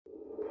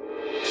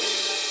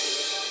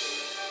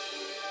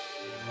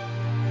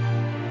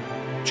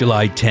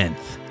July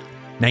 10th,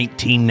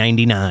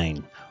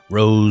 1999,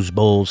 Rose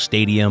Bowl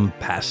Stadium,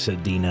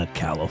 Pasadena,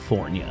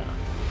 California.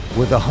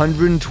 With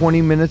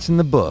 120 minutes in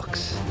the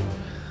books.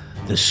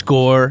 The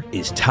score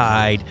is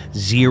tied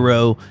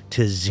 0-0,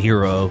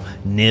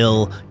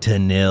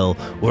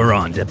 0-0. We're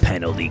on to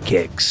penalty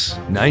kicks.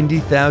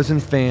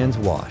 90,000 fans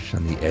watch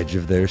on the edge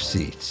of their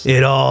seats.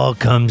 It all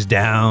comes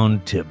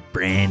down to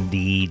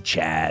Brandi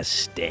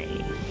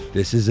Chastain.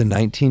 This is a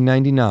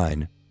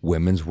 1999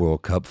 Women's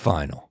World Cup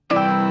final.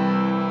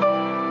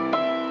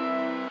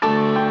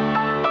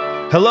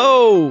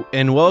 Hello,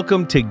 and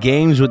welcome to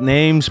Games with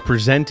Names,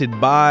 presented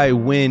by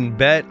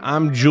WinBet.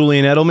 I'm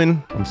Julian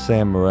Edelman. I'm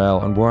Sam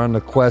Morrell, and we're on the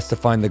quest to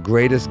find the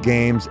greatest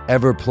games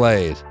ever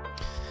played.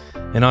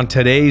 And on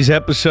today's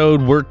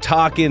episode, we're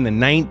talking the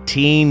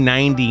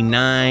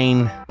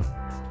 1999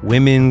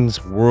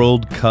 Women's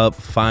World Cup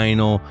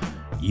final,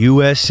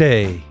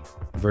 USA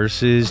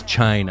versus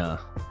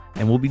China.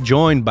 And we'll be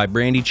joined by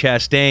Brandi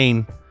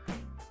Chastain,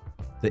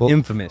 the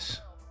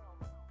infamous.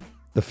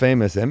 The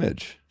famous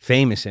image.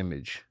 Famous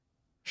image.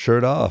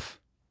 Shirt off.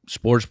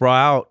 Sports bra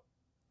out.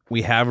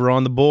 We have her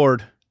on the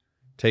board.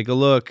 Take a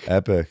look.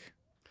 Epic.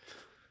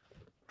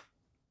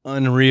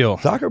 Unreal.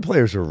 Soccer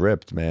players are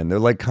ripped, man. They're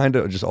like kind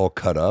of just all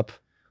cut up.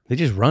 They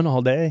just run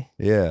all day.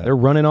 Yeah. They're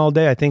running all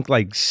day. I think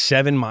like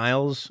 8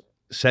 miles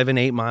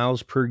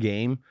per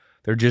game.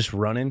 They're just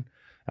running.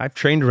 I've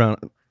trained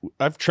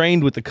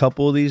with a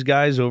couple of these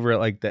guys over at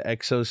like the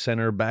Exo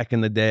Center back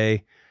in the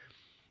day.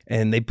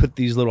 And they put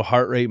these little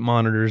heart rate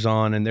monitors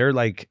on, and they're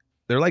like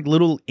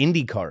little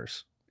Indy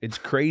cars. It's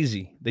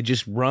crazy. They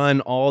just run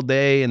all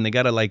day, and they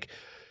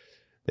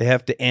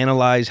have to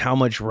analyze how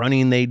much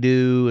running they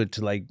do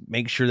to like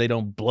make sure they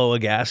don't blow a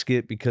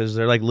gasket, because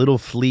they're like little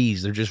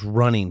fleas. They're just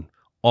running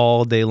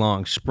all day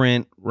long.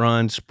 Sprint,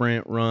 run.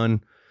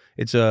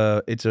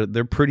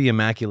 They're pretty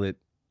immaculate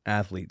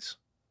athletes.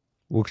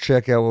 We'll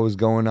check out what was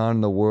going on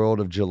in the world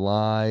of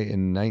July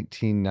in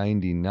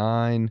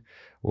 1999.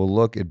 We'll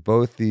look at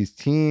both these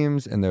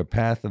teams and their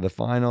path to the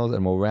finals,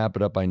 and we'll wrap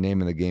it up by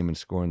naming the game and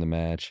scoring the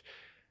match.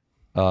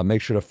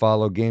 Make sure to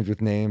follow Games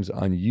with Names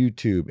on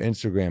YouTube,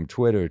 Instagram,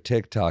 Twitter,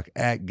 TikTok,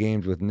 at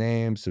Games with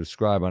Names.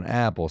 Subscribe on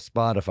Apple,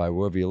 Spotify,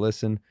 wherever you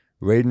listen.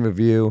 Rate and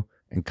review,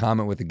 and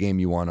comment with the game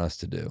you want us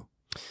to do.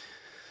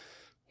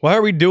 Why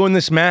are we doing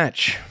this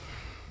match?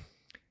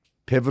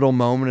 Pivotal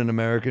moment in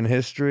American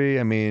history.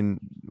 I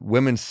mean,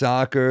 women's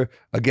soccer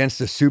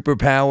against a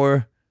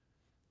superpower.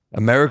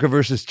 America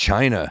versus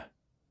China.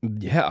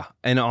 Yeah.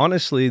 And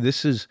honestly,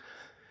 this is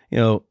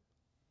almost,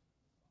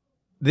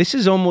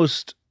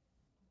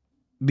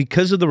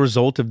 because of the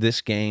result of this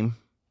game,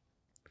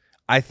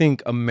 I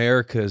think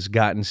America's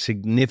gotten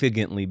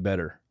significantly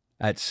better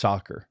at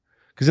soccer.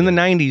 Because in the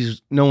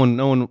 90s, no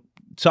one,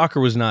 soccer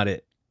was not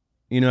it.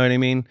 You know what I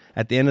mean?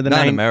 At the end of the night,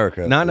 not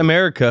in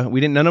America.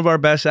 None of our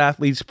best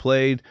athletes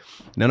played.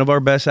 None of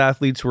our best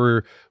athletes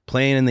were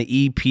playing in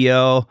the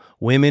EPL,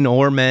 women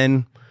or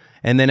men.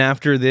 And then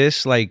after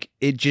this, like,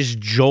 it just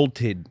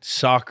jolted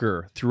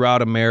soccer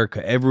throughout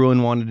America.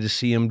 Everyone wanted to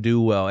see him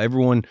do well.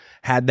 Everyone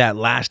had that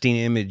lasting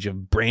image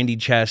of Brandi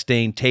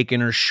Chastain taking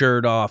her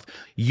shirt off,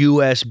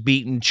 U.S.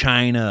 beating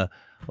China,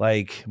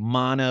 like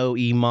mano.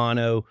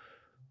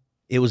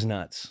 It was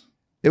nuts.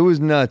 It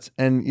was nuts.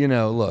 And,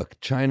 look,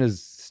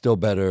 China's still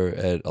better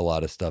at a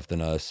lot of stuff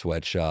than us.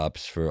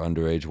 Sweatshops for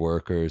underage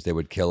workers. They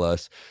would kill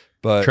us.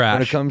 But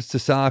when it comes to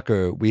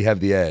soccer, we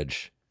have the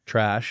edge.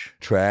 Trash.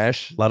 A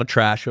lot of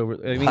trash over.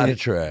 I mean, a lot of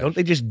trash. Don't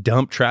they just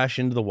dump trash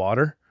into the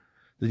water?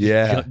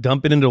 Yeah.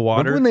 Dump it into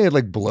water. Remember when they had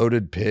like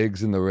bloated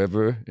pigs in the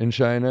river in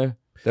China?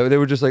 They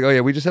were just like, oh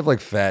yeah, we just have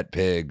like fat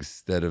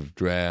pigs that have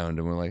drowned.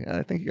 And we're like,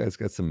 I think you guys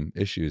got some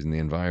issues in the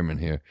environment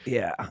here.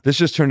 Yeah. This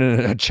just turned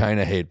into a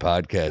China hate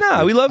podcast.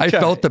 No, we love China.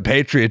 I felt the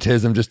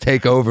patriotism just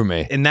take over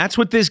me. And that's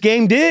what this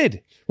game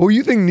did. Well,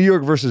 you think New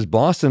York versus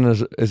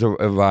Boston is a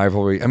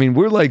rivalry. I mean,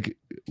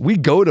 we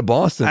go to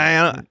Boston.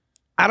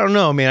 I don't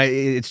know, man.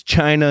 It's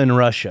China and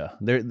Russia.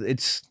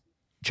 It's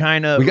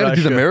China. We got to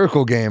do the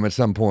miracle game at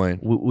some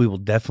point. We will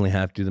definitely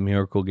have to do the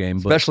miracle game,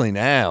 especially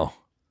now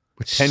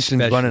with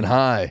tensions running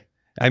high.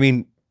 I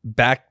mean,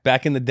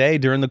 back in the day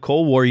during the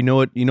Cold War, you know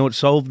what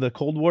solved the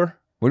Cold War?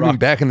 What do you mean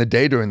back in the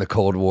day during the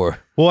Cold War?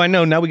 Well, I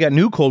know now we got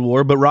new Cold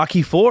War, but Rocky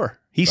IV,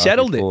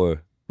 settled it.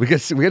 We got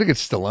to get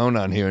Stallone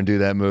on here and do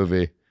that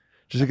movie.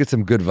 Just to get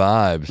some good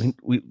vibes.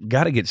 We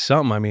got to get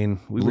something. I mean,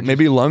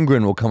 maybe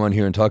Lundgren will come on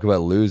here and talk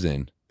about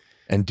losing.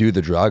 And do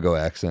the Drago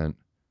accent.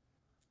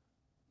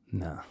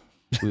 No,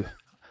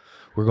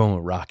 we're going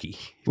with Rocky.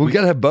 We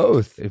gotta have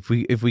both. If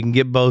we can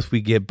get both,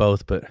 we get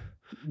both. But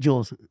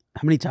Jules,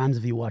 how many times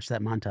have you watched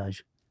that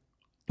montage?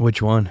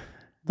 Which one?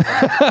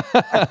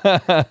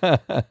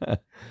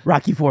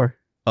 Rocky IV.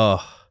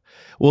 Oh,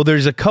 well,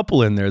 there's a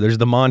couple in there. There's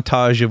the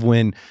montage of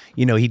when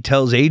he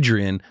tells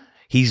Adrian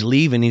he's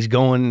leaving, he's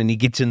going, and he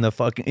gets in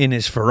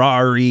his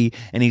Ferrari,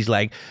 and he's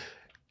like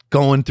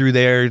going through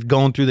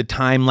the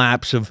time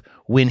lapse of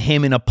when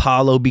him and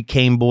Apollo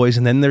became boys.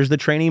 And then there's the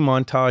training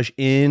montage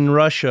in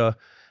Russia.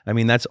 I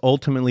mean, that's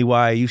ultimately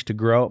why I used to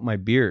grow out my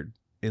beard.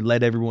 It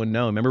let everyone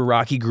know. Remember,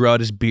 Rocky grew out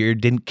his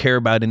beard, didn't care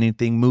about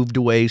anything, moved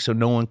away so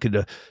no one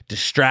could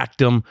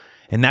distract him.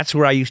 And that's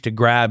where I used to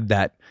grab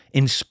that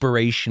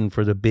inspiration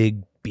for the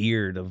big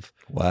beard of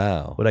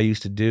Wow. what I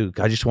used to do.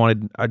 I just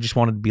wanted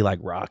to be like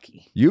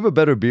Rocky. You have a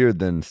better beard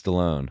than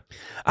Stallone.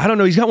 I don't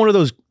know. He's got one of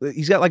those.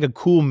 He's got like a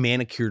cool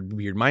manicured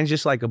beard. Mine's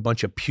just like a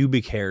bunch of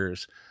pubic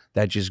hairs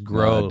that just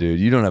grow. No, dude,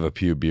 you don't have a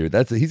pube beard.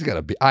 He's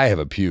got I have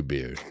a pube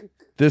beard.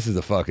 This is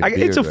a fucking beard.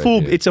 It's a right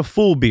full. here. It's a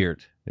full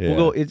beard. Yeah.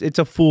 We'll go. It's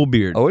a full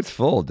beard. Oh, it's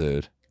full,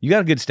 dude. You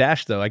got a good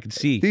stash though. I can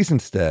see.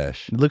 Decent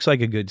stash. It looks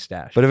like a good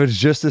stash. But if it's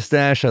just a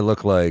stash, I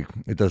look like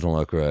it doesn't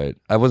look right.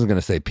 I wasn't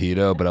gonna say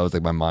pedo, but I was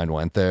like, my mind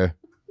went there.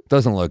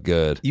 Doesn't look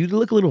good. You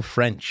look a little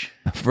French.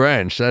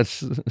 French.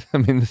 That's. I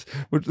mean, this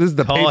is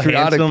the Tall,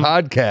 patriotic handsome.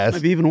 podcast.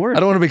 Might be even worse. I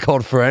don't want to be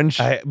called French.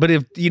 But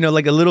if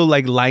like a little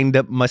like lined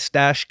up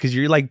mustache, because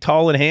you're like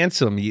tall and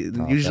handsome.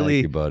 Oh,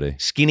 Usually, thank you, buddy.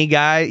 skinny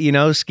guy.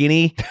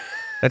 Skinny.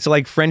 That's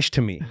like French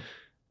to me.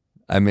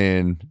 I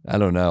mean, I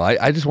don't know.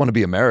 I just want to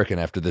be American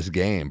after this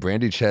game.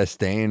 Brandi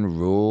Chastain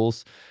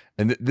rules.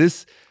 And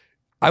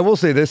I will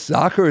say this,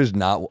 soccer is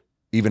not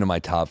even in my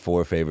top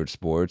 4 favorite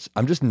sports.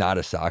 I'm just not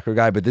a soccer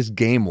guy, but this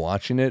game,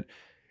 watching it,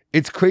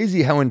 it's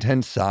crazy how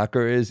intense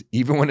soccer is,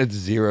 even when it's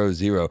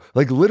 0-0.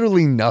 Like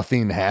literally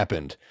nothing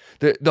happened.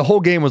 The whole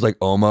game was like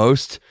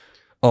almost.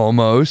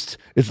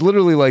 It's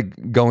literally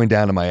like going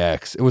down to my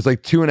ex. It was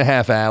like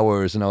 2.5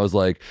 hours and I was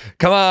like,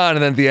 come on.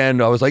 And then at the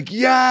end, I was like,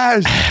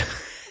 yes,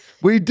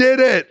 we did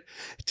it.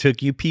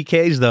 Took you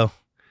PKs though.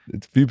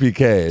 It's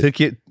PKs. Took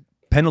you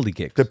penalty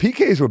kicks. The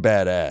PKs were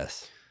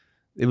badass.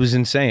 It was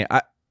insane.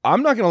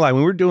 I'm not gonna lie.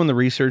 When we were doing the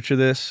research of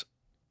this,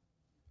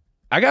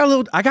 I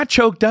got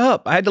choked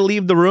up. I had to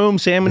leave the room.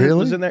 Sam Really?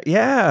 was in there.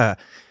 Yeah.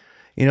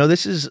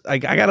 This is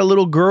like, I got a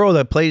little girl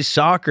that plays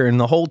soccer, and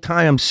the whole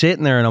time I'm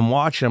sitting there and I'm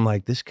watching, I'm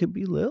like, this could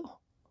be Lil.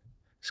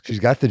 She's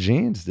got the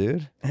genes,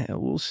 dude. Yeah,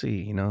 we'll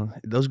see.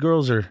 Those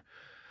girls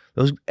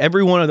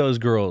every one of those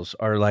girls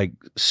are like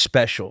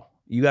special.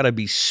 You got to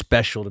be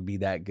special to be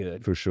that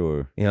good. For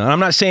sure. And I'm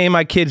not saying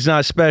my kid's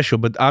not special,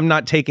 but I'm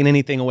not taking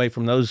anything away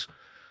from those.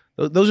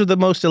 Those are the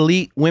most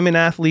elite women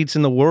athletes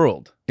in the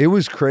world. It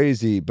was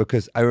crazy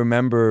because I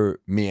remember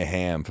Mia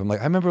Hamm from I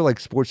remember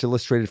Sports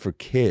Illustrated for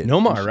kids.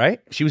 Nomar, right?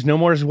 She was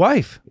Nomar's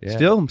wife. Yeah.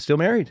 Still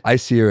married. I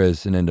see her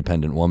as an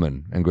independent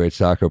woman and great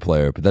soccer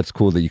player, but that's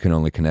cool that you can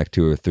only connect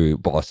to her through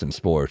Boston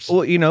sports.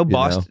 Well,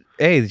 Boston.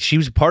 Hey, she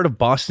was part of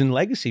Boston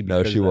legacy.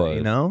 No, she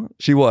was.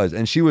 She was,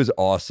 and she was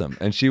awesome,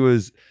 and she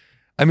was.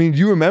 I mean,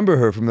 you remember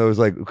her from those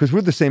because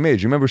we're the same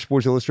age. You remember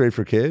Sports Illustrated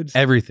for kids?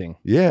 Everything.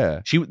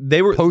 Yeah.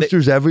 They were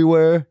posters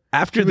everywhere.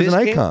 After she was this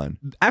an game, icon.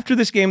 After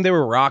this game, they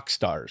were rock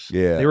stars.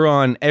 Yeah. They were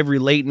on every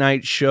late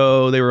night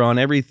show. They were on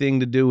everything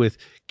to do with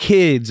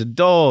kids,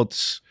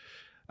 adults.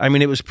 I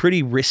mean, it was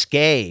pretty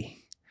risque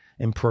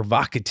and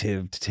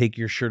provocative to take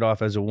your shirt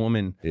off as a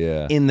woman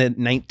in the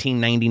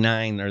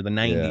 1999 or the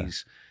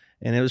 90s.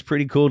 Yeah. And it was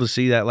pretty cool to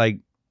see that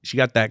she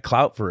got that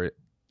clout for it.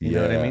 You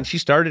know what I mean? She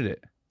started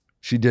it.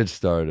 She did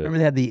start it. Remember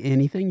they had the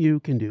anything you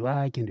can do,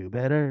 I can do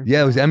better.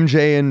 Yeah, it was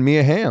MJ and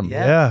Mia Hamm.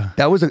 Yeah.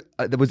 That was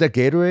was that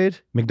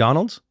Gatorade?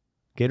 McDonald's?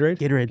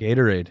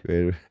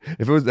 Gatorade. If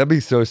it was, that'd be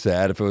so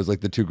sad if it was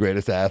the 2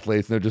 greatest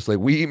athletes and they're just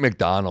we eat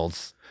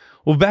McDonald's.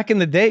 Well, back in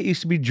the day, it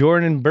used to be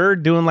Jordan and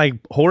Bird doing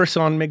horse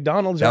on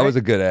McDonald's. That was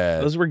a good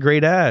ad. Those were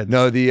great ads.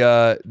 No,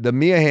 the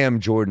Mia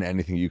Hamm Jordan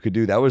anything you could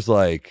do. That was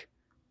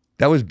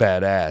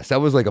badass. That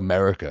was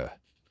America.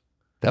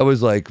 That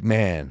was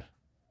man,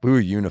 we were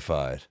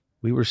unified.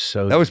 We were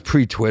so. That was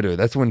pre-Twitter.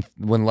 That's when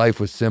life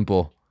was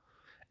simple.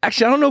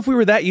 Actually, I don't know if we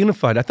were that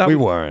unified. I thought we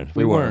weren't.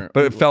 We weren't.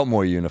 But it felt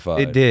more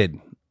unified. It did.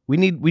 We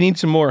need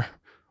some more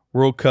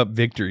World Cup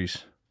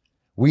victories.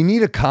 We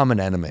need a common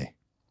enemy.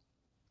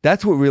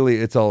 That's what really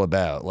it's all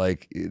about.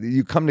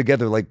 You come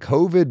together.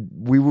 COVID,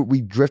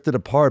 we drifted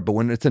apart. But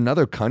when it's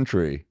another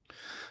country,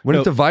 when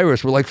it's a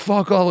virus, we're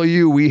fuck all of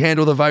you. We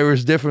handle the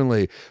virus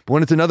differently. But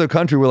when it's another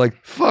country, we're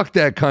fuck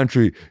that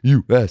country.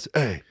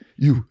 USA.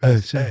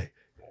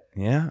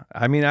 Yeah,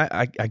 I mean, I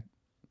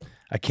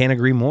can't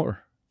agree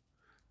more.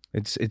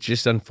 It's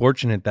just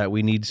unfortunate that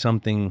we need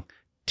something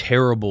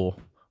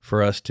terrible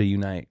for us to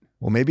unite.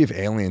 Well, maybe if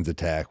aliens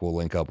attack, we'll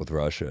link up with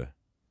Russia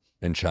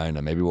and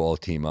China. Maybe we'll all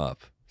team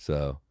up.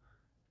 So,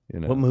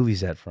 What movie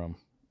is that from?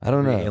 I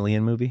don't know.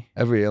 Alien movie?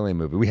 Every alien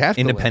movie. We have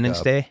to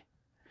Independence link up. Day?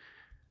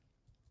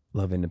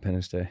 Love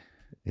Independence Day.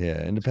 Yeah,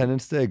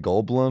 Independence Day,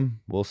 Goldblum,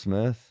 Will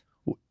Smith.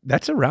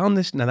 That's around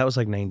this. No, that was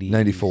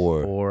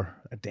 94.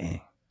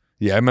 Dang.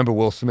 Yeah, I remember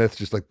Will Smith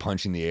just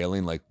punching the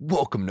alien,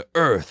 "Welcome to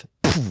Earth,"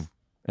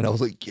 and I was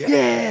like,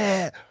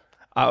 "Yeah."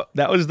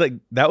 That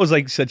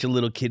was such a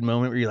little kid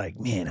moment where you're like,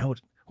 man, I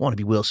want to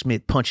be Will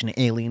Smith punching an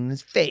alien in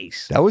his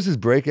face. That was his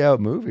breakout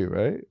movie,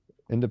 right?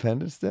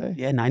 Independence Day.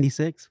 Yeah,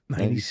 96.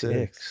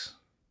 96.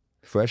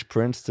 Fresh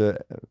Prince to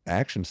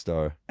action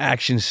star.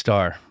 Action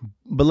star.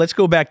 But let's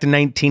go back to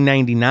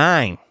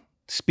 1999.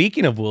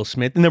 Speaking of Will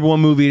Smith, the number 1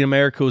 movie in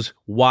America was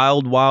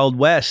Wild Wild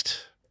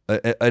West.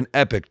 An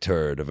epic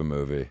turd of a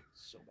movie.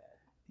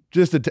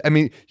 I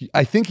mean,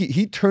 I think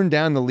he turned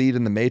down the lead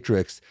in The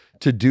Matrix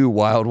to do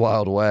Wild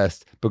Wild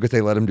West because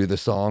they let him do the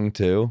song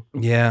too.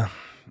 Yeah.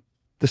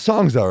 The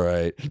song's all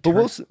right, but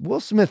Will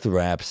Smith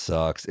rap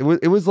sucks. It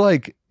was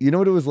like, you know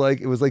what it was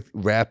like? It was like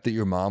rap that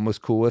your mom was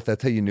cool with.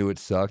 That's how you knew it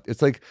sucked.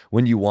 It's like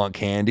when you want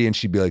candy and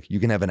she'd be like, "You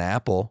can have an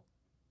apple."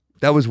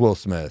 That was Will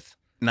Smith.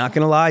 Not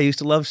gonna lie, I used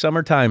to love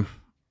Summertime.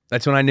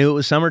 That's when I knew it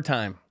was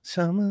summertime.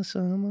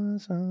 Summertime.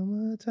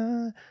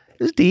 It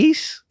was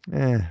decent.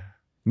 The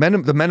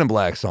Men in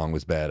Black song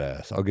was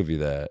badass. I'll give you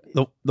that.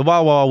 The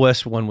Wild Wild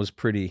West one was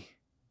pretty.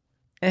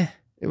 It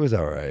was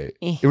all right.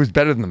 It was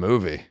better than the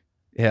movie.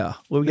 Yeah.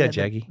 What we got,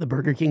 Jackie? The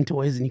Burger King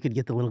toys, and you could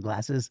get the little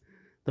glasses,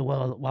 the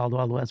Wild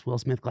Wild West Will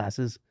Smith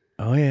glasses.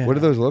 Oh yeah. What do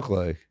those look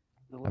like?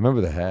 I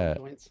remember the hat.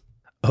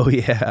 Oh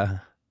yeah.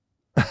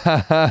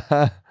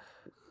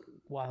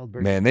 Wild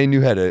Burger. Man, they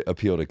knew how to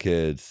appeal to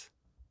kids.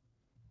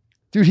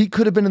 Dude, he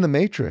could have been in The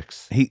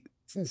Matrix.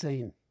 It's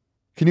insane.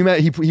 Can you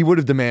imagine? He would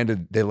have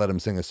demanded they let him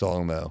sing a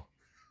song though.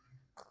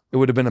 It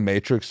would have been a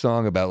Matrix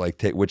song about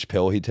like which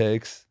pill he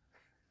takes.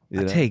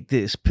 I take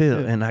this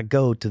pill and I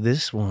go to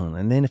this one.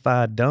 And then if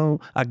I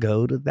don't, I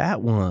go to that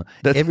one.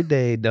 Every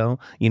day, don't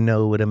you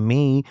know what I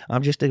mean?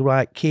 I'm just a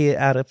white kid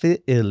out of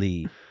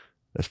Philly.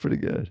 That's pretty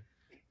good.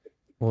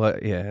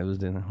 What? Yeah, it was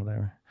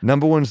whatever.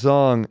 Number one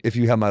song, If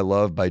You Have My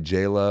Love by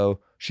J-Lo.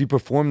 She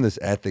performed this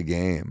at the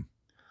game.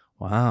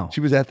 Wow.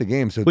 She was at the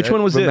game. So which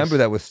one was this? Remember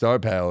that with Star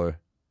Power.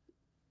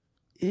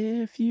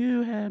 If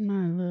you had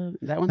my love.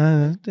 That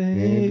one?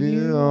 If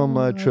you all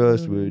my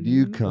trust, would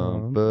you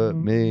comfort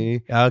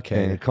me?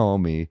 Okay. And call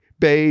me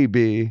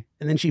baby.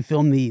 And then she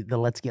filmed the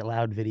Let's Get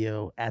Loud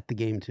video at the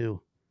game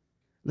too.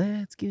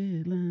 Let's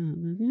get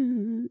loud.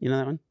 You know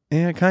that one?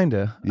 Yeah, kind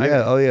of.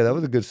 Yeah. Oh, yeah. That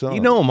was a good song. You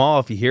know them all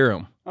if you hear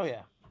them. Oh,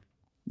 yeah.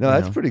 No,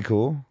 that's pretty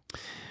cool.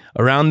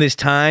 Around this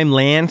time,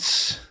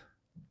 Lance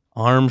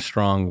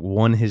Armstrong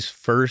won his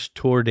first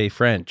Tour de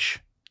French.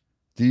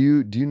 Do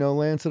you know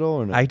Lance at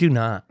all or no? I do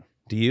not.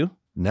 Do you?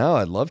 No,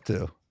 I'd love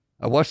to.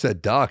 I watched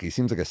that doc. He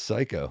seems like a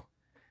psycho.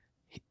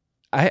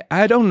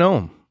 I don't know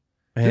him.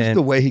 Just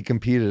the way he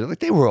competed. Like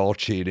they were all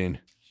cheating.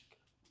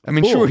 I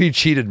mean, sure, he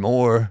cheated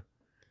more.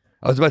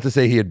 I was about to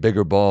say he had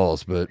bigger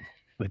balls, but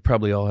they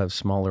probably all have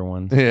smaller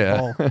ones.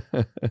 Yeah.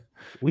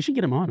 We should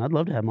get him on. I'd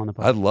love to have him on the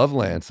podcast. I'd love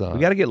Lance on. We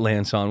got to get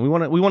Lance on. We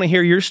want to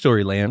hear your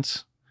story,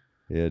 Lance.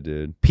 Yeah,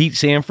 dude. Pete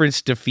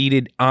Sampras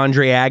defeated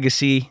Andre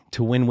Agassi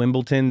to win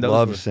Wimbledon.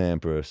 Love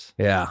Sampras.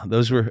 Yeah,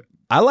 those were.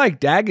 I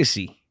liked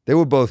Agassi. They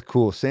were both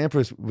cool.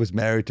 Sampras was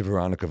married to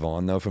Veronica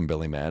Vaughn, though, from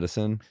Billy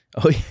Madison.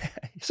 Oh, yeah.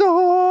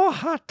 So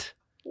hot.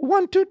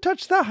 Want to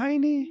touch the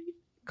hiney.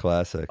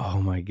 Classic.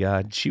 Oh, my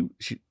God. She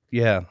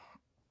yeah.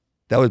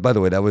 That was, by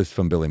the way, that was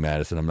from Billy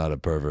Madison. I'm not a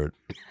pervert.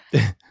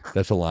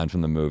 That's a line from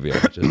the movie. I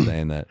was just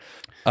saying that.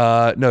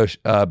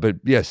 But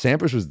yeah,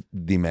 Sampras was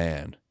the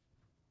man.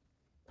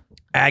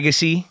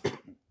 Agassi.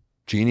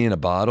 Genie in a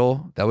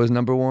Bottle. That was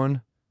number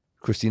one.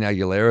 Christina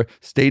Aguilera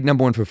stayed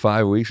number one for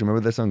 5 weeks. Remember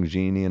that song,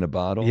 Genie in a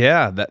Bottle?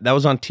 Yeah, that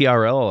was on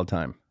TRL all the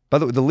time. By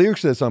the way, the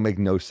lyrics to that song make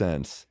no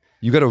sense.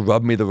 You got to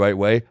rub me the right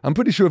way. I'm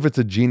pretty sure if it's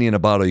a genie in a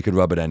bottle, you could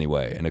rub it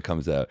anyway, and it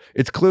comes out.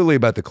 It's clearly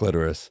about the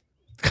clitoris.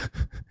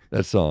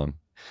 That song.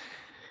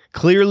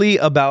 Clearly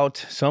about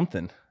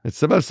something.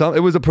 It's about something.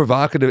 It was a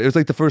provocative. It was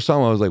like the first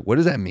song. I was like, what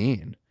does that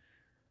mean?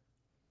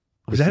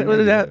 Was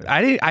that?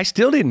 I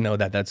still didn't know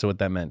that. That's what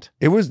that meant.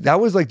 That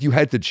was like you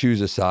had to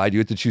choose a side. You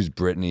had to choose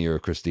Britney or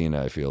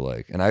Christina. I feel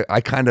like, and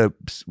I kind of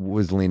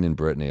was leaning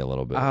Britney a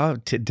little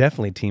bit.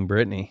 Definitely Team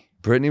Britney.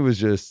 Britney was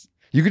just.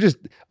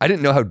 I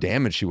didn't know how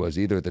damaged she was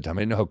either at the time.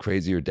 I didn't know how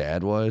crazy her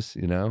dad was.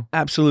 You know,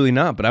 absolutely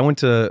not. But I went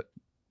to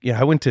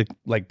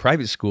like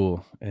private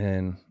school,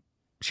 and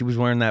she was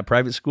wearing that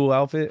private school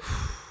outfit.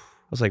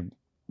 I was like,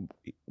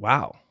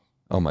 wow.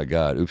 Oh my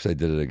God! Oops, I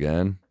did it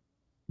again.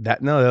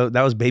 That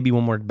was Baby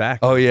One More Back.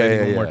 Oh yeah, Baby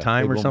yeah, One More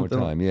Time Baby or something.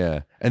 One More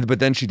Time, yeah. But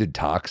then she did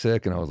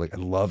Toxic, and I was like, I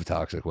love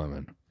toxic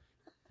women.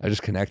 I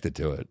just connected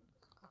to it.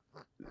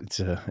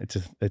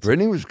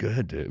 Britney was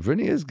good, dude.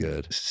 Britney is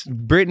good.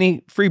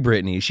 Free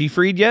Britney. Is she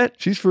freed yet?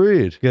 She's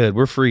freed. Good,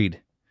 we're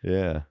freed.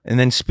 Yeah. And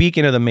then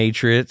speaking of the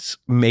Matrix,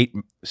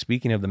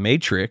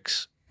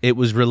 it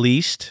was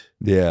released.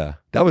 Yeah,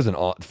 that was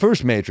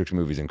first Matrix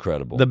movie is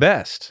incredible. The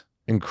best.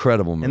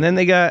 Incredible movie. And then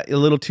they got a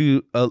little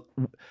too.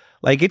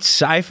 Like it's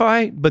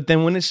sci-fi, but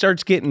then when it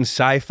starts getting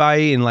sci-fi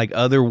in like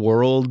other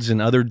worlds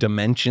and other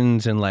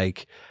dimensions and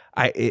like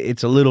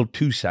it's a little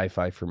too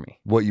sci-fi for me.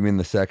 What you mean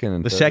the second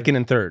and the third? Second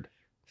and third?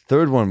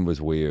 Third one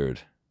was weird.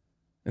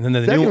 And then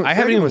the new. I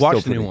haven't even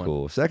watched the new one.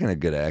 Cool. Second, a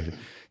good action.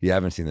 You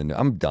haven't seen the new.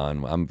 I'm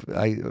done.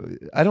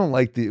 I don't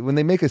like when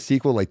they make a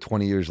sequel like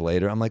 20 years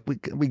later. I'm like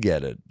we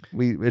get it.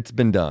 It's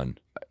been done.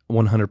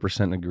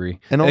 100% agree.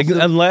 And also,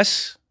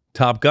 unless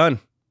Top Gun.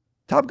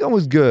 Top Gun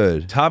was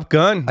good. Top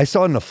Gun. I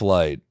saw it in a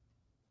flight.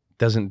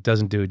 Doesn't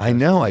do it. I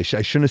know. I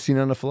shouldn't have seen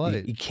it on a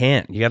flight. You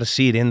can't. You got to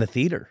see it in the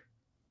theater.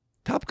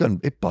 Top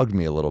Gun. It bugged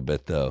me a little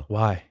bit though.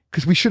 Why?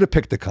 Because we should have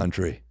picked the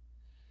country.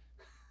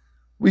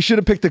 We should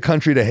have picked the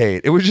country to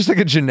hate. It was just like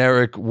a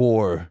generic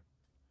war.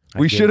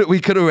 We could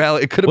have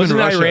rallied. It could have been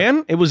Russia.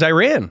 Iran? It was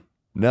Iran.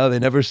 No, they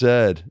never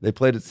said. They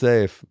played it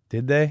safe.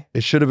 Did they?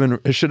 It should have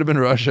been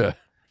Russia.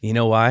 You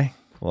know why?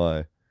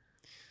 Why?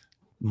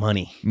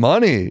 Money.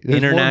 Money.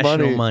 There's more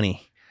International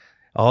money.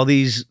 All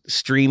these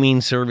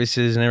streaming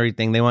services and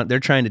everything, they're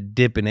trying to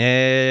dip in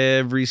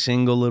every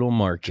single little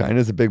market.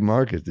 China's a big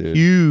market, dude.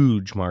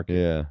 Huge market.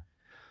 Yeah.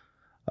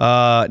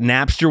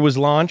 Napster was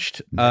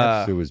launched.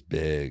 Napster was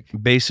big.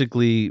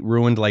 Basically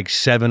ruined like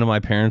 7 of my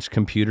parents'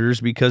 computers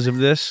because of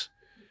this.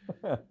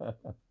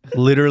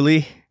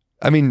 Literally.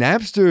 I mean,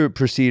 Napster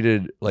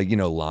preceded like,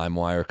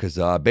 LimeWire,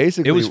 Kazaa.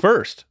 Basically, it was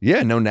first.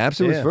 Yeah, no,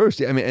 Napster was first.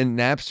 Yeah, I mean, and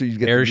Napster, you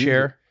get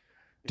AirShare.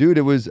 Dude,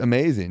 it was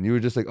amazing. You were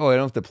just like, oh, I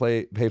don't have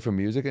to pay for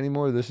music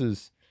anymore. This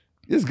is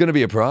going to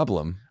be a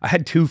problem. I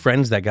had 2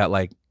 friends that got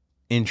like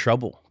in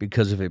trouble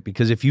because of it.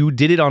 Because if you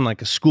did it on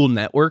like a school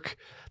network,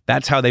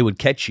 that's how they would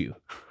catch you.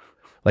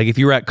 Like if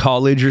you were at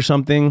college or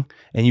something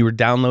and you were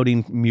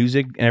downloading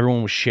music and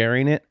everyone was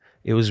sharing it,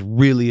 it was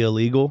really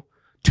illegal.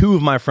 2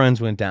 of my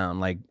friends went down,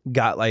 like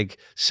got like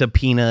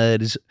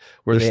subpoenaed.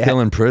 They're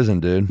still in prison,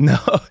 dude. No,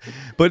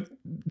 but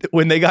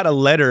when they got a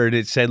letter and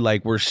it said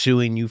like, we're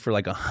suing you for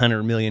like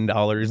 $100 million.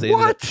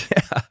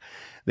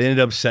 They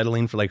ended up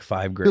settling for like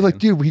 $5,000. They're like,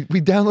 dude, we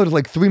downloaded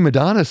like 3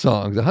 Madonna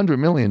songs, $100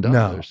 million.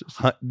 No,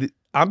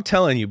 I'm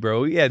telling you,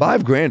 bro. Yeah,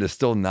 $5,000 is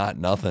still not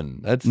nothing.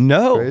 That's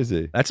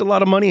crazy. That's a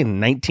lot of money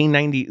in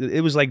 1990.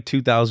 It was like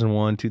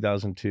 2001,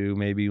 2002,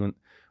 maybe. It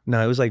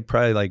was like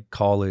probably like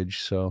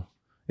college. So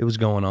it was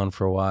going on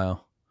for a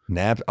while.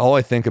 All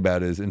I think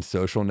about is in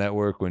Social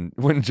Network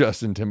when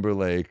Justin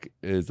Timberlake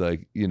is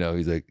like,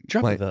 he's like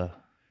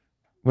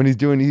when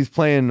he's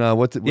playing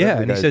what's it?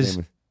 Yeah, and he says,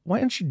 "Why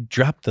don't you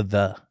drop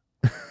the?"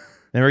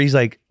 And he's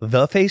like,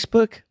 "The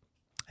Facebook?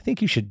 I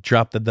think you should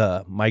drop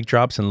the." Mike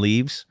drops and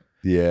leaves.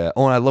 Yeah.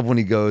 Oh, and I love when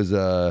he goes,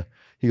 $1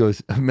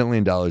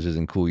 million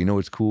isn't cool. You know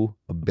what's cool?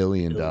 $1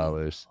 billion.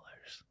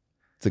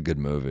 It's a good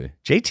movie.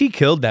 JT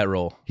killed that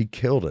role. He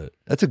killed it.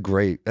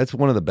 That's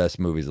one of the best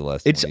movies of the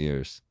last 20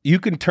 years. You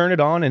can turn it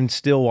on and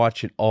still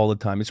watch it all the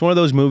time. It's one of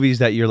those movies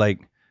that you're like,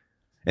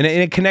 and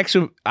it connects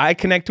with, I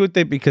connect with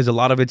it because a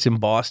lot of it's in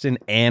Boston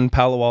and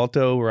Palo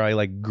Alto where I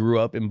like grew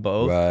up in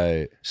both.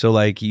 Right. So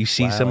like you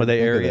see some of the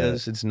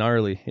areas. It's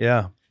gnarly.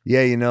 Yeah.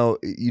 Yeah.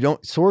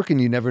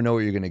 Sorkin, you never know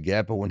what you're going to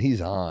get, but when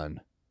he's on,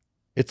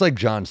 it's like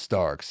John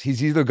Starks.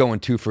 He's either going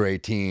 2 for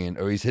 18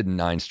 or he's hitting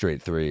 9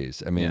 straight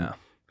threes. I mean, yeah.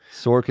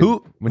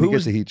 Sorkin, when he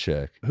gets a heat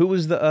check. Who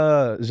was the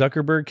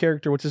Zuckerberg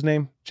character? What's his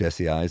name?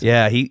 Jesse Eisenberg.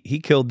 Yeah, he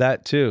killed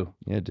that too.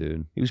 Yeah,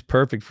 dude. He was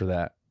perfect for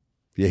that.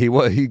 Yeah, he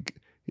was.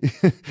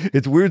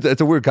 It's weird.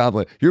 It's a weird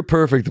compliment. You're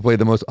perfect to play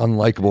the most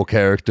unlikable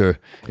character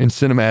in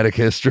cinematic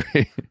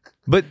history.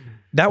 But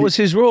that was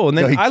his role. And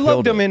then I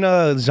loved him in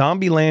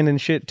Zombieland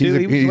and shit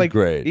too. He's like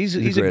great. He's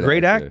a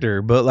great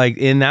actor. But like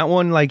in that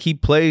one, like he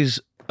plays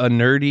a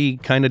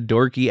nerdy, kind of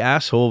dorky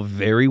asshole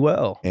very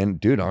well. And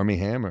dude, Armie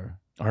Hammer.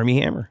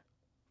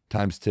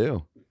 Times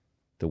 2.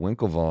 The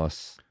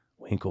Winklevosses.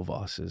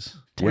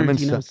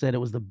 Tarantino said it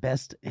was the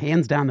best,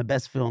 hands down, the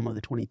best film of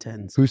the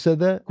 2010s. Who said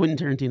that? Quentin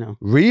Tarantino.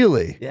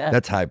 Really? Yeah.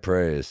 That's high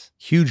praise.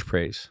 Huge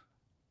praise.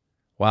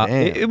 Wow.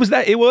 It was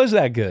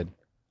that good.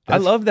 I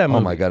love that movie.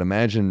 Oh my God.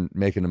 Imagine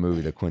making a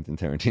movie that Quentin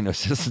Tarantino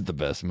says is the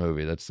best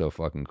movie. That's so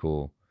fucking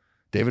cool.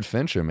 David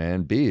Fincher,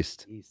 man.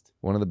 Beast.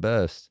 One of the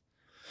best.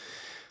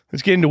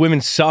 Let's get into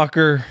women's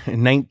soccer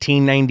in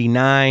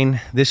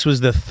 1999. This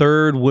was the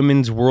 3rd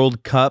Women's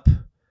World Cup.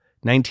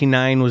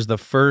 1999 was the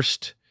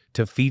first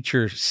to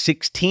feature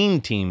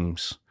 16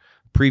 teams.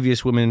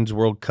 Previous Women's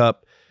World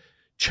Cup,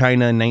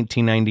 China in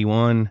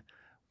 1991,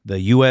 the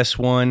U.S.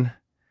 won.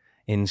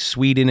 In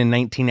Sweden in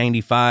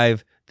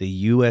 1995, the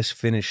U.S.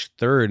 finished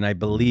 3rd, and I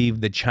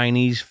believe the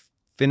Chinese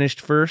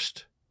finished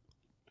 1st?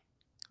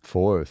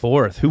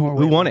 4th.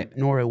 Who won it?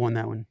 Norway won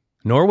that one.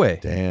 Norway.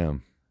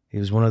 Damn. It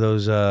was one of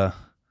those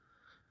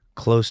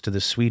close to the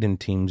Sweden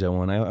teams that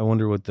won. I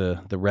wonder what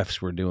the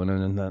refs were doing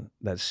in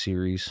that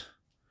series.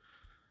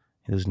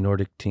 Those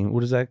Nordic team.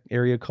 What is that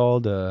area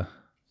called?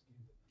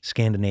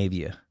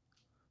 Scandinavia.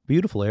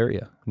 Beautiful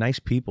area. Nice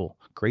people.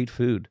 Great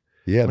food.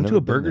 Yeah. Went to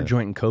a burger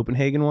joint in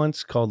Copenhagen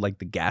once called like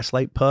the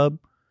Gaslight Pub.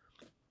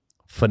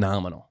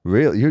 Phenomenal.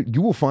 Really?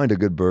 You will find a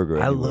good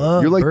burger. I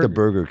love You're like the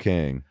Burger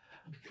King.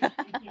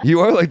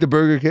 You are like the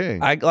Burger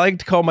King. I like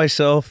to call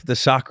myself the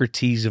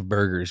Socrates of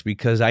burgers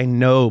because I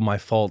know my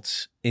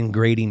faults in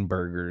grading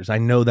burgers. I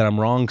know that I'm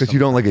wrong. Because you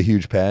don't like a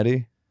huge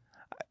patty?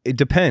 It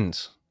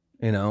depends.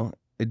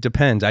 It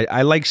depends.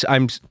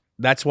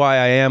 That's why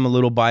I am a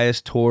little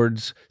biased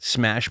towards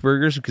smash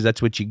burgers because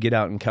that's what you get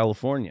out in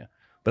California.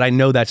 But I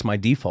know that's my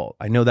default.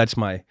 I know that's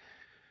my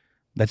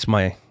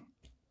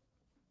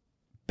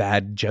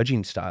bad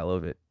judging style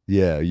of it.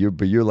 Yeah, you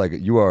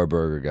are a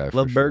burger guy.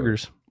 Love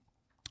burgers.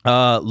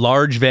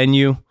 Large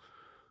venue,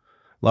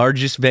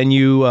 largest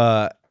venue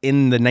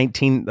in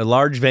the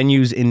large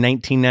venues in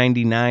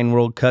 1999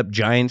 World Cup,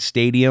 Giant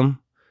Stadium.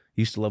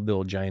 Used to love the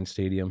old Giant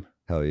Stadium.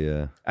 Hell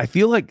yeah. I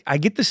feel like I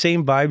get the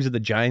same vibes of the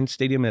Giant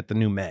Stadium at the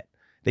new Met.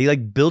 They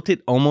like built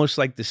it almost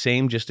like the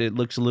same, just it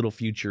looks a little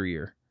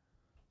futurier.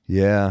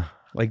 Yeah.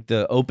 Like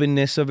the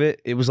openness of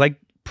it. It was like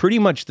pretty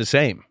much the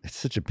same. It's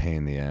such a pain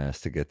in the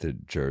ass to get to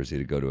Jersey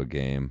to go to a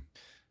game.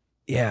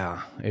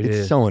 Yeah,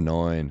 It's so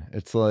annoying.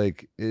 It's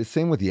like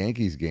same with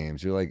Yankees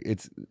games. You're like,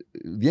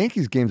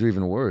 Yankees games are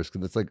even worse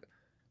because that's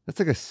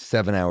like a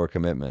 7-hour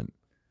commitment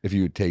if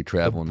you take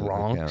travel into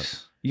account.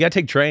 Bronx. You got to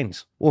take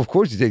trains. Well, of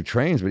course you take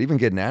trains, but even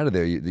getting out of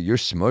there, you're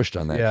smushed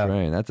on that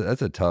train.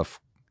 That's a tough.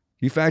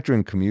 You factor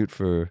in commute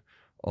for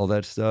all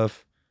that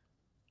stuff.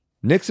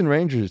 Knicks and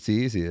Rangers, it's the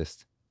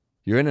easiest.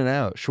 You're in and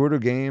out. Shorter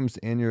games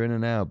and you're in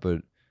and out.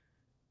 But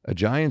a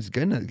Giants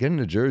getting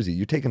to Jersey,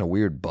 you're taking a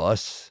weird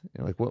bus.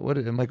 You're like, what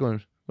am I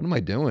going? What am I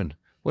doing?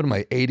 What am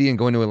I 80 and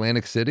going to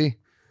Atlantic City?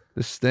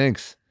 This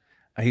stinks.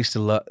 I used to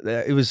love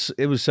it.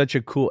 Was such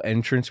a cool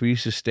entrance. We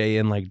used to stay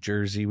in like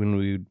Jersey when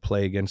we would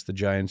play against the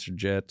Giants or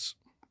Jets.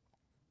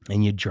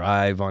 And you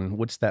drive on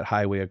what's that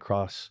highway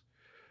across?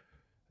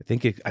 I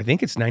think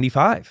it's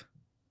 95.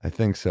 I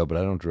think so, but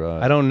I don't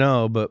drive. I don't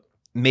know, but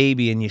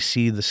maybe. And you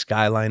see the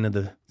skyline of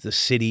the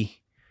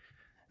city.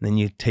 And then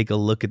you take a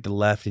look at the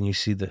left and you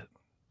see the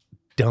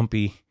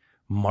dumpy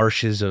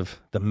marshes of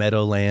the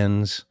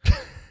Meadowlands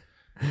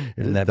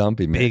and that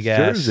dumpy, big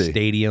ass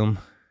stadium.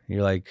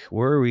 You're like,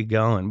 where are we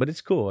going? But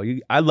it's cool.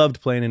 I loved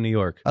playing in New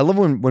York. I love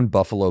when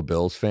Buffalo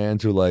Bills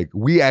fans are like,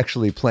 we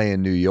actually play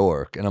in New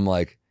York. And I'm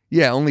like,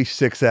 yeah, only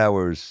 6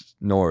 hours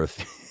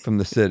north from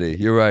the city.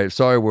 You're right.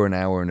 Sorry, we're an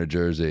hour in New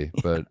Jersey,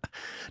 but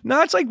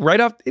no, it's like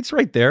it's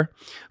right there.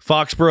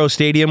 Foxborough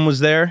Stadium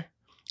was there.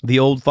 The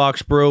old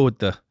Foxborough with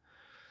the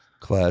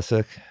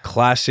classic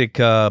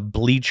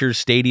bleacher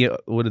stadium.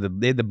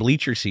 They had the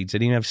bleacher seats. They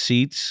didn't have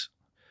seats.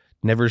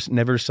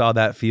 Never saw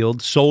that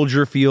field.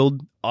 Soldier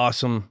Field,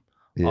 awesome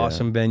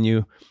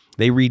venue.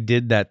 They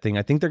redid that thing.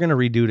 I think they're going to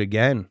redo it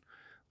again.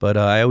 But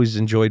I always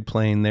enjoyed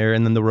playing there.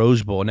 And then the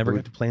Rose Bowl. I never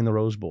got to play in the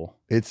Rose Bowl.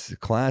 It's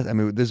class. I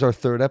mean, this is our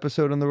 3rd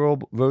episode on the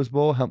Rose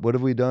Bowl. What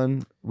have we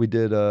done? We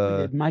did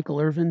Michael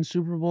Irvin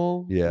Super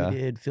Bowl. Yeah. We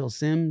did Phil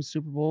Simms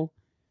Super Bowl.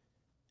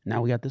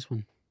 Now we got this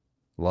one.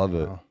 Love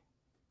it.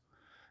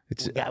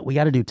 We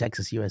got to do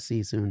Texas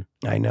USC soon.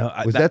 I know.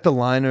 Was that the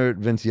Liner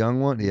Vince Young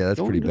one? Yeah,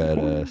 that's pretty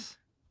badass.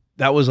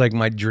 That was like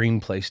my dream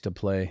place to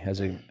play as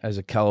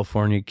a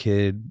California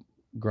kid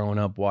growing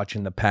up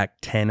watching the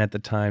Pac-10 at the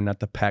time,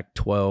 not the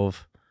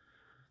Pac-12.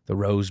 The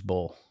Rose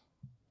Bowl.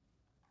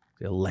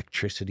 The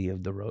electricity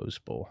of the Rose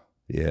Bowl.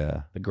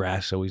 Yeah. The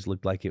grass always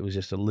looked like it was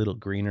just a little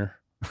greener.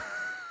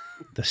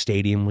 The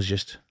stadium was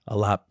just a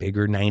lot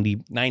bigger,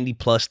 90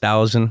 plus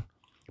thousand.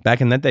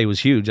 Back in that day, it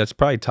was huge. That's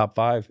probably top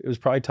 5. It was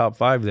probably top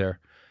 5 there.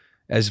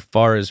 As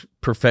far as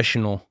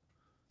professional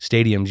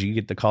stadiums, you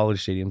get the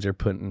college stadiums, they're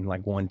putting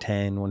like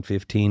 110,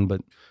 115.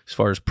 But as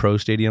far as pro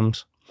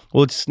stadiums,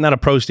 well, it's not a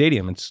pro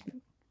stadium. It's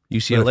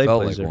UCLA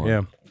plays there.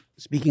 Yeah.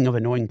 Speaking of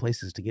annoying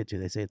places to get to,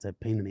 they say it's a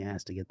pain in the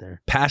ass to get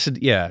there.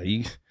 Pasadena,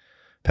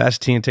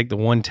 take the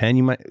 110.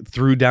 You might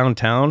through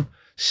downtown.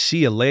 See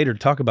you later.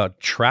 Talk about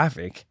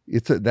traffic.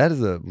 That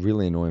is a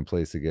really annoying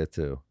place to get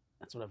to.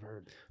 That's what I've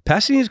heard.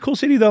 Pasadena's a cool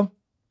city, though.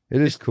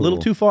 It is cool. A little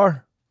too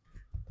far.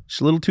 It's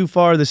a little too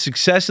far. The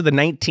success of the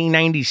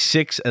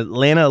 1996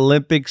 Atlanta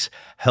Olympics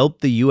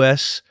helped the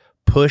U.S.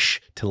 push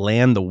to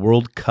land the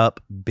World Cup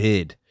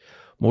bid.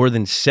 More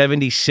than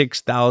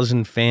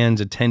 76,000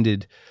 fans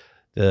attended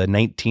the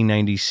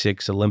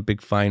 1996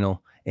 Olympic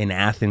final in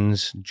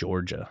Athens,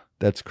 Georgia.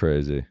 That's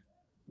crazy.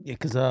 Yeah,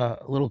 because a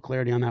little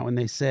clarity on that one.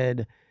 They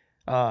said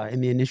in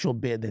the initial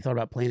bid, they thought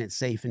about playing it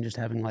safe and just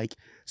having like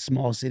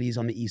small cities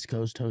on the East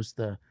Coast host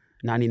the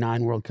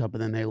 99 World Cup.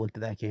 And then they looked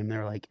at that game. They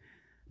were like,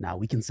 nah,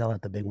 we can sell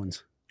out the big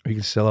ones. We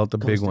can sell out the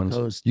big ones.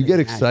 Coast, you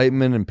get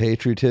excitement and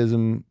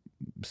patriotism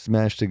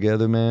smashed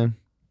together, man.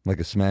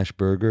 Like a smash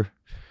burger.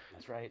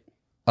 That's right.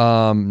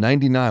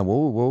 99. What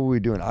were we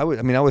doing? I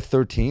was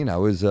 13. I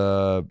was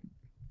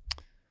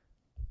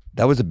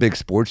that was a big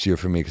sports year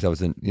for me because I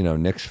was a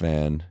Knicks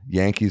fan.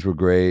 Yankees were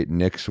great.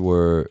 Knicks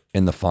were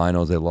in the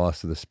finals. They lost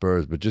to the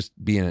Spurs, but just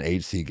being an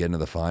 8 seed getting to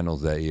the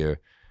finals that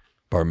year.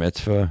 Bar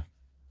mitzvah.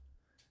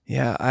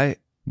 Yeah,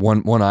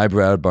 one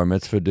eyebrow bar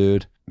mitzvah,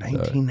 dude.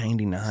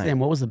 1999. Sam,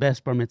 what was the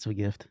best bar mitzvah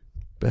gift?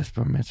 Best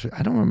bar mitzvah?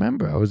 I don't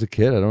remember. I was a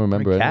kid. I don't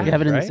remember. Cash, you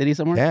have it in the city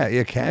somewhere?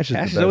 Yeah, cash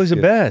is always the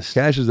best.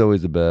 Cash is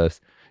always the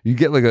best. You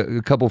get like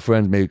a couple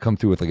friends maybe come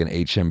through with like an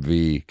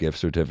HMV gift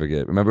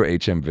certificate. Remember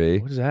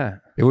HMV? What is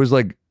that? It was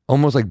like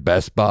almost like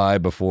Best Buy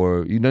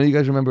before. You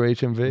guys remember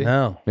HMV?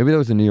 No. Maybe that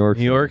was a New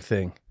York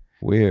thing.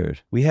 Weird.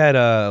 We had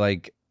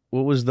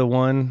what was the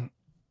one?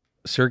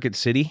 Circuit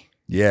City?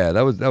 Yeah,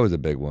 that was a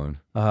big one.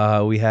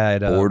 We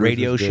had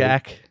Radio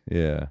Shack.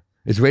 Yeah.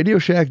 Is Radio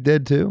Shack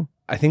dead too?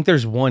 I think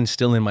there's one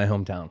still in my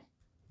hometown.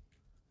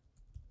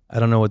 I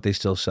don't know what they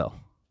still sell.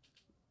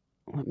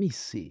 Let me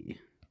see.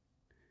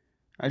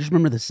 I just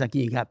remember the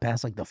second you got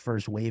past like the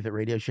first wave at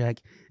Radio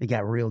Shack, it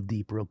got real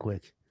deep real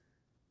quick.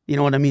 You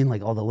know what I mean?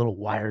 Like all the little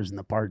wires and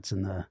the parts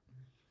and the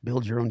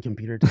build your own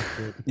computer type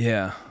shit.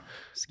 Yeah.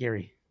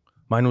 Scary.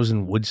 Mine was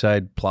in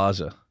Woodside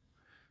Plaza,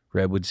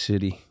 Redwood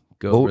City.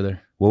 Go over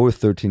there. What was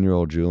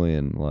 13-year-old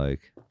Julian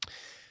like?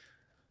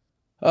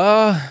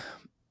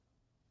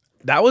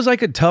 That was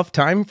like a tough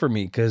time for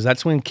me because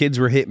that's when kids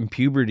were hitting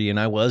puberty and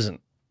I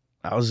wasn't.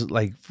 I was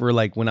like, for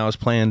like when I was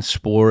playing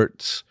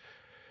sports,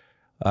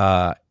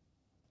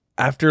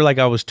 after like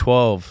I was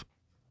 12,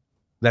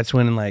 that's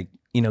when like,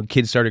 you know,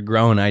 kids started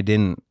growing. I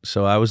didn't.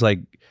 So I was like,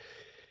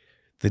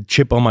 the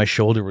chip on my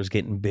shoulder was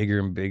getting bigger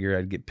and bigger.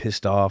 I'd get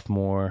pissed off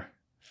more,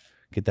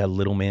 get that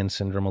little man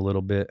syndrome a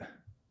little bit.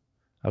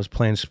 I was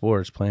playing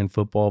sports, playing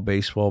football,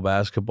 baseball,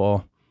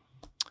 basketball,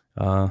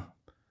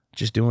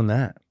 just doing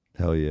that.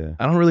 Hell yeah.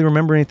 I don't really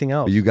remember anything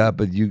else.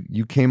 But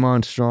you came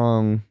on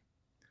strong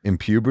in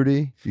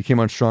puberty. You came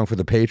on strong for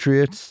the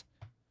Patriots.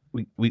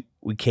 We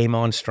came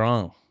on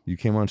strong. You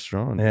came on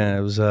strong. Yeah,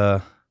 it was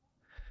a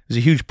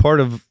huge part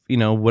of, you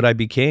know, what I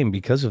became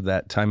because of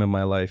that time in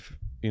my life.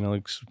 You know,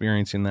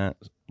 experiencing that.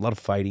 A lot of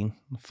fighting.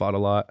 Fought a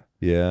lot.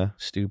 Yeah.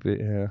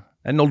 Stupid. Yeah.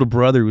 I had an older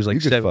brother who was like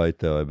you could fight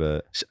though, I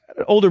bet.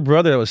 An older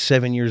brother that was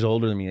 7 years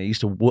older than me. I used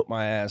to whoop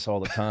my ass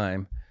all the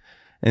time.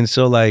 And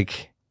so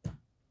like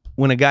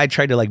when a guy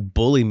tried to like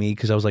bully me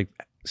because I was like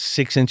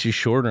 6 inches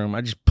shorter than him,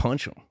 I just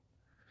punch him.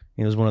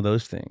 It was one of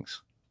those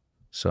things.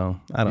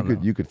 So I don't know.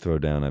 You could throw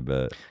down, I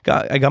bet.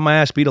 I got my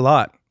ass beat a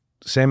lot.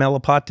 Sam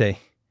Alapate.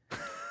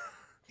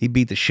 He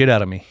beat the shit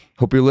out of me.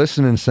 Hope you're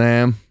listening,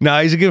 Sam.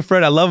 No, he's a good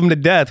friend. I love him to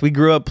death. We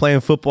grew up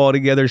playing football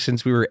together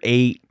since we were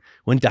 8.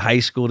 Went to high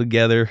school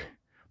together.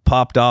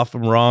 Popped off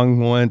him wrong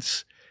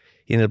once.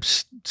 He ended up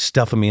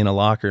stuffing me in a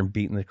locker and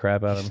beating the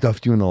crap out of him.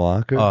 Stuffed you in the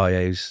locker? Oh,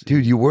 yeah.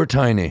 Dude, you were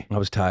tiny. I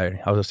was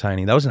tired. I was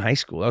tiny. That was in high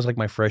school. That was like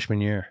my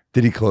freshman year.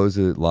 Did he close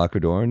the locker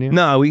door on you?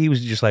 No, he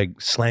was just like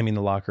slamming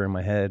the locker in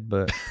my head,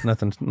 but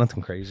nothing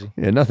crazy.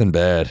 Yeah, nothing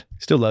bad.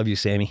 Still love you,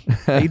 Sammy.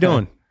 How you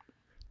doing?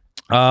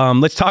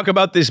 Let's talk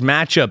about this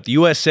matchup. The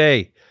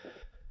USA.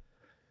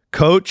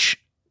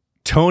 Coach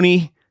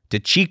Tony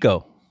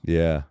DeChico.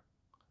 Yeah.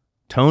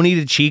 Tony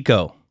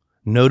DeChico.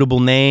 Notable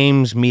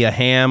names, Mia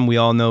Hamm. We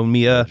all know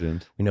Mia.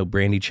 Legend. We know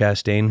Brandi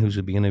Chastain, who's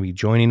going to be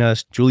joining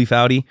us. Julie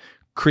Foudy.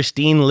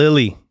 Christine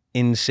Lilly.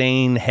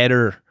 Insane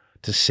header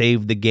to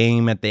save the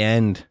game at the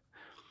end.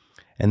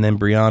 And then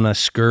Brianna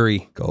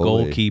Scurry,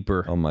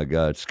 goalkeeper. Oh, my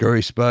God.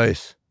 Scurry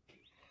Spice.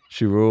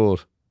 She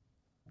ruled.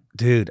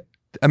 Dude.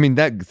 I mean,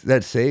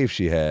 that save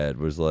she had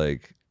was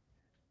like...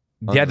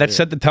 Yeah, that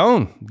set the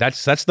tone.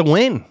 That's the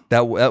win.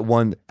 That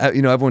one,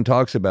 you know, everyone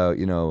talks about,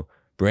 you know,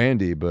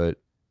 Brandi,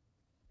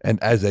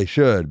 and as they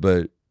should,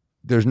 but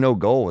there's no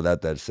goal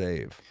without that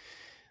save.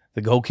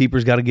 The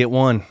goalkeeper's got to get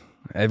one.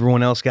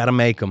 Everyone else got to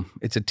make them.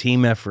 It's a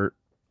team effort.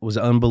 It was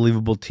an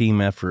unbelievable team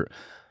effort.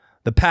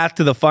 The path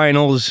to the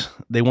finals,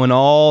 they won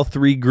all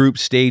 3 group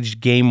stage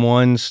game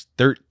ones,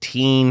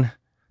 13-3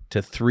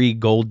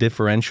 goal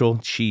differential.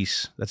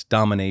 Jeez, that's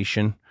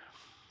domination.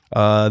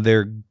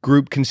 Their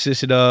group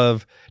consisted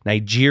of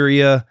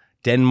Nigeria,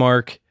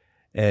 Denmark,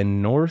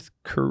 and North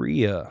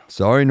Korea.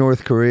 Sorry,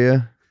 North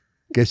Korea.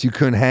 Guess you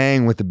couldn't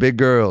hang with the big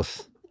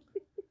girls.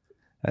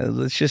 That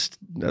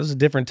was a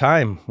different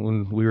time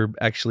when we were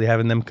actually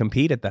having them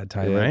compete at that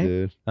time, right?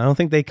 Dude. I don't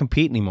think they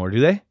compete anymore, do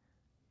they?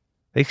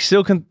 They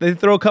still they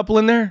throw a couple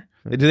in there?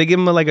 Do they give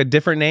them like a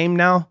different name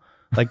now?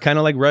 Like kind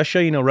of like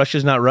Russia, you know,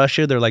 Russia's not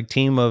Russia. They're like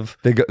team of...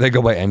 They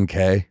go by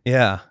NK.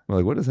 Yeah. I'm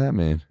like, what does that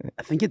mean?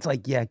 I think it's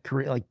like,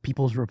 Korea, like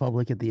People's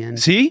Republic at the end.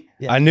 See?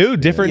 Yeah. I knew.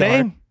 Different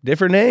name.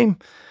 Different name.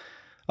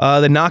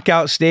 The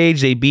knockout stage,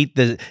 they beat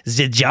the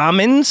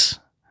Germans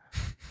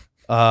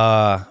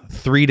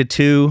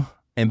 3-2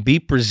 and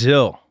beat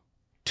Brazil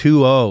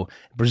 2-0.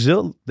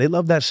 Brazil, they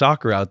love that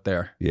soccer out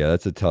there. Yeah,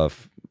 that's a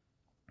tough...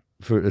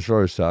 as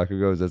far as soccer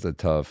goes, it's a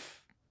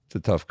tough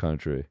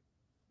country.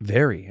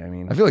 Very. I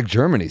mean, I feel like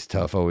Germany's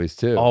tough always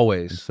too.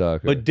 Always.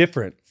 Soccer. But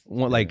different.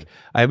 Like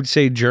I would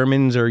say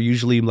Germans are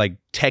usually like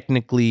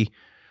technically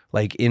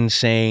like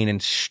insane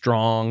and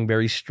strong,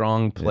 very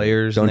strong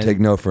players. Don't take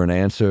no for an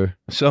answer.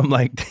 So I'm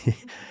like,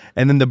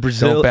 and then the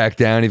Brazil. Don't back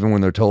down even when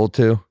they're told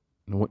to.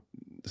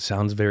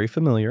 Sounds very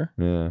familiar.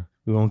 Yeah.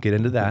 We won't get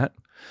into that.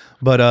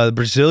 But the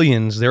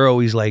Brazilians, they were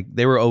always like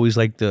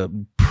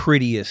the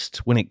prettiest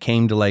when it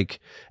came to like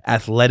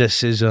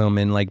athleticism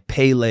and like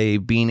Pele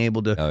being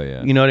able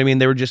to, you know what I mean?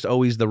 They were just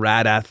always the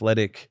rad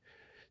athletic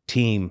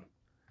team.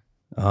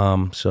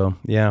 So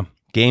yeah,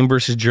 game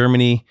versus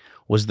Germany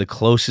was the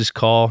closest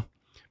call.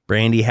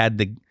 Brandi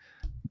had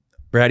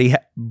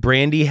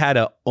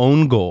a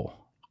own goal.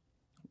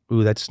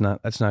 Ooh, that's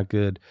not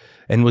good.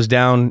 And was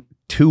down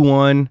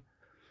 2-1.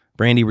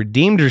 Brandi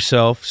redeemed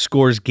herself,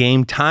 scores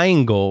game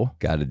tying goal.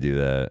 Got to do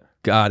that.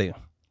 Got to.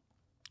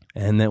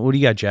 And then what do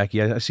you got,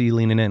 Jackie? I see you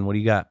leaning in. What do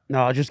you got?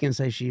 No, I was just gonna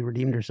say she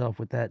redeemed herself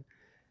with that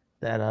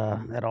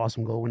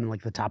awesome goal winning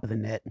like the top of the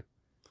net.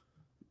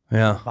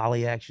 Yeah.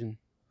 Volley action.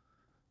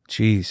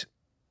 Jeez.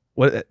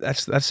 What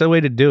that's the way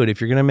to do it. If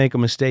you're gonna make a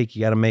mistake,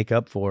 you gotta make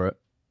up for it.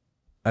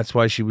 That's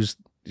why she was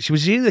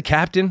either the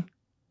captain.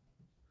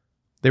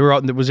 They were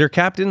all, was there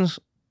captains?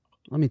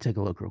 Let me take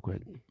a look real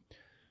quick.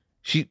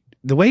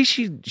 The way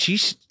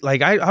she's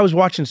like, I was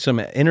watching some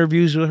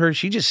interviews with her.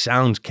 She just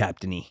sounds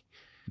captainy.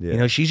 Yeah. You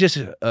know, she's just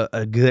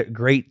a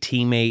great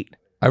teammate.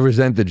 I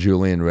resent that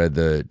Julian read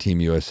the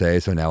Team USA,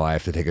 so now I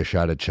have to take a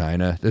shot at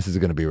China. This is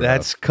going to be rough.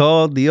 That's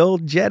called the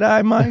old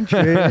Jedi mind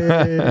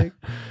trick.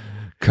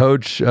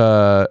 Coach,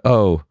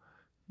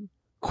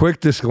 Quick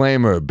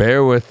disclaimer: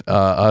 bear with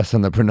us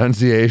on the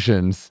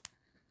pronunciations.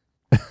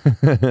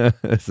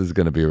 This is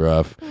going to be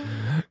rough.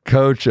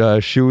 Coach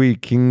Shui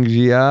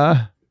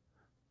Kingjia.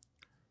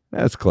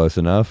 That's close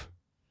enough,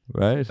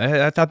 right?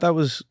 I thought that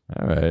was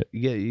All right.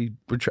 yeah.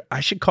 I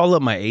should call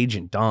up my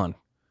agent Don.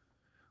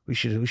 We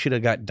should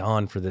have got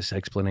Don for this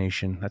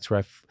explanation. That's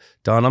right,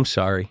 Don. I'm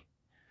sorry.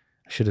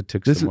 I should have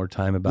took some more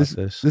time about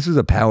this. This was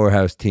a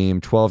powerhouse team,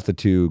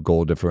 12-2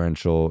 goal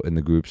differential in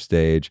the group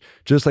stage.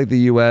 Just like the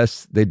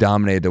U.S., they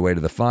dominated their way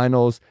to the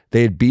finals.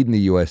 They had beaten the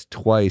U.S.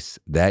 twice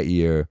that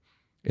year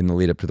in the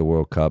lead up to the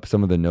World Cup.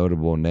 Some of the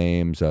notable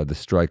names: the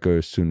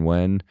striker Sun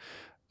Wen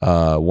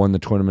won the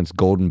tournament's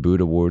Golden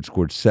Boot Award,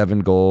 scored 7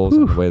 goals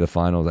on the way to the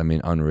finals. I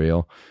mean,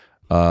 unreal.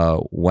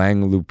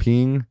 Wang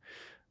Luping,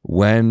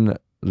 Wen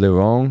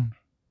Lirong.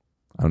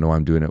 I don't know why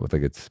I'm doing it with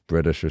like it's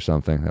British or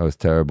something. That was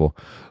terrible.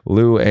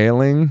 Liu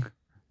Ailing.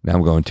 Now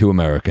I'm going too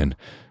American.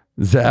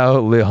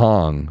 Zhao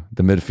Lihong,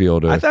 the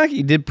midfielder. I thought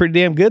you did pretty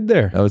damn good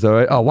there. That was all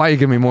right. Oh, why you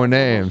give me more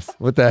names?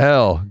 What the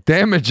hell?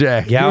 Damn it,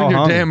 Jack. Gao Doing your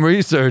Hung. damn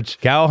research.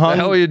 Gao What the Hung.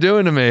 hell are you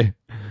doing to me?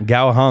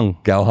 Gao Hung.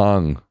 Gao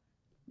Hung.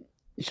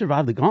 You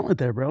survived the gauntlet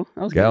there, bro.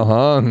 That was Gao good.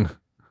 Hung.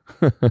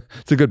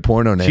 It's a good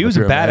porno name. She was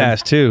if a you're man.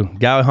 badass too.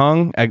 Gao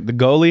Hung, the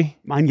goalie.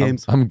 Mind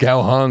games. I'm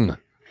Gao Hung.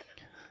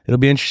 It'll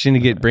be interesting to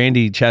get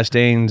Brandi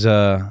Chastain's,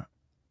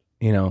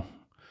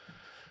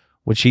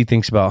 what she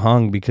thinks about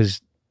Hung,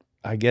 because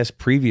I guess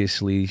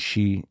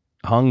previously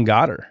Hung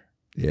got her.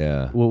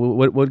 Yeah.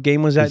 What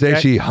game was They that? say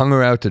Jack? she hung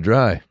her out to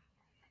dry.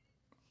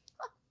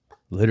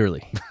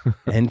 Literally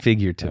and All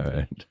figuratively.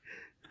 right.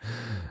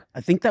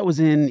 I think that was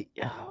in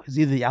it was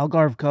either the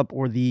Algarve Cup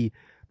or the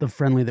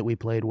friendly that we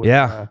played with.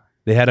 Yeah.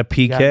 They had a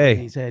He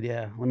PK. said,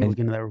 yeah. Let me look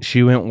into that.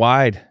 She went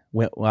wide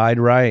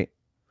right.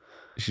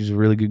 She's a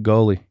really good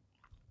goalie.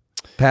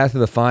 Path to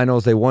the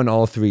finals. They won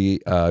all 3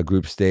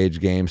 group stage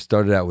games.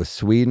 Started out with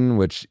Sweden,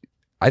 which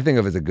I think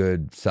of as a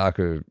good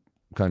soccer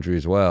country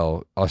as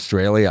well.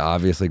 Australia,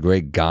 obviously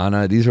great.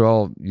 Ghana. These are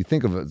all, you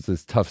think of as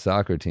this tough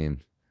soccer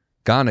team.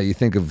 Ghana, you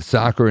think of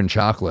soccer and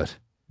chocolate.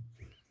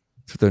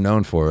 That's what they're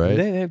known for, right?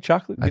 They have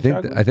chocolate. I good think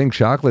chocolate? I think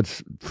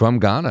chocolate's from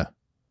Ghana.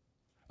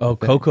 Oh,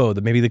 cocoa.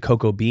 Maybe the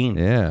cocoa bean.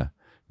 Yeah.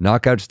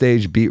 Knockout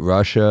stage, beat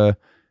Russia.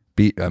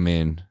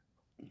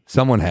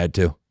 Someone had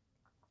to.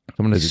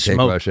 Someone had to take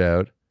Smoked. Russia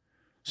out.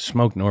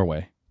 Smoke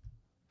Norway.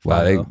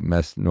 Wow, they 5-0.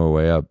 messed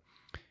Norway up.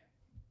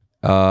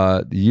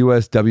 The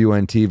US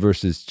WNT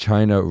versus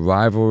China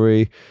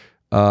rivalry.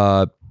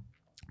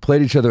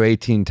 Played each other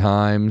 18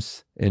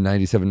 times in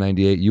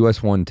 97-98.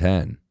 US won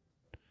 10.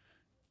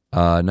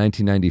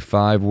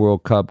 1995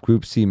 World Cup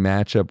Group C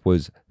matchup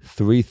was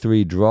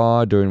 3-3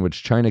 draw, during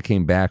which China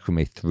came back from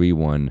a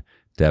 3-1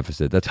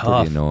 deficit. That's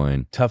Tough. pretty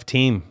annoying. Tough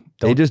team.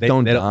 They just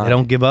don't They die.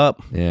 don't give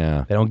up.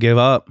 Yeah. They don't give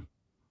up.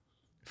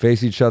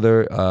 Face each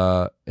other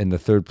in the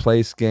third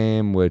place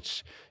game,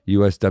 which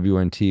US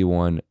WNT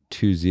won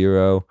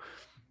 2-0.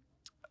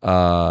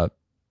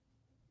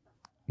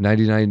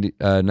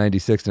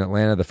 96 in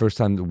Atlanta, the first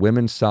time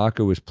women's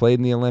soccer was played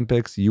in the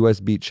Olympics. US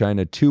beat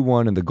China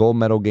 2-1 in the gold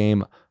medal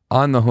game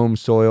on the home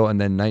soil. And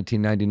then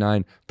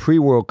 1999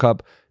 pre-World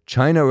Cup,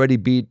 China already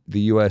beat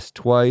the US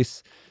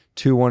twice,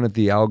 2-1 at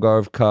the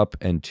Algarve Cup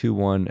and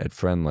 2-1 at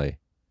friendly.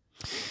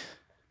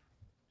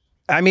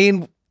 I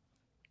mean,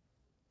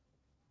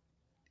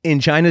 in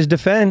China's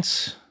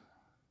defense,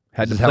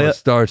 had This to is how play. it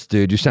starts,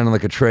 dude. You're sounding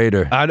like a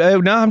traitor.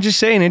 No, I'm just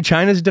saying. In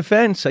China's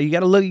defense, you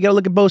got to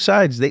look at both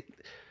sides.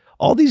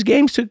 All these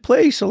games took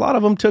place. A lot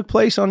of them took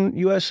place on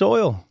U.S.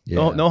 soil.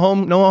 Yeah. No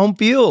home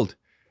field.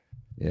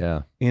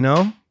 Yeah. You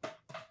know,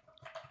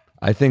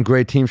 I think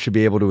great teams should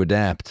be able to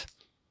adapt.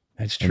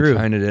 that's And true.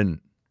 China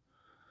didn't.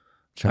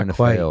 China Not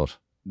quite. failed.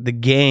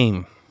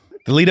 The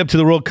lead up to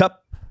the World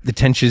Cup, the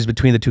tensions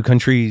between the two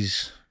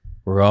countries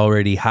were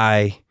already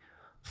high,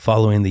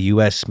 following the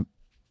U.S.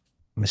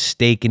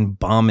 mistaken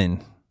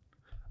bombing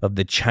of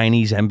the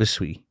Chinese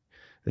embassy.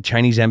 The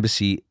Chinese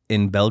embassy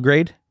in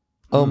Belgrade.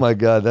 Oh my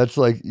God, that's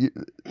like,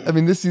 I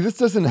mean, this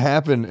doesn't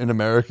happen in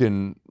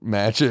American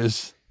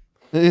matches.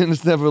 And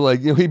it's never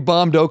like, he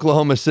bombed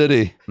Oklahoma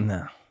City.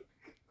 No.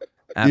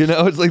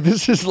 It's like,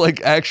 this is like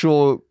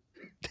actual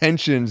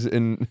tensions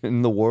in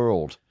the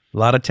world. A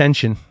lot of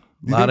tension.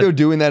 Do you think they're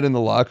doing that in the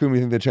locker room?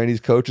 You think the Chinese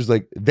coach is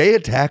like, they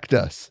attacked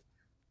us?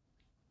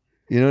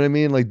 You know what I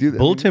mean? Like, dude,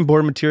 Bulletin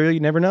board material, you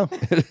never know.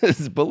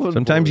 bulletin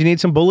Sometimes board. you need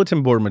some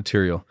bulletin board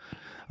material.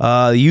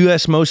 The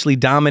U.S. mostly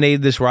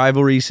dominated this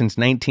rivalry since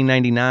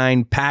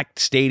 1999. Packed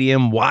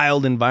stadium,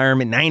 wild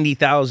environment,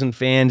 90,000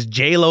 fans,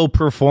 J-Lo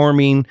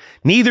performing.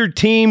 Neither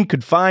team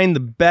could find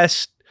the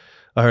back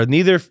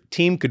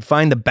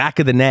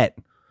of the net.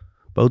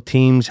 Both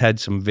teams had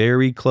some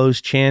very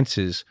close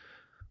chances,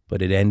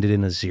 but it ended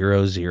in a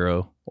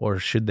 0-0, or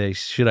should I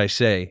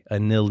say a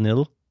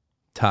 0-0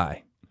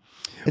 tie.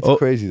 It's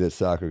crazy that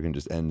soccer can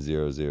just end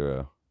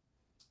 0-0.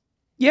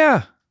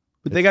 Yeah,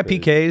 but they It's got crazy.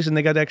 PKs and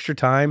they got extra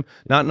time.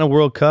 Not in a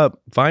World Cup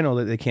final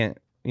that they can't,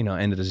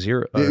 end at a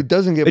 0. It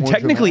doesn't get It more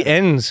technically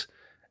dramatic. ends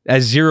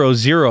as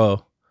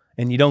 0-0,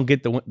 and you don't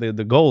get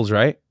the goals,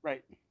 right?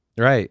 Right.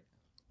 Right.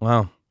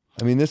 Wow.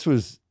 I mean,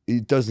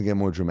 it doesn't get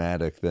more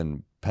dramatic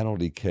than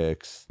penalty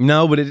kicks.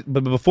 No,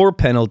 but before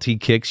penalty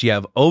kicks, you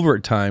have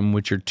overtime,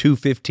 which are 2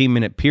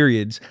 15-minute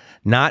periods,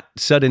 not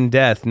sudden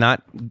death,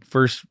 not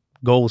first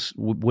goals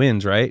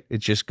wins, right? It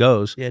just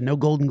goes. Yeah, no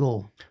golden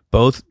goal.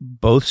 Both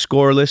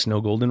scoreless,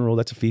 no golden rule.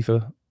 That's a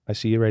FIFA. I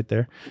see you right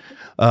there.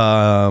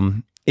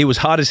 It was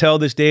hot as hell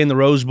this day in the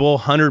Rose Bowl,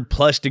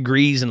 100+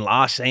 degrees in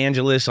Los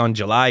Angeles on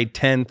July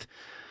 10th.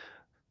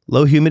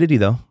 Low humidity,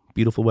 though.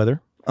 Beautiful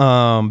weather.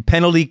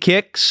 Penalty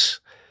kicks.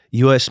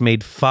 U.S.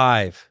 made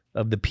 5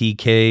 of the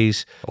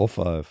PKs. All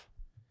 5.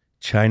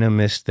 China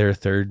missed their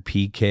third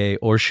PK,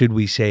 or should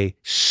we say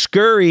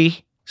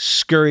scurried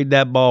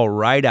that ball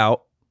right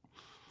out.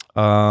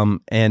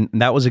 And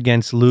that was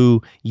against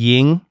Lu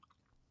Ying.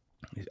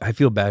 I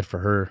feel bad for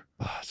her.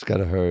 Oh, it's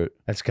gotta hurt.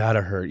 That's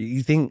gotta hurt.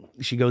 You think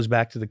she goes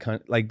back to the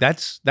country? Like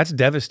that's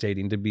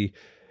devastating to be.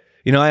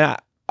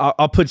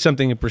 I'll put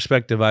something in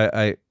perspective.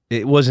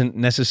 It wasn't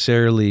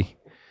necessarily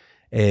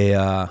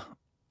a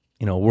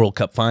World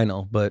Cup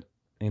final, but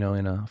in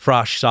a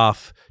Frosh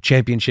Soft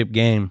championship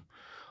game,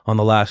 on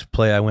the last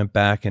play, I went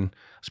back and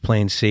was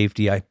playing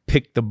safety. I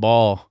picked the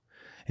ball,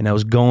 and I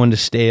was going to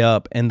stay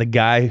up, and the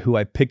guy who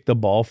I picked the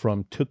ball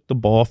from took the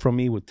ball from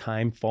me with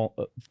time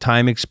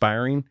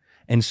expiring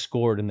and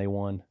scored, and they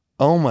won.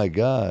 Oh my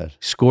God!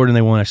 Scored and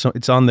they won.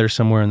 It's on there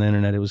somewhere on the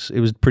internet. It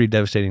was pretty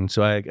devastating.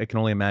 So I can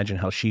only imagine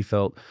how she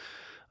felt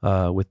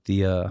with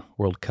the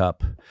World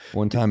Cup.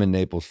 One time in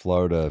Naples,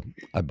 Florida,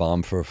 I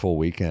bombed for a full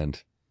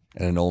weekend,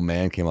 and an old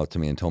man came up to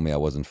me and told me I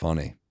wasn't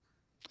funny.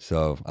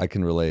 So I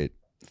can relate.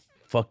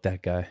 Fuck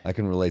that guy. I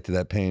can relate to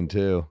that pain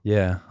too.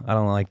 Yeah, I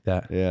don't like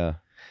that. Yeah.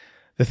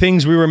 The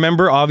things we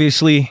remember,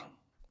 obviously,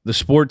 the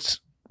sports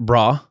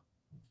bra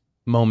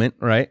moment,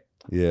 right?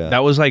 Yeah.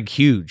 That was like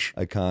huge.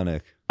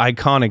 Iconic.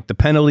 The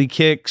penalty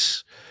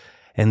kicks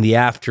and the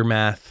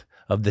aftermath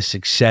of the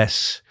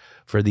success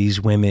for these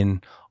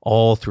women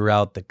all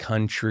throughout the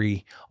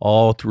country,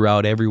 all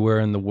throughout everywhere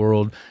in the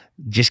world,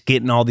 just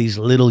getting all these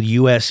little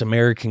U.S.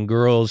 American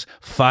girls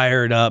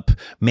fired up,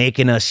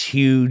 making us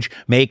huge,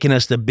 making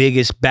us the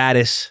biggest,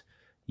 baddest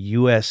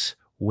U.S.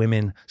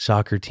 women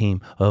soccer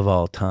team of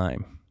all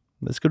time.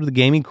 Let's go to the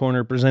gaming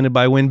corner presented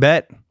by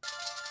WinBet.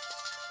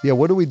 Yeah,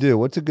 what do we do?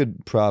 What's a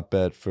good prop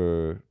bet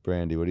for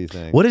Brandi? What do you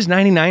think? What is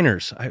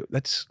 99ers?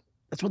 That's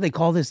what they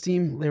call this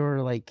team. They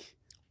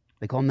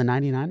call them the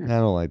 99ers. I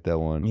don't like that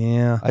one.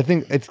 Yeah. I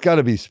think it's got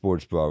to be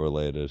sports bra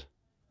related.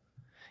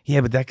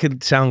 Yeah, but that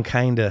could sound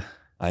kind of...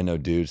 I know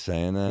dudes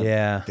saying that.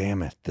 Yeah.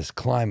 Damn it, this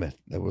climate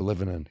that we're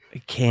living in. I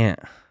can't.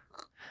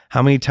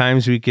 How many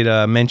times we could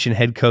mention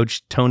head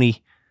coach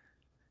Tony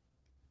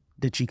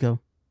DeChico?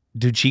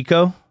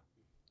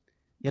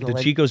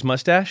 DeChico's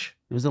mustache?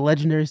 It was a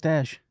legendary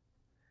stash.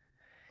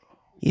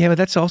 Yeah, but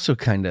that's also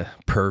kind of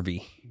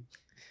pervy.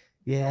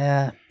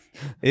 Yeah.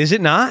 Is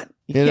it not?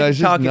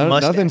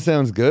 Nothing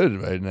sounds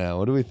good right now.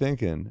 What are we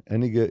thinking?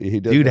 Any good?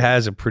 Dude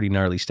has a pretty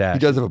gnarly stash. He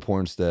does have a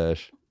porn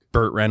stash.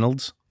 Burt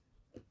Reynolds.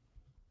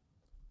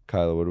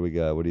 Kyla, what do we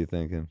got? What are you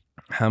thinking?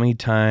 How many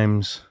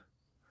times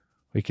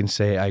we can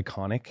say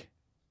iconic?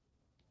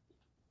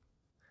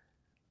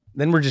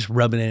 Then we're just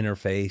rubbing it in her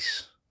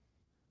face.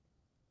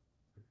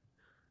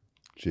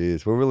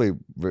 Jeez, we're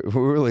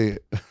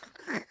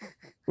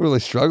really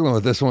struggling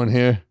with this one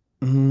here.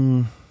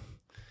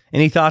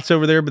 Any thoughts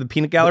over there with the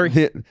peanut gallery?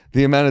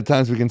 The amount of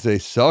times we can say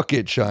 "suck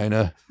it,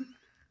 China."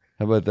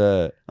 How about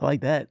that? I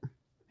like that.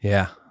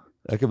 Yeah,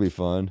 that could be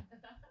fun.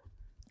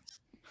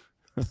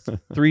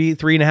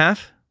 3.5,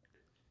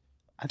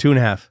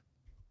 2.5,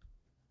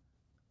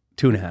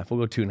 2.5. We'll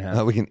go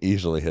 2.5. We can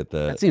easily hit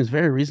that. That seems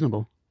very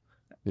reasonable.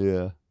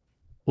 Yeah,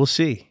 we'll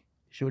see.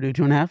 Should we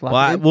do 2.5?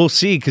 Well, we'll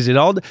see because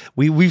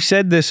we've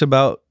said this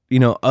about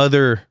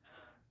other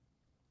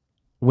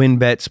win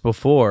bets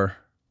before,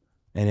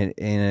 and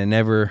it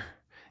never,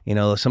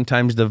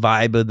 sometimes the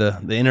vibe of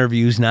the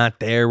interview's not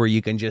there where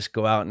you can just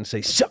go out and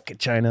say "suck it,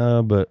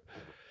 China," but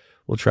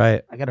we'll try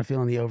it. I got a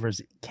feeling the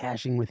over's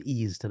cashing with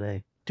ease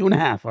today.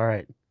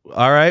 2.5.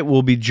 All right.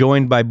 We'll be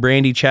joined by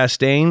Brandi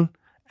Chastain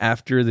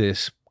after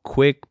this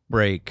quick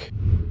break.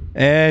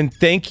 And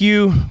thank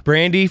you,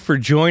 Brandi, for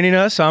joining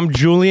us. I'm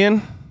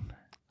Julian.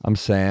 I'm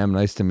Sam.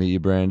 Nice to meet you,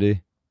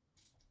 Brandi.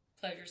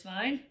 Pleasure's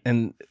mine.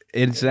 And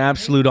it's an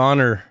absolute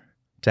honor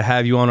to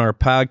have you on our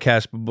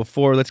podcast. But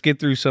before, let's get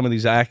through some of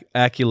these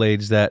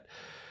accolades that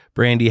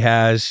Brandi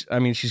has. I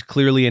mean, she's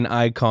clearly an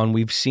icon.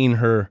 We've seen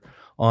her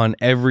on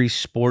every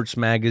sports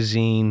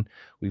magazine.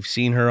 We've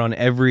seen her on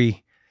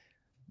every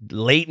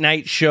late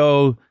night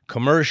show,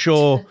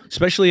 commercial,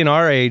 especially in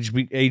our age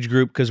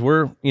group, because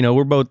we're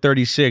both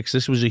 36.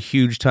 This was a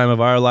huge time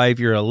of our life.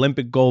 You're an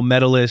Olympic gold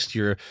medalist.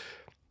 You're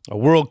a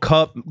World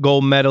Cup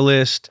gold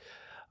medalist.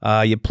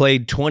 You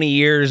played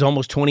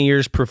almost 20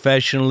 years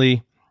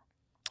professionally,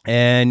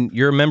 and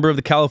you're a member of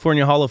the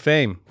California Hall of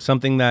Fame,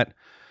 something that,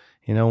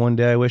 one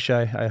day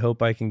I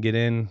hope I can get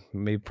in.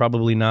 Maybe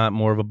probably not,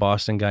 more of a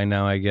Boston guy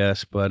now, I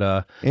guess, but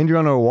and you're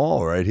on our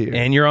wall right here.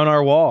 And you're on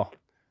our wall.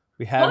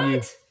 We have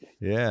you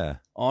Yeah.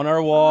 on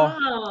our wall.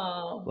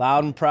 Wow.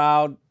 Loud and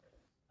proud.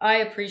 I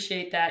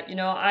appreciate that.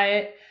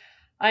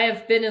 I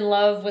have been in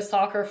love with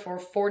soccer for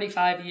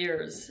 45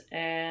 years,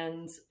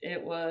 and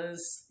it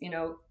was,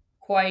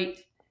 quite,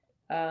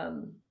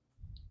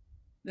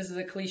 this is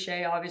a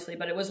cliche, obviously,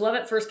 but it was love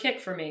at first kick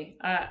for me.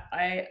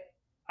 I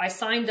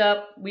signed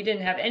up. We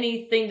didn't have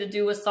anything to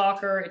do with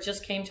soccer. It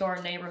just came to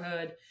our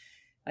neighborhood.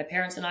 My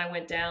parents and I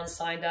went down,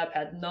 signed up,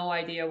 had no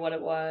idea what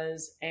it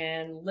was.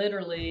 And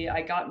literally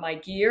I got my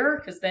gear,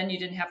 because then you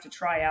didn't have to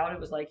try out. It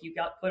was like you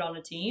got put on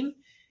a team.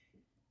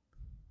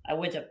 I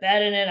went to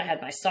bed in it. I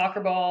had my soccer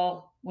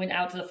ball, went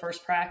out to the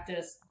first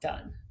practice,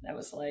 done. That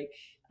was like,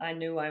 I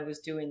knew I was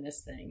doing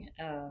this thing.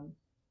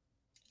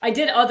 I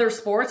did other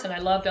sports, and I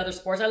loved other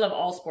sports. I love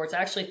all sports. I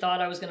actually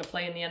thought I was going to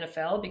play in the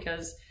NFL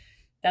because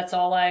that's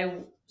all I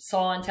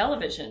saw on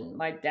television.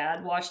 My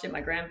dad watched it.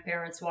 My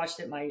grandparents watched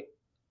it.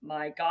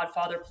 My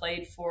godfather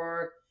played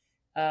for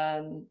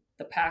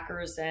the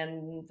Packers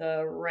and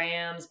the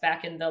Rams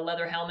back in the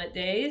leather helmet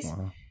days.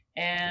 Wow.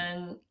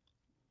 And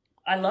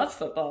I loved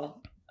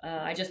football.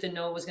 I just didn't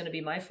know it was going to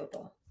be my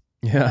football.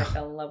 Yeah. I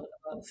fell in love with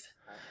it most.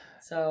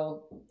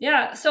 So,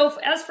 yeah. So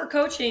as for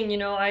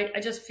coaching, I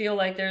just feel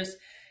like there's,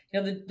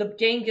 the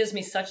game gives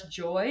me such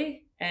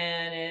joy,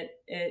 and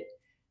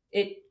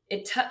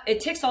it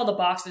ticks all the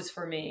boxes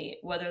for me,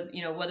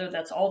 whether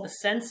that's all the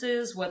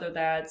senses, whether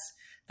that's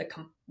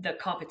the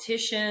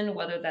competition,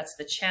 whether that's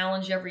the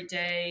challenge every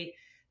day,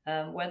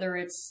 whether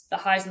it's the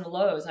highs and the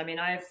lows. I mean,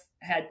 I've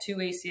had 2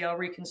 ACL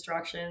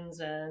reconstructions,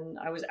 and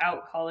I was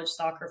out college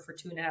soccer for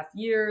 2.5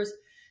 years.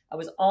 I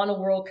was on a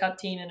World Cup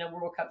team and a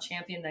World Cup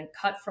champion, then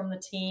cut from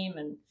the team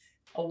and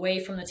away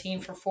from the team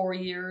for 4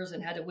 years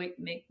and had to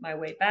make my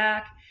way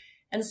back.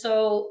 And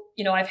so,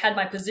 I've had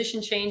my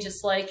position change.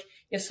 It's like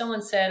if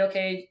someone said,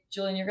 okay,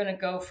 Julian, you're going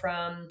to go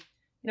from,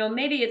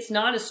 maybe it's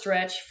not a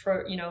stretch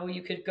for,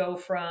 you could go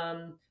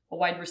from a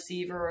wide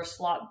receiver or a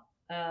slot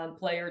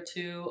player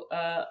to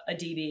a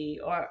DB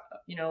or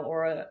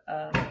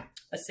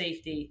a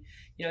safety.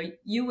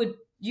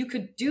 You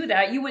could do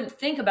that. You wouldn't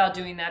think about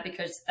doing that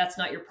because that's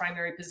not your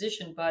primary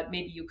position, but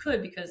maybe you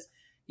could because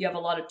you have a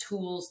lot of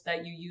tools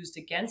that you used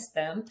against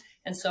them.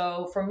 And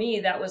so for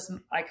me,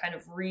 I kind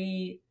of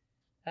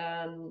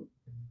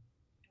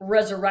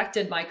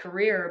resurrected my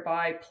career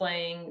by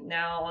playing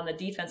now on the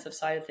defensive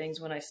side of things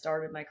when I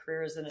started my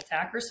career as an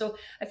attacker. So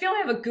I feel I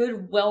have a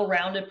good,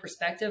 well-rounded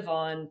perspective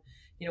on,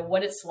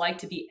 what it's like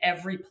to be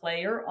every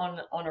player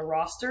on a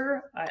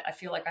roster. I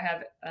feel like I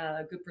have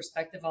a good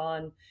perspective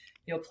on,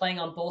 playing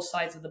on both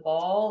sides of the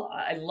ball.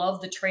 I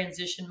love the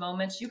transition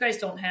moments. You guys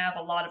don't have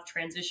a lot of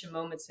transition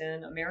moments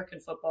in American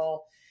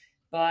football,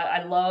 but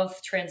I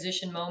love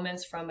transition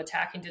moments from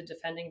attacking to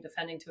defending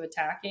to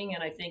attacking.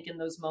 And I think in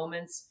those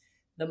moments,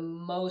 the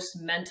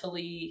most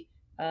mentally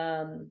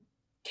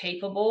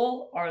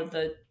capable are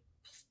the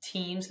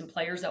teams and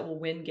players that will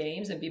win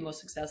games and be most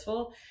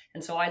successful.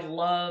 And so I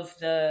love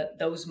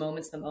those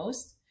moments the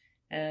most.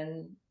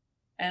 And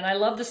I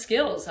love the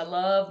skills. I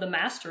love the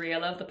mastery. I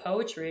love the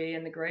poetry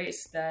and the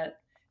grace that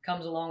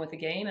comes along with the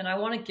game. And I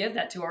want to give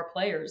that to our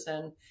players.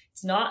 And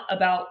it's not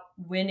about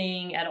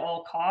winning at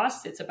all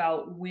costs. It's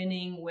about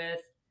winning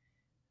with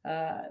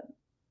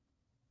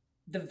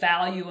the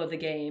value of the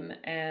game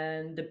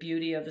and the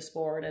beauty of the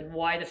sport and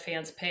why the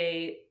fans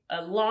pay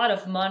a lot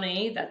of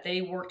money that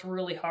they worked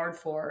really hard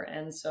for.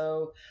 And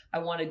so I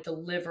want to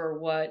deliver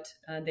what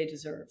they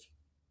deserve.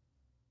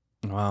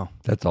 Wow.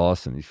 That's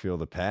awesome. You feel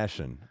the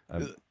passion.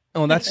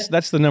 Oh,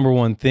 that's the number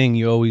one thing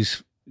you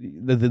always,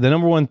 the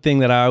number one thing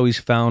that I always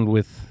found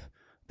with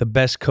the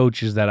best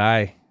coaches that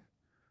I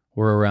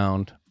were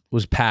around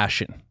was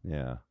passion.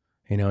 Yeah.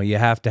 You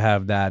have to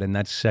have that, and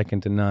that's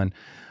second to none.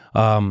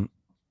 But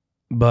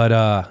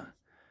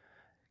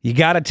you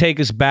got to take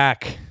us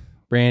back,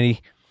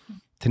 Brandi,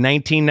 to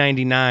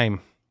 1999.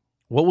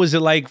 What was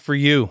it like for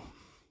you?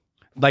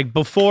 Like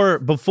before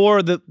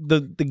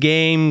the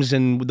games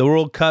and the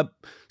World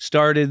Cup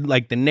started,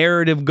 like the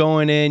narrative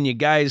going in, you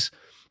guys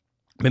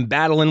been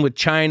battling with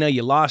China.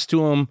 You lost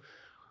to them,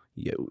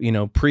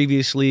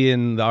 previously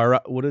in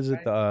the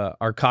the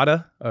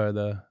Arcata or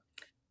the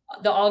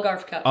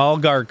Algarve Cup.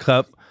 Algarve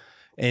Cup,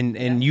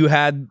 and you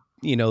had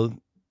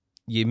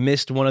you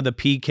missed one of the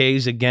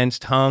PKs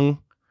against Hung.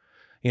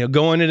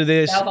 Going into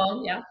this.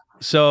 Yeah.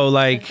 So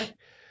like,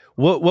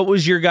 what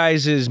was your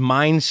guys'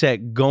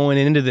 mindset going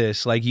into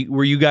this? Like,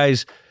 were you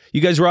guys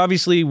were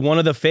obviously one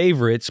of the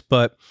favorites,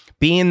 but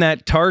being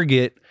that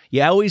target,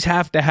 you always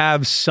have to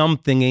have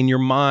something in your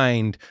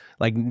mind,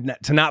 like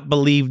to not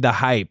believe the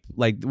hype.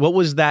 Like, what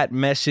was that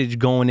message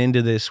going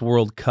into this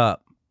World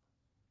Cup?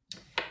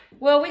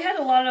 Well, we had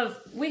a lot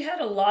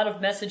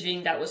of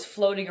messaging that was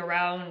floating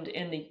around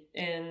in the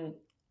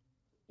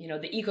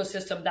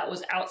ecosystem that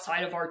was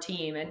outside of our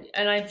team.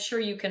 And I'm sure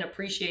you can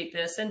appreciate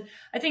this. And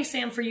I think,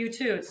 Sam, for you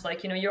too, it's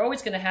like, you're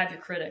always going to have your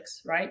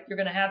critics, right? You're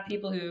going to have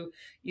people who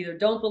either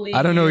don't believe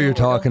I don't know what you're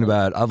talking believe.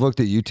 about. I've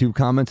looked at YouTube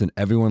comments and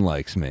everyone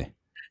likes me.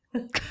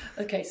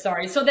 Okay,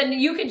 sorry. So then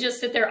you can just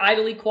sit there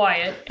idly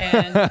quiet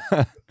and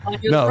on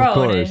your No, throne of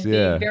course,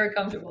 and be very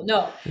comfortable.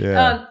 No.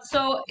 Yeah.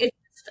 So it's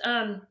just,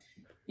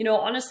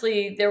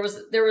 honestly, there was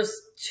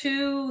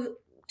two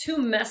two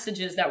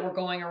messages that were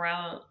going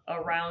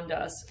around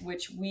us,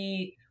 which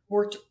we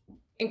worked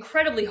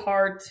incredibly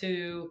hard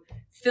to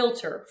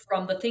filter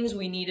from the things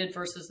we needed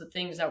versus the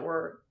things that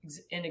were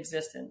in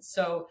existence.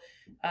 So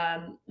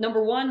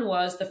number one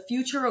was the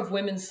future of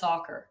women's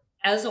soccer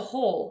as a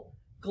whole,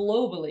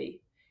 globally.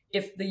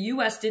 If the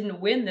US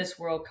didn't win this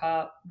World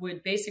Cup,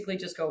 would basically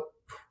just go.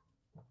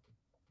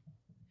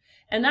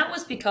 And that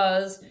was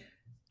because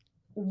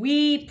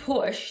we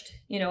pushed,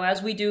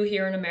 as we do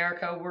here in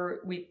America,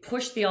 we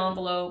push the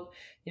envelope.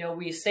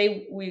 We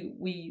say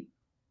we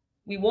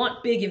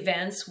want big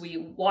events. We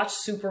watch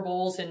Super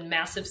Bowls in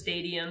massive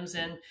stadiums,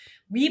 and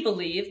we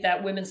believe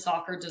that women's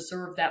soccer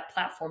deserved that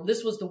platform.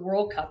 This was the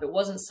World Cup. It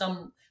wasn't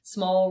some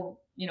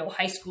small,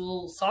 high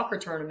school soccer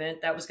tournament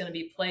that was going to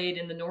be played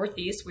in the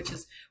Northeast, which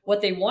is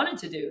what they wanted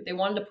to do. They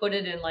wanted to put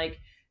it in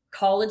like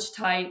college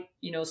type,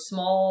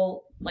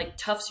 small, like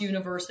Tufts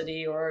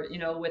University or,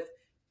 with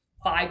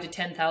 5,000 to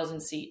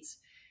 10,000 seats.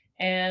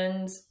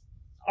 And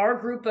our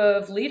group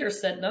of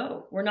leaders said,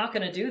 no, we're not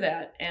going to do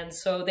that. And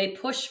so they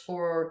pushed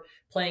for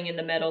playing in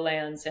the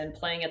Meadowlands and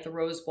playing at the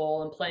Rose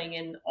Bowl and playing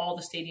in all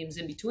the stadiums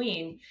in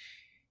between.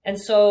 And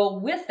so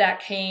with that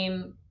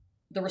came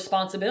the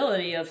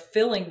responsibility of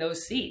filling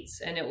those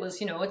seats. And it was,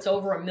 it's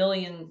over 1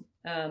 million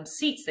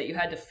seats that you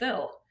had to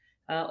fill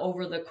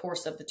over the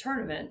course of the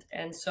tournament.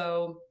 And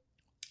so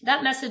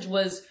that message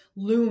was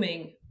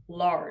looming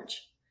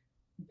large.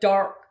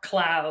 Dark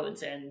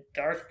clouds and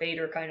Darth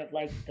Vader, kind of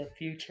like the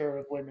future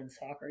of women's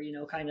soccer,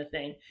 kind of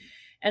thing.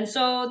 And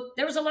so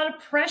there was a lot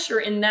of pressure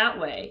in that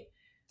way.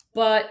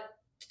 But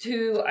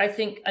to, I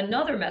think,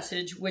 another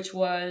message, which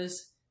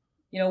was,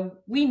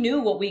 we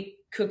knew what we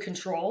could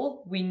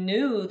control. We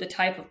knew the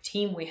type of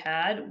team we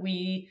had.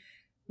 We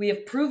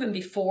have proven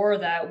before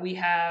that we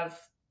have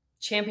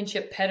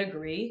championship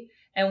pedigree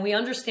and we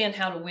understand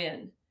how to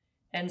win.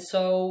 And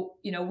so,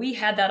 we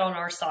had that on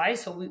our side.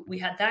 So we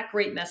had that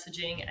great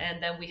messaging.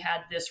 And then we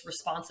had this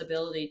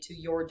responsibility to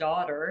your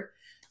daughter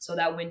so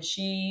that when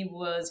she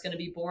was going to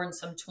be born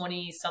some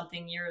 20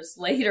 something years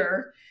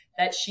later,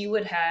 that she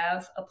would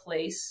have a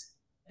place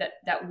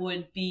that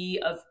would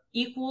be of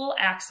equal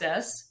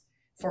access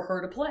for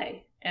her to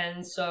play.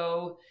 And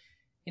so,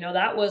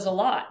 that was a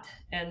lot.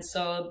 And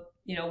so,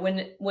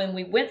 when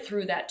we went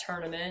through that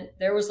tournament,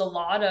 there was a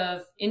lot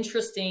of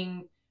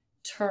interesting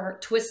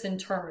twists and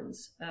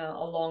turns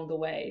along the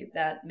way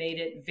that made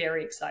it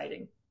very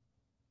exciting.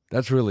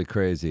 That's really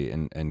crazy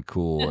and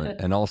cool,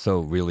 and also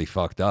really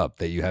fucked up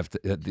that you have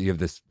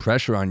this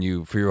pressure on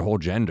you for your whole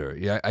gender.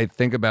 Yeah, I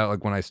think about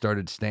like when I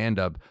started stand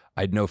up,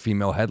 I'd know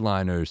female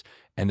headliners,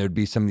 and there'd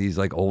be some of these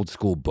like old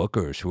school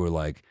bookers who were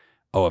like,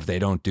 "Oh, if they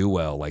don't do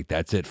well, like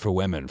that's it for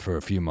women for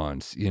a few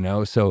months,"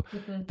 So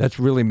that's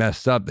really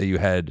messed up that you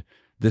had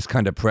this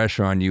kind of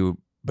pressure on you.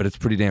 But it's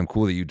pretty damn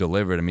cool that you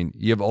delivered. I mean,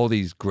 you have all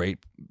these great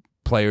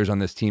players on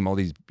this team, all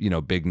these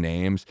big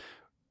names,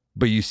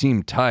 but you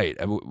seem tight.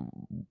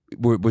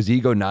 Was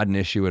ego not an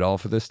issue at all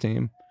for this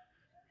team?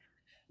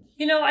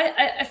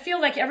 I feel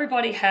like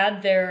everybody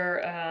had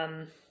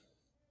their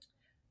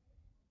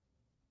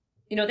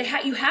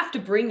you have to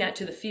bring that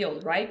to the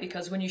field, right?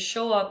 Because when you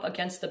show up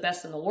against the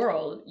best in the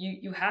world,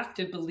 you have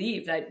to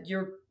believe that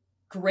you're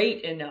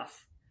great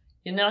enough.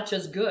 You're not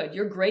just good,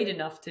 you're great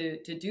enough to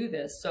do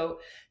this.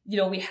 So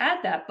we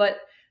had that, but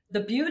the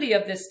beauty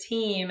of this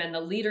team and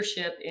the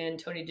leadership in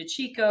Tony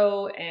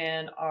DeCicco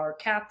and our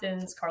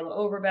captains, Carla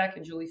Overbeck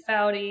and Julie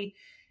Foudy,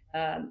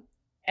 and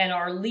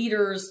our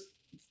leaders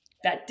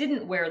that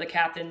didn't wear the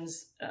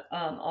captains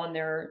on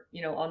their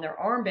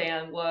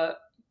armband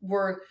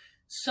were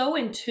so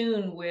in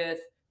tune with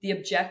the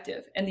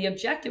objective. And the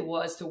objective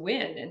was to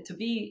win, and to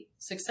be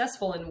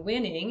successful in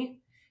winning,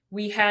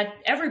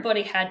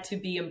 everybody had to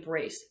be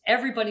embraced.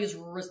 Everybody's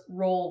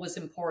role was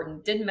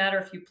important. Didn't matter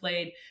if you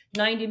played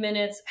 90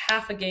 minutes,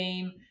 half a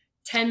game,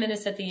 10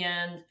 minutes at the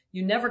end.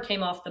 You never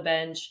came off the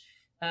bench.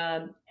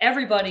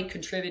 Everybody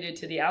contributed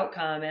to the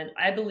outcome. And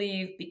I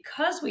believe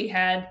because we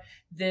had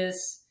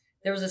this,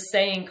 there was a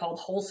saying called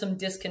wholesome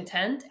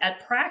discontent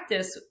at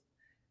practice.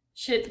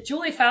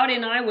 Julie Foudy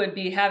and I would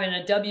be having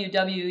a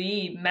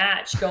WWE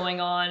match going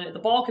on. The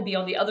ball could be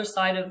on the other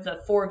side of the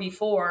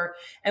 4v4,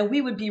 and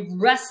we would be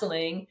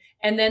wrestling.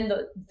 And then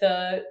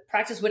the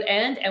practice would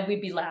end, and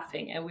we'd be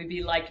laughing, and we'd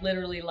be like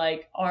literally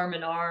like arm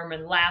in arm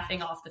and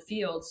laughing off the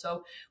field.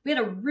 So we had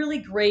a really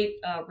great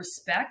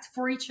respect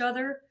for each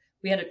other.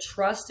 We had a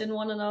trust in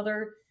one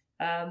another.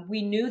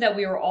 We knew that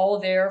we were all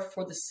there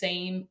for the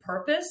same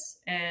purpose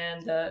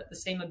and the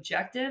same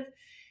objective.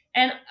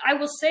 And I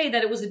will say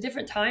that it was a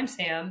different time,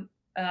 Sam.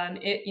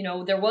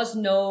 There was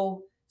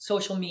no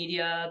social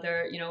media.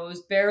 It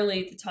was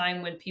barely the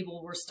time when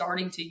people were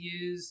starting to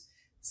use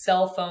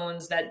cell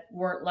phones that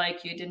weren't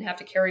like, you didn't have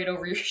to carry it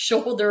over your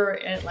shoulder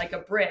and like a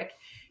brick.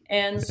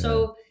 And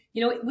so,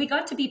 we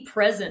got to be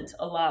present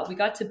a lot. We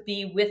got to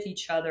be with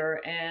each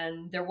other,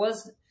 and there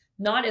was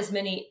not as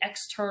many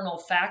external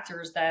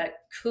factors that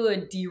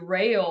could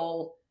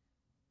derail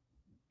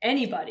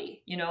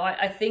anybody.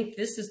 I think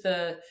this is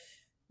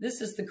this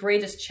is the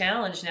greatest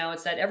challenge now.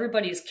 It's that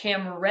everybody is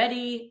camera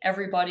ready.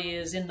 Everybody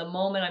is in the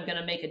moment. I'm going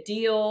to make a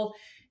deal.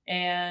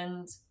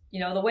 And,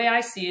 the way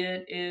I see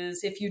it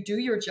is if you do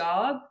your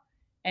job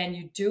and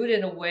you do it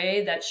in a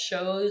way that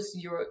shows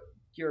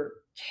your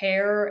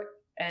care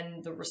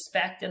and the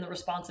respect and the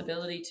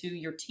responsibility to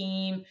your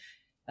team,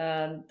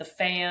 the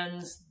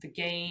fans, the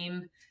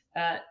game,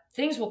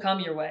 things will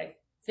come your way.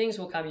 Things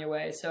will come your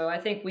way. So I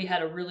think we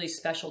had a really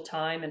special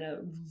time and a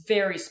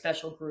very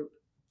special group.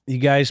 You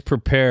guys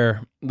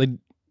prepare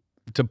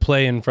to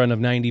play in front of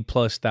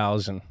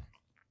 90,000+.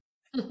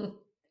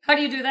 How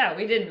do you do that?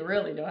 We didn't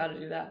really know how to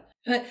do that.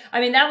 I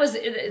mean,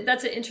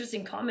 that's an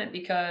interesting comment,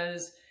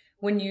 because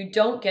when you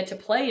don't get to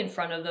play in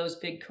front of those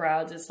big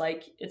crowds, it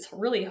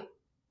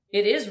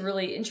is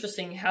really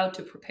interesting how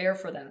to prepare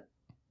for that.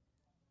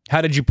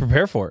 How did you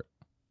prepare for it?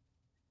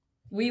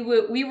 We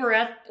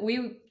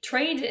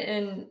trained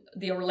in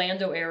the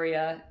Orlando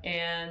area,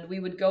 and we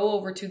would go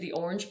over to the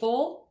Orange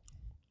Bowl,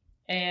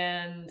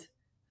 and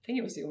I think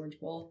it was the Orange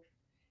Bowl,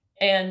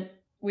 and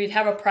we'd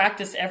have a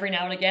practice every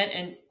now and again,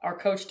 and our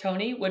coach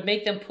Tony would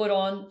make them put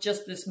on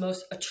just this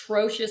most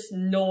atrocious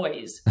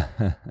noise.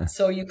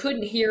 So you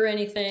couldn't hear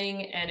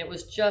anything, and it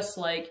was just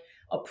like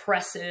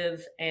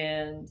oppressive,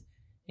 and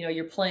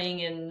you're playing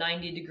in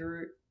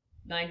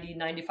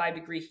 95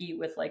 degree heat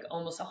with like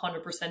almost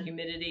 100%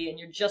 humidity, and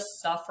you're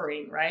just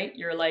suffering, right?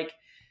 You're like,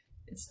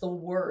 it's the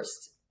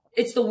worst.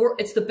 It's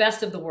the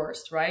best of the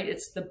worst, right?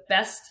 It's the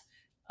best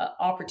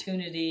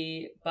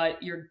opportunity,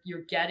 but you're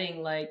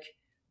getting like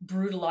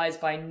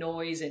brutalized by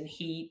noise and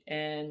heat,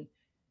 and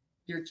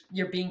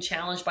you're being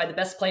challenged by the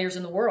best players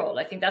in the world.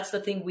 I think that's the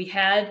thing we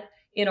had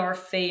in our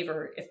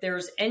favor. If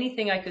there's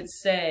anything I could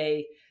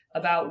say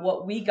about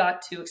what we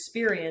got to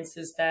experience,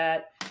 is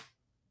that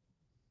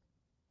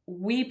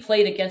we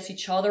played against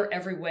each other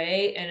every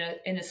way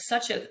in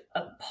such a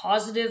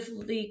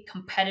positively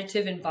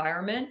competitive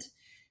environment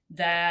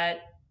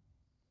that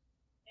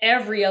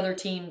every other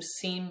team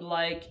seemed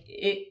like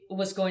it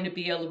was going to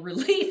be a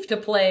relief to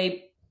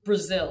play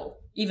Brazil,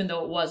 even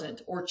though it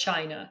wasn't, or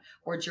China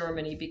or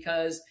Germany,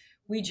 because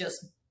we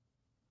just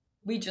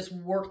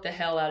worked the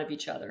hell out of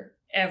each other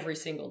every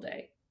single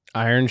day.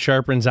 Iron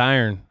sharpens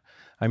iron.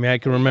 I mean, I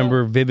can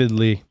remember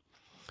vividly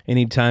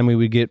anytime we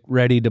would get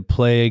ready to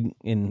play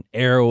in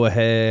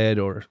Arrowhead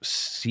or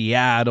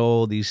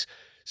Seattle, these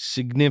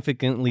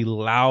significantly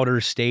louder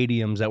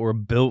stadiums that were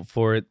built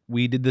for it,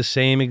 we did the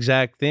same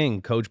exact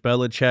thing. Coach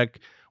Belichick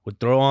would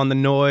throw on the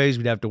noise.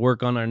 We'd have to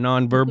work on our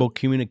nonverbal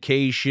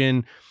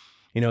communication.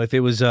 If it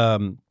was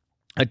a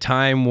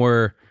time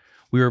where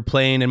we were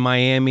playing in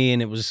Miami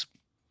and it was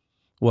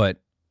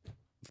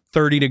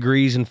 30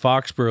 degrees in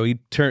Foxborough,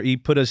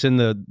 he'd put us in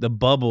the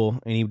bubble,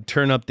 and he'd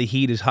turn up the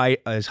heat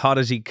as hot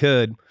as he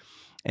could,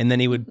 and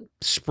then he would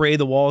spray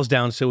the walls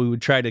down, so we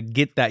would try to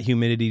get that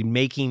humidity,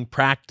 making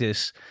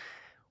practice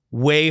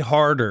way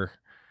harder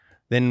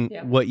than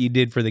what you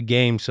did for the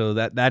game. So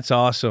that's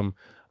awesome.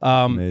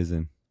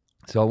 Amazing.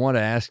 So I want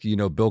to ask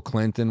you, Bill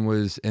Clinton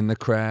was in the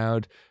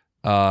crowd.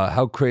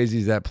 How crazy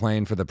is that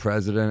playing for the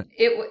president?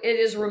 It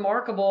is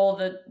remarkable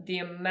that the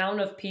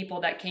amount of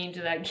people that came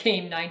to that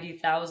game,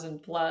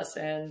 90,000 plus,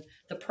 and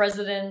the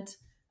president,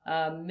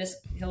 Miss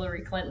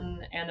Hillary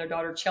Clinton, and their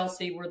daughter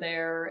Chelsea were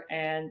there,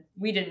 and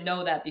we didn't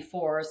know that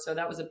before, so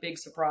that was a big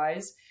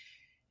surprise.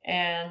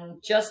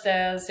 And just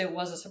as it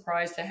was a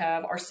surprise to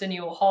have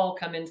Arsenio Hall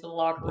come into the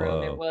locker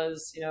room, it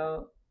was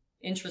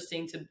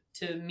interesting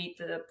to meet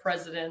the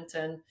president,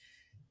 and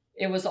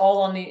it was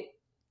all on the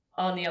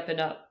up and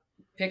up.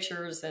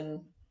 Pictures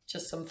and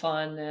just some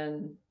fun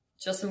and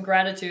just some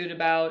gratitude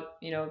about,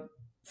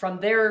 from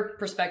their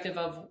perspective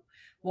of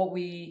what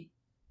we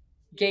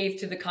gave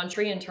to the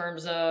country in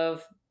terms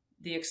of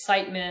the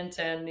excitement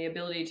and the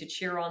ability to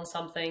cheer on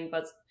something,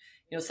 but,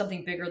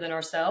 something bigger than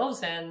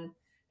ourselves. And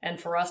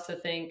for us to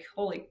think,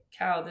 holy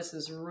cow, this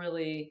is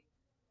really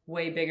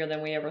way bigger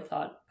than we ever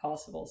thought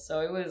possible.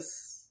 So it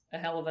was a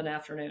hell of an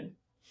afternoon.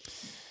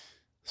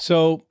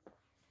 So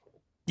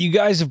you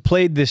guys have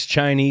played this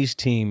Chinese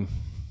team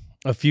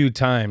a few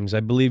times. I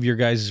believe your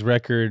guys'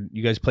 record,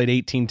 you guys played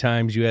 18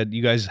 times.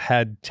 You guys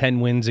had 10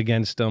 wins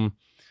against them.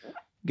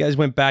 You guys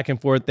went back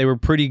and forth. They were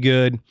pretty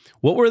good.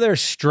 What were their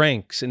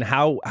strengths, and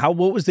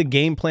what was the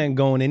game plan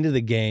going into the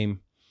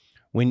game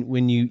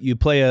when you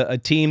play a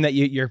team that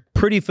you're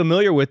pretty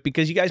familiar with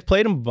because you guys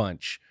played them a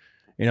bunch?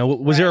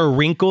 Was there a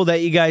wrinkle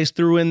that you guys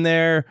threw in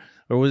there,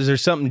 or was there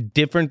something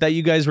different that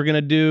you guys were going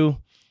to do,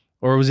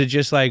 or was it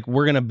just like,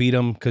 we're going to beat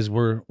them because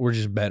we're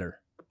just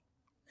better?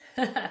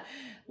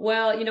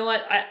 Well, you know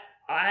what?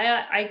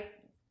 I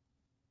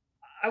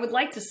would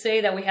like to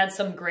say that we had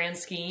some grand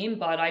scheme,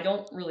 but I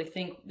don't really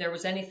think there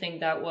was anything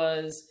that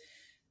was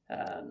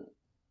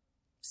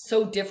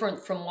so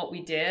different from what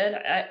we did.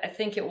 I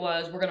think it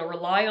was, we're going to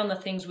rely on the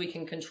things we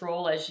can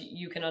control, as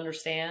you can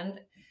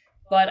understand.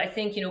 But I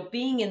think,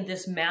 being in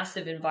this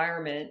massive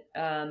environment,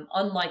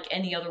 unlike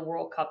any other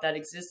World Cup that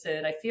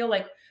existed, I feel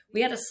like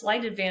we had a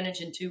slight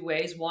advantage in two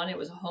ways. One, it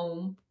was a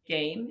home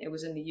game. It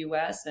was in the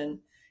U.S., and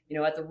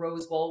at the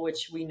Rose Bowl,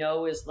 which we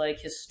know is like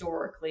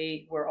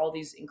historically where all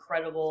these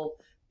incredible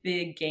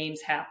big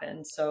games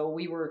happen. So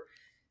we were,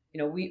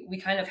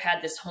 we kind of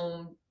had this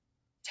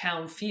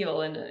hometown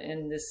feel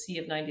in the sea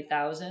of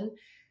 90,000.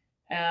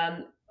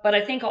 But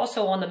I think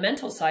also on the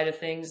mental side of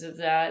things is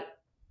that,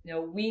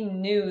 we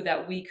knew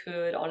that we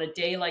could, on a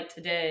day like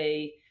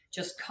today,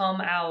 just come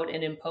out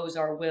and impose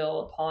our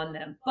will upon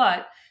them.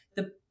 But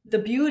the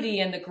beauty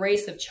and the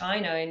grace of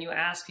China, and you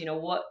ask,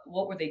 what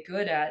were they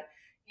good at?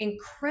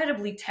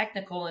 Incredibly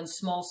technical in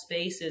small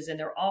spaces, and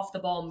their off the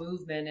ball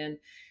movement.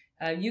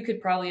 And you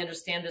could probably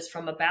understand this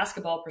from a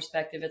basketball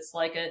perspective. It's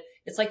like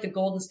the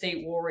Golden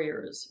State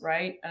Warriors,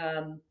 right?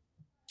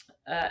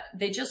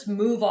 They just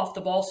move off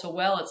the ball so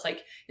well. It's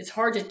like it's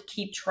hard to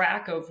keep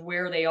track of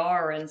where they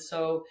are, and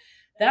so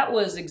that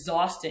was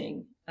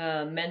exhausting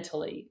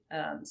mentally.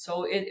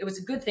 So it was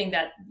a good thing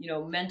that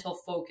mental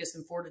focus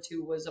and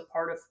fortitude was a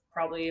part of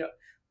probably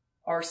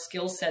our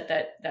skill set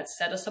that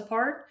set us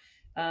apart.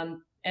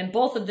 And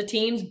both of the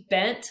teams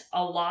bent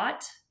a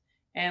lot,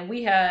 and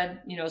we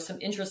had some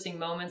interesting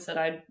moments that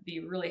I'd be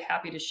really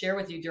happy to share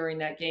with you during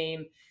that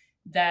game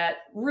that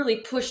really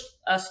pushed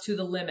us to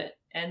the limit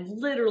and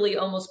literally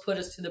almost put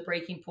us to the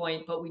breaking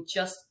point, but we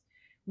just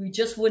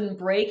wouldn't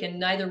break, and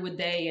neither would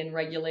they in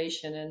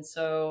regulation. And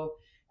so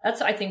that's,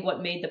 I think,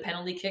 what made the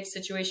penalty kick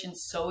situation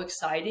so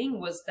exciting,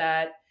 was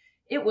that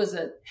it was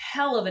a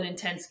hell of an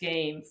intense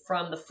game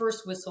from the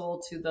first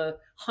whistle to the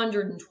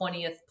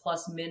 120th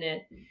plus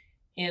minute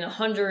in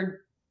 100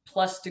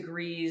 plus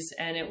degrees.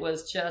 And it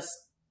was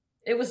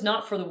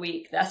not for the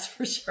weak. That's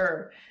for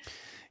sure.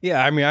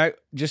 Yeah. I mean, I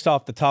just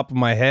off the top of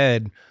my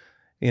head,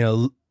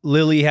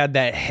 Lily had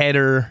that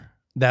header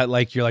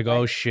that you're like,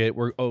 oh shit,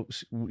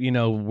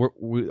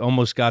 we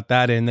almost got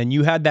that in. Then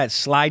you had that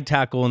slide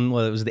tackle in,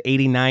 it was the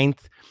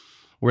 89th,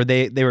 where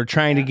they were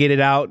trying to get it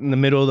out in the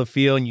middle of the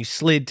field, and you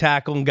slid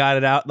tackle and got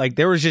it out. Like,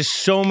 there was just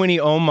so many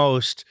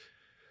almost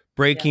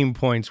breaking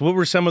points. What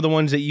were some of the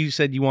ones that you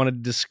said you wanted to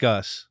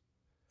discuss?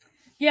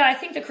 Yeah, I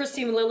think the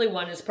Christine Lilly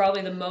one is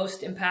probably the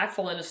most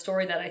impactful, in a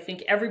story that I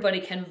think everybody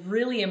can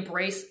really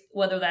embrace,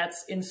 whether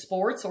that's in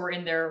sports or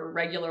in their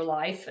regular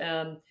life.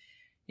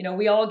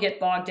 We all get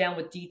bogged down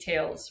with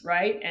details,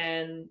 right?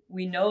 And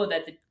we know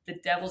that the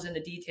devil's in the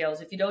details.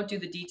 If you don't do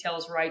the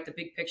details right, the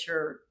big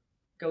picture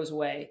goes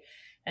away.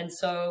 And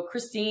so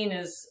Christine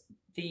is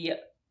the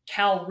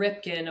Cal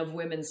Ripken of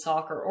women's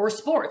soccer, or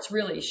sports,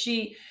 really.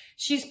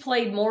 She's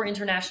played more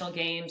international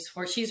games,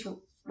 she's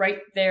right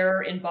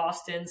there in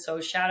Boston.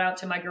 So shout out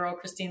to my girl,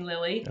 Christine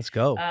Lilly. Let's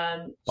go.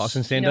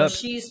 Boston, stand up.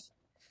 She's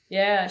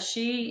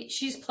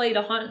played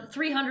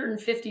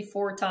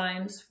 354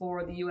 times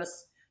for the U.S.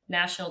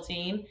 national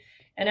team.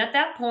 And at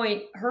that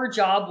point, her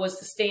job was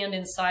to stand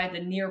inside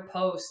the near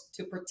post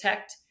to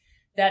protect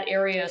that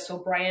area, so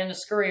Brianna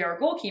Scurry, our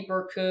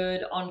goalkeeper,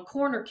 could, on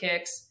corner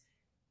kicks,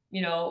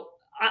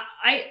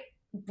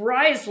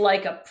 Bry's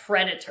like a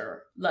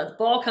predator. The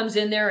ball comes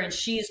in there and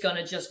she's going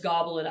to just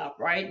gobble it up,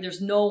 right?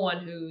 There's no one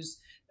who's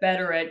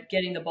better at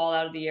getting the ball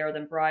out of the air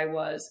than Bry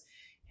was.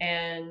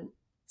 And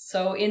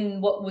so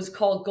in what was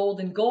called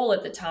golden goal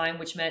at the time,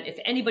 which meant if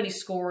anybody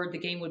scored, the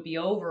game would be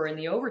over in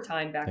the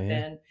overtime back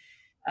then,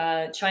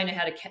 China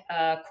had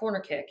a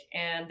corner kick,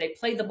 and they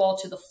played the ball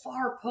to the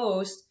far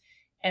post,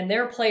 and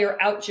their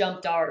player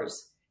out-jumped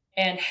ours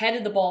and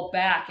headed the ball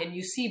back. And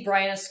you see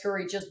Brianna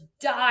Scurry just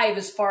dive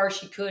as far as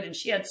she could. And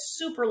she had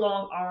super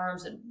long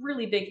arms and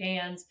really big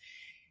hands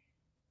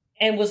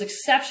and was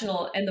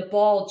exceptional. And the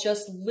ball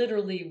just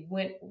literally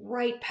went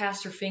right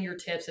past her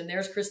fingertips. And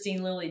there's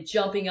Christine Lilly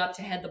jumping up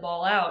to head the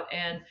ball out.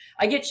 And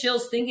I get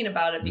chills thinking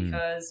about it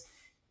because,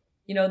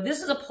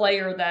 this is a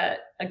player that,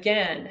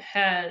 again,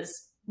 has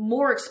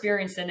more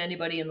experience than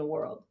anybody in the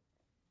world.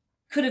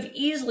 Could have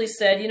easily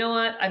said, you know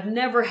what, I've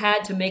never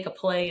had to make a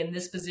play in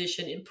this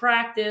position in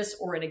practice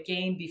or in a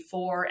game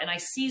before, and I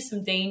see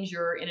some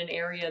danger in an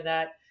area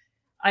that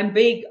I'm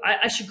big,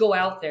 I should go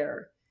out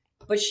there.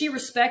 But she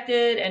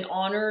respected and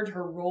honored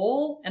her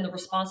role and the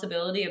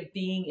responsibility of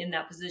being in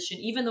that position,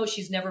 even though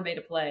she's never made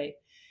a play.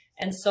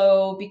 And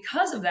so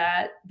because of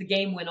that, the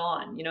game went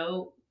on.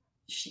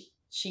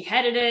 She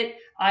headed it,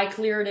 I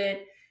cleared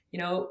it,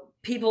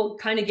 people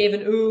kind of gave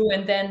an ooh,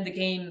 and then the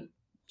game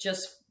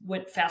just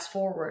went fast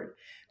forward.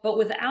 But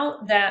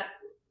without that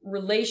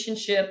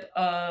relationship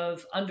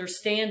of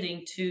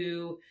understanding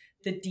to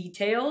the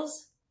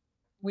details,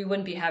 we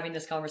wouldn't be having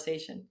this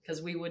conversation,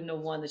 because we wouldn't have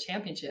won the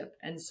championship.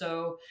 And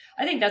so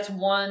I think that's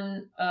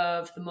one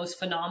of the most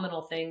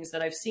phenomenal things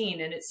that I've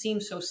seen. And it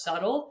seems so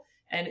subtle,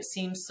 and it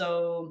seems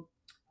so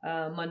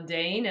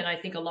mundane. And I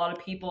think a lot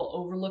of people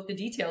overlook the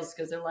details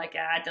because they're like,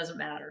 it doesn't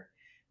matter.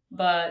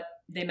 But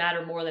they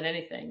matter more than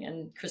anything.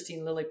 And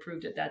Christine Lilly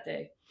proved it that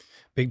day.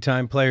 Big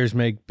time players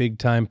make big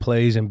time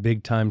plays in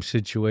big time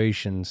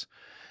situations.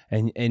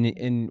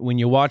 And when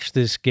you watch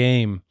this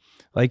game,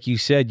 like you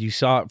said, you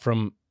saw it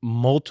from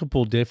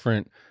multiple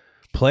different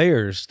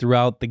players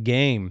throughout the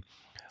game.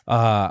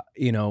 That's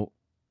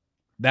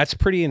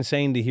pretty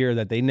insane to hear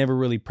that they never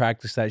really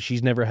practiced that.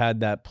 She's never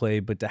had that play,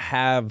 but to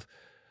have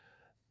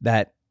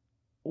that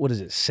what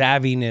is it,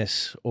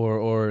 savviness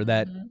or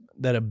that Mhm.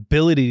 that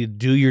ability to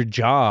do your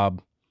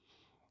job.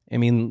 I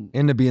mean,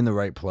 And to be in the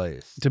right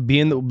place. to be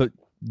in the, but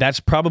that's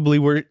probably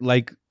where,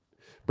 like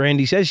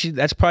Brandi says,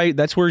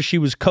 that's where she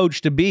was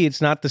coached to be.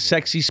 It's not the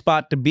sexy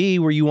spot to be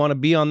where you want to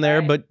be on there,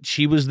 Right. but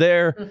she was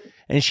there,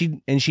 and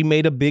she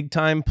made a big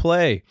time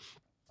play.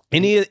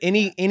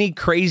 Any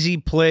crazy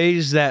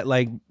plays that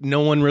like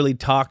no one really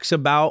talks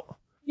about?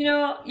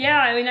 Yeah,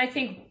 I mean, I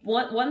think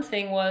one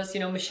thing was,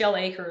 Michelle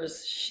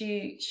Akers,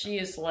 she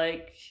is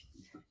like,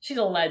 she's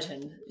a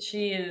legend.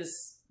 She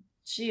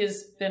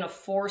has been a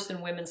force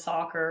in women's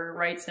soccer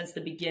right since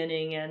the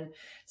beginning and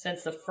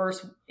since the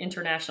first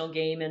international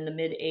game in the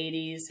mid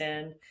 80s.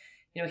 And,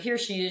 here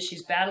she is,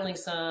 she's battling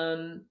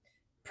some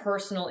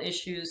personal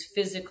issues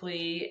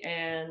physically.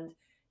 And,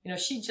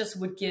 she just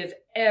would give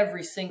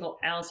every single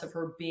ounce of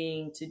her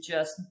being to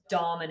just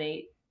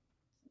dominate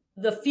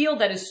the field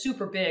that is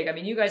super big. I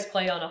mean, you guys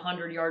play on a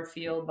 100-yard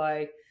field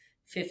by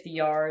 50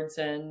 yards,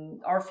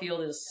 and our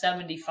field is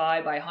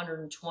 75 by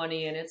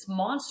 120, and it's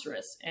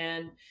monstrous.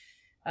 And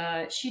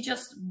she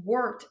just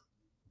worked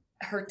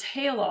her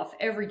tail off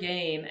every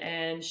game,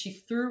 and she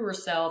threw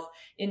herself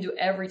into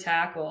every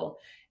tackle.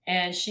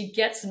 And she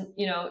gets,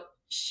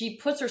 she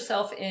puts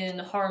herself in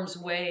harm's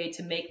way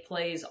to make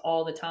plays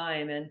all the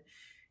time.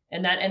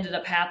 And that ended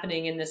up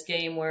happening in this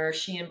game where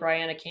she and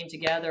Brianna came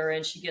together,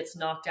 and she gets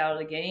knocked out of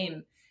the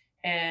game.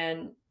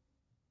 And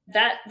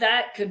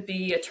that could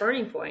be a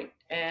turning point.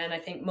 And I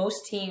think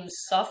most teams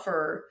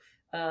suffer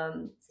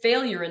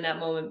failure in that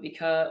moment,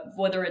 because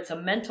whether it's a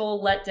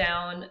mental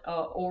letdown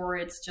or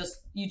it's just,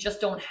 you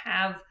just don't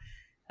have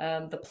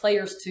the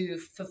players to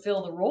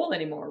fulfill the role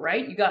anymore,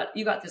 right? You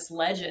got this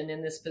legend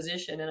in this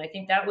position. And I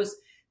think that was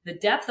the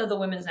depth of the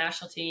women's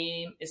national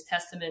team is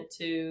testament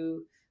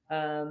to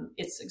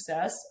its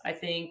success. I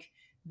think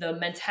the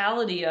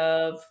mentality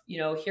of,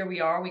 here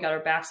we are, we got our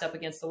backs up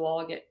against the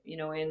wall,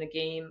 in the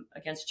game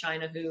against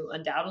China, who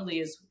undoubtedly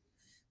is,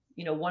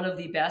 one of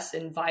the best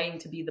and vying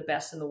to be the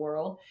best in the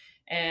world.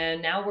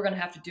 And now we're going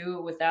to have to do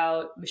it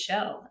without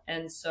Michelle.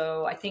 And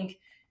so I think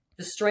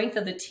the strength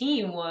of the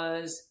team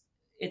was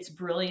its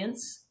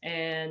brilliance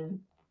and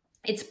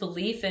its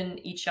belief in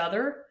each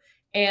other.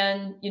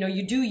 And,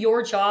 you do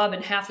your job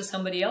and half of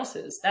somebody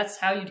else's. That's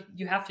how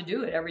you have to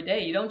do it every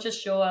day. You don't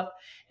just show up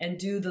and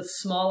do the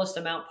smallest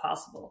amount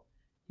possible.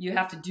 You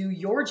have to do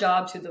your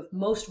job to the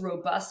most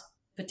robust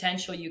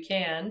potential you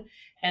can.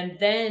 And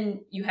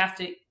then you have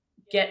to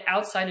get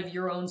outside of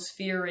your own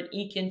sphere and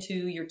eke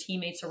into your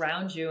teammates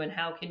around you. And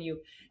how can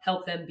you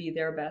help them be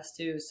their best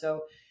too?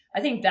 So I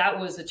think that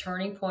was a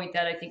turning point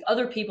that I think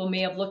other people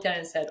may have looked at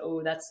and said,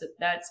 oh, that's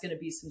going to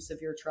be some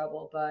severe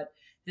trouble. But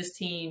this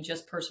team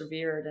just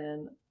persevered.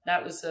 And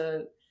that was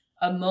a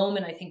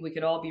moment I think we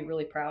could all be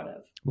really proud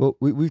of. Well,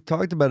 we've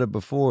talked about it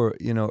before,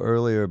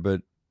 earlier,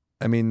 but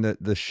I mean,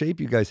 the shape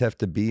you guys have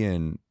to be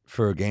in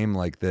for a game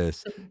like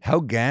this,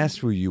 how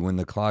gassed were you when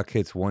the clock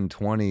hits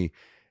 120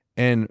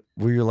 and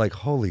were you like,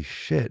 holy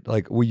shit?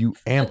 Like, were you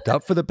amped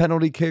up for the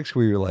penalty kicks?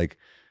 Where you're like,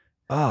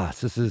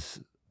 this is,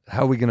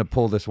 how are we going to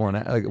pull this one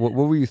out? Like, what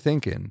were you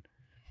thinking?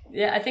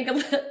 Yeah,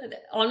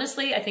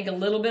 honestly, I think a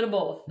little bit of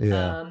both.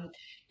 Yeah.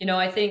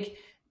 I think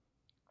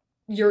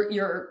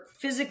you're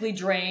physically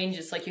drained.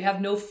 It's like you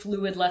have no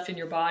fluid left in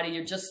your body.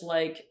 You're just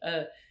like,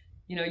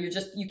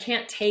 you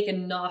can't take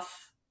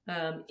enough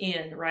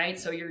in, right?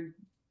 So you're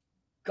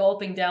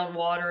gulping down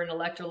water and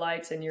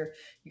electrolytes, and you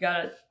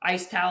got an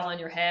ice towel on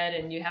your head,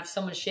 and you have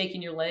someone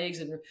shaking your legs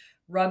and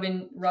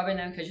rubbing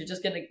them, because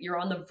you're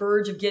on the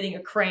verge of getting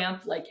a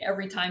cramp like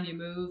every time you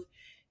move.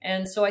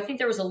 And so I think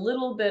there was a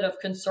little bit of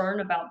concern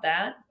about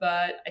that,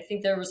 but I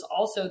think there was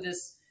also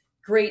this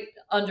great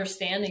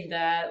understanding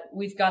that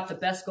we've got the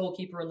best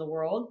goalkeeper in the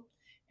world.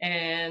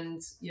 And,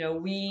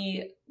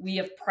 we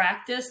have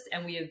practiced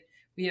and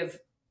we have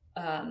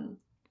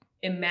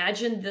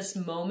imagined this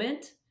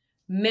moment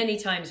many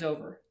times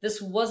over.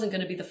 This wasn't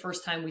going to be the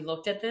first time we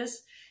looked at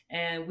this,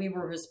 and we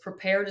were as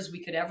prepared as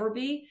we could ever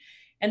be.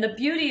 And the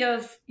beauty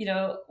of,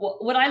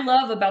 what I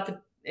love about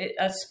the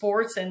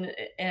sports and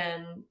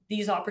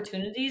these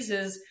opportunities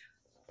is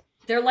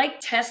they're like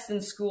tests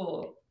in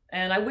school.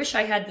 And I wish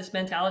I had this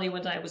mentality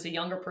when I was a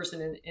younger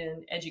person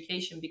in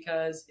education,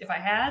 because if I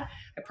had,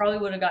 I probably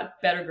would have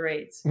got better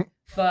grades.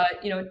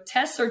 But,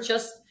 tests are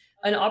just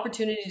an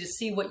opportunity to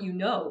see what you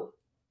know,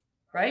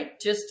 right?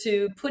 Just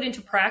to put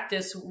into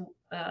practice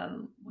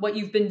what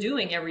you've been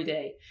doing every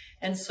day.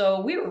 And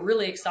so we were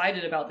really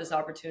excited about this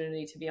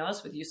opportunity, to be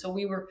honest with you. So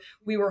we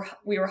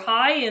were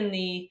high in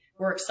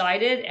we're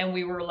excited, and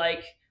we were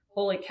like,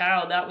 holy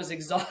cow, that was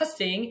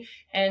exhausting.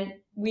 And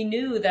we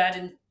knew that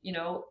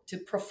to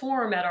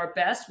perform at our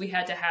best, we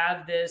had to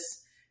have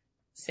this,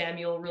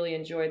 Samuel really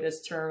enjoyed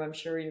this term, I'm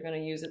sure you're going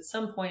to use at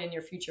some point in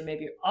your future,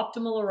 maybe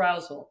optimal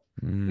arousal.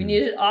 We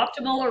needed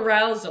optimal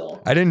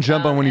arousal. I didn't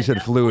jump on when you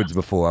said fluids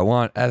before. I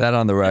want that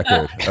on the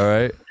record. All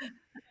right.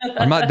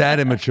 I'm not that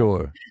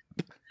immature.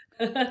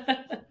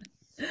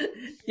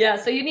 Yeah.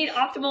 So you need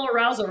optimal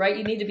arousal, right?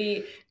 You need to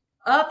be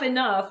up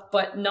enough,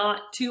 but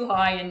not too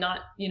high and not,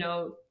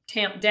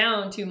 tamped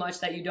down too much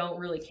that you don't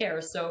really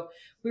care. So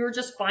we were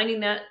just finding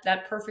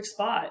that perfect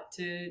spot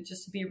to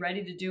be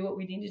ready to do what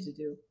we needed to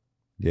do.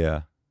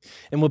 Yeah.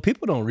 And what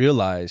people don't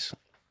realize,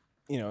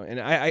 and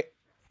I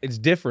it's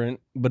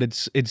different, but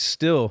it's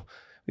still,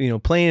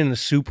 playing in the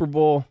Super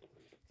Bowl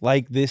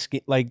like this,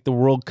 like the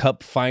World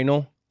Cup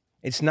final.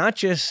 It's not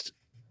just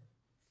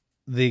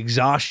the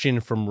exhaustion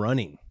from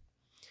running.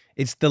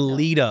 It's the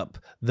lead up,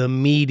 the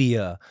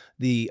media,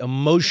 the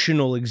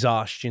emotional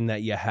exhaustion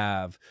that you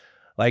have.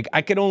 Like,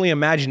 I could only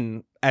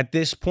imagine at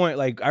this point,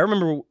 like, I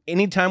remember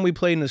anytime we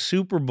played in the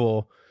Super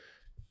Bowl,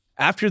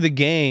 after the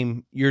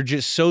game, you're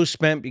just so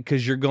spent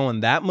because you're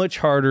going that much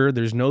harder.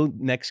 There's no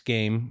next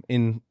game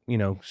in,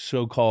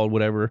 so-called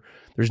whatever.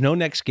 There's no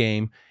next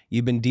game.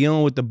 You've been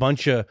dealing with a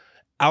bunch of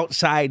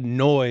outside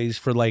noise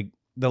for like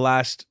the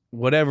last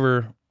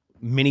whatever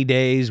many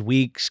days,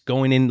 weeks,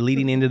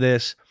 leading into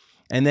this.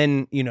 And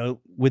then,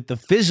 with the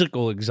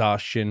physical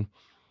exhaustion,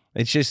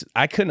 it's just,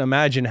 I couldn't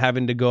imagine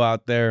having to go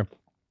out there,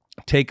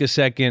 take a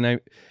second,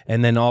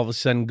 and then all of a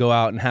sudden go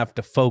out and have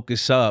to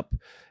focus up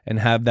and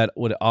have that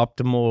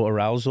optimal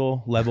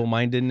arousal,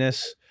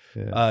 level-mindedness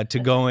to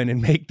go in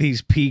and make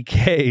these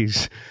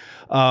PKs.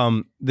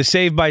 The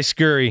save by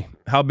Scurry,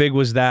 how big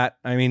was that?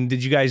 I mean,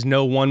 did you guys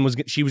know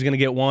she was going to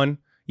get one?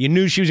 You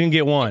knew she was going to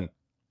get one.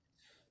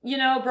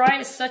 Bri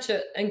is such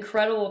an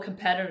incredible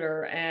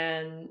competitor.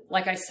 And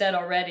like I said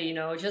already,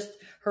 just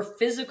her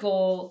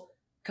physical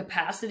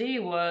capacity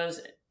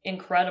was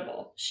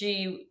incredible.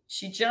 She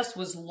just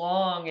was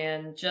long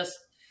and just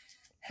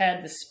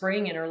had the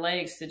spring in her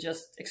legs to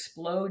just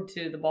explode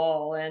to the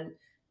ball. And,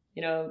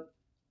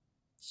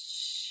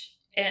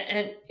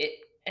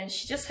 and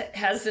she just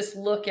has this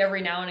look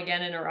every now and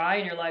again in her eye.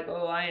 And you're like,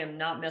 oh, I am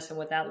not messing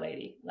with that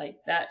lady. Like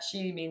that,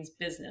 she means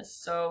business.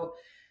 So,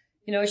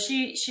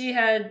 she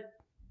had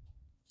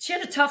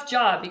a tough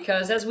job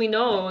because, as we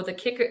know, the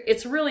kicker,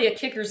 it's really a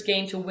kicker's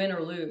game to win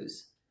or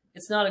lose.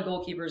 It's not a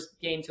goalkeeper's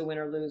game to win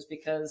or lose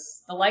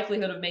because the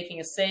likelihood of making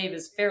a save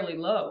is fairly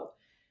low.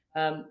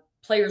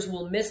 Players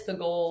will miss the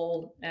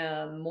goal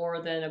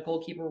more than a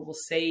goalkeeper will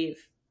save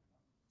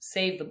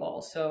the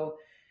ball. So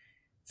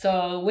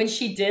when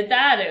she did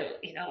that,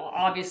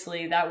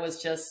 obviously that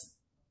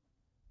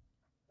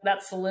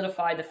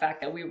solidified the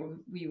fact that we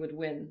would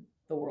win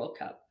the World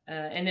Cup.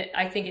 And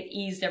I think it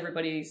eased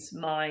everybody's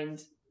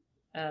mind,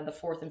 the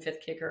fourth and fifth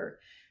kicker,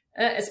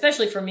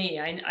 especially for me.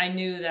 I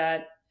knew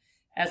that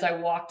as I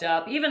walked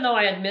up, even though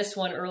I had missed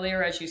one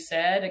earlier, as you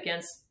said,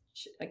 against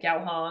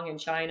Gao Hong in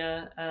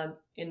China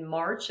in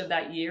March of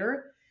that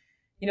year,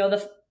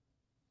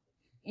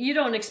 you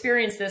don't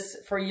experience this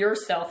for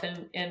yourself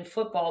in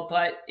football,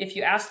 but if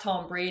you ask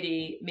Tom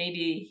Brady,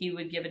 maybe he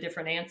would give a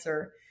different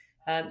answer.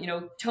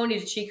 Tony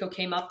DeCicco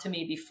came up to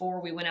me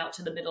before we went out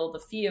to the middle of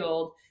the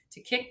field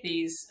to kick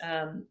these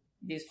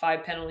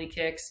 5 penalty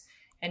kicks.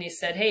 And he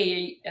said,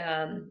 hey,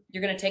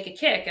 you're going to take a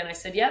kick. And I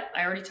said, yep,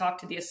 I already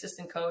talked to the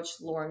assistant coach,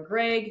 Lauren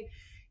Gregg,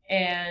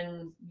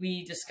 and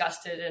we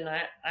discussed it, and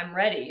I'm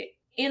ready.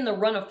 In the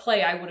run of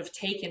play, I would have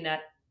taken a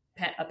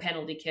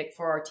penalty kick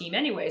for our team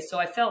anyway. So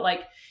I felt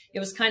like it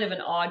was kind of an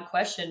odd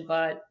question,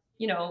 but,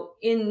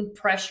 in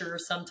pressure,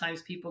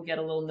 sometimes people get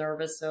a little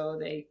nervous. So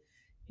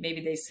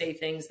maybe they say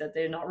things that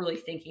they're not really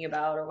thinking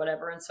about or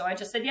whatever. And so I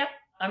just said, yep,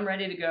 I'm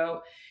ready to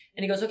go.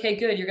 And he goes, okay,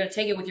 good. You're going to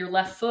take it with your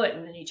left foot.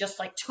 And then he just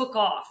took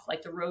off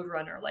like the road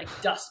runner, like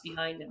dust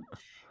behind him.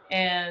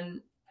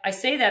 And I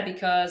say that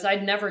because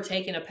I'd never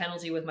taken a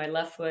penalty with my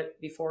left foot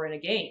before in a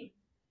game.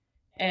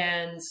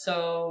 And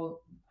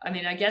so,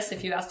 I guess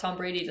if you asked Tom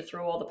Brady to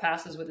throw all the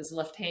passes with his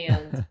left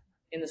hand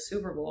in the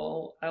Super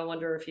Bowl, I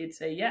wonder if he'd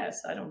say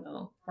yes. I don't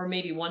know. Or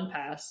maybe one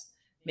pass,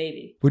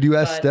 maybe. Would you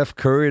ask Steph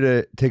Curry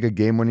to take a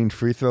game-winning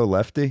free throw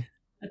lefty?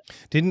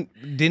 Didn't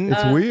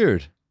It's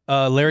weird.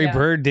 Larry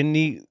Bird, didn't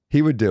he?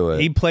 He would do it.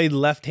 He played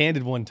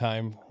left-handed one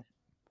time.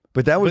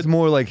 But that was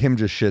more like him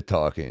just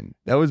shit-talking.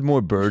 That was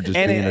more Bird just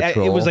being a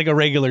troll. It was like a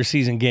regular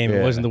season game.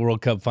 It wasn't the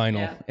World Cup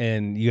final,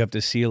 and you have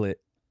to seal it.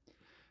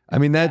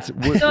 That's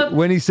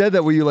when he said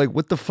that, were you like,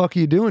 what the fuck are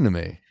you doing to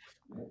me?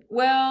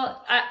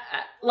 Well, I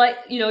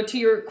to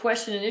your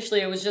question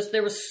initially, it was just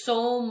there was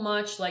so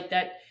much like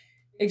that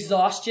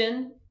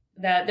exhaustion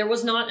that there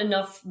was not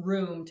enough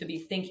room to be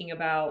thinking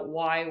about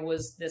why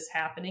was this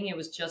happening. It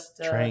was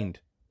just trained.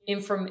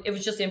 It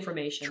was just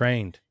information.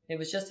 Trained. It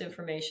was just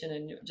information,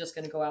 and you're just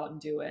going to go out and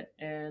do it.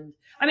 And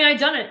I'd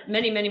done it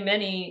many, many,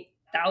 many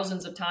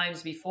thousands of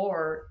times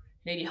before,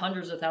 maybe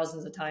hundreds of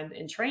thousands of times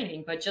in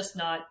training, but just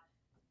not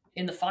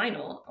in the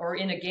final or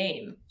in a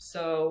game.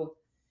 So,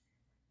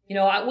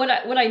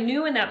 what I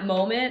knew in that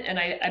moment, and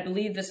I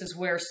believe this is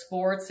where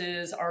sports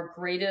is our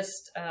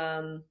greatest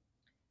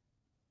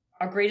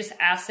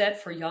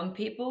asset for young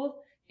people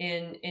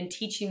in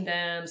teaching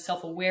them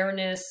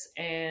self-awareness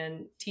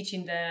and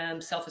teaching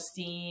them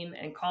self-esteem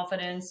and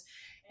confidence.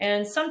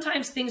 And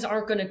sometimes things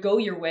aren't going to go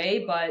your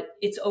way, but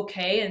it's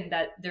okay. And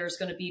that there's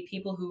going to be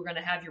people who are going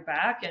to have your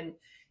back, and,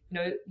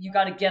 you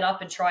got to get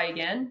up and try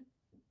again.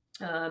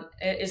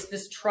 is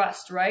this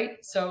trust, right?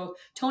 So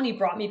Tony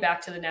brought me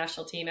back to the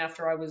national team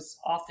after I was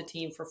off the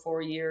team for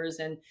 4 years,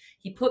 and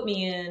he put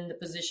me in the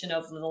position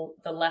of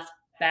the left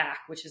back,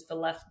 which is the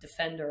left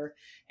defender.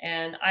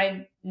 And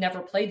I never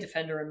played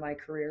defender in my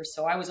career,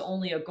 so I was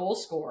only a goal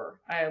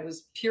scorer. I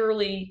was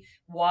purely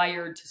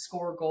wired to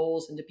score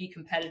goals and to be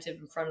competitive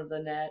in front of the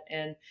net.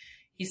 And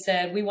he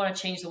said, we want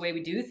to change the way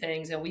we do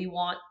things, and we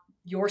want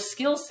your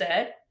skill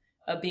set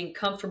of being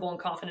comfortable and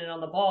confident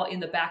on the ball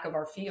in the back of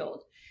our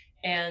field.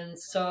 And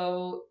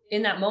so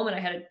in that moment, I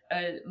had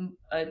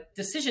a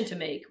decision to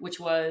make,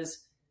 which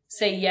was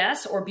say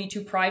yes or be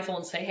too prideful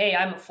and say, hey,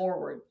 I'm a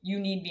forward. You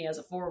need me as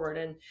a forward.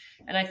 And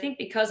I think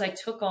because I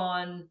took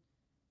on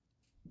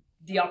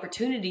the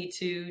opportunity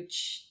to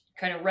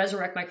kind of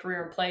resurrect my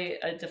career and play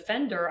a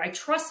defender, I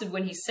trusted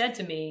when he said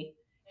to me,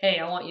 hey,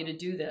 I want you to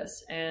do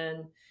this.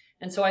 And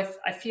so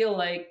I feel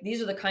like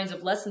these are the kinds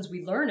of lessons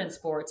we learn in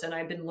sports, and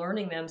I've been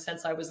learning them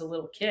since I was a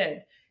little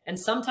kid, and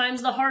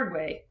sometimes the hard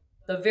way.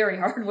 The very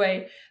hard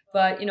way.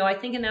 But, I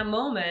think in that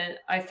moment,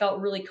 I felt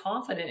really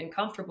confident and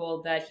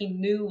comfortable that he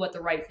knew what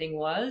the right thing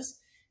was,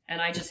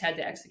 and I just had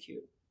to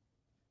execute.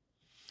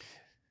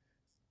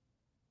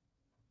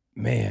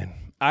 Man,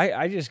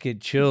 I just get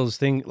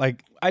chills.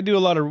 Like we do a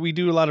lot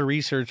of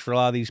research for a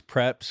lot of these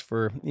preps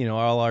for,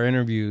 all our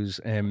interviews,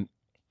 and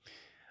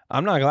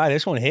I'm not gonna lie,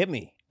 this one hit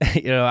me.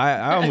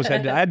 I almost I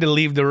had to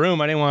leave the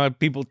room. I didn't want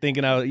people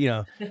thinking I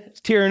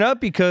was, tearing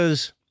up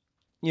because,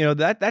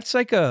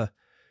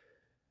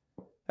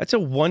 that's a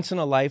once in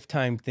a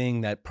lifetime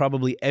thing that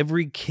probably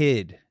every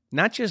kid,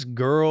 not just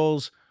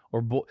girls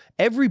or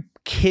every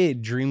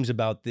kid dreams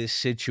about this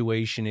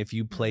situation if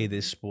you play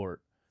this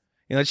sport.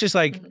 It's just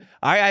like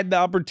I had the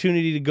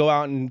opportunity to go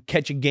out and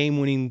catch a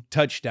game-winning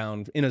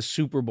touchdown in a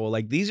Super Bowl.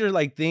 Like these are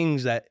like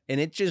things that, and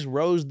it just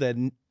rose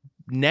the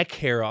neck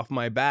hair off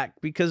my back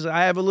because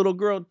I have a little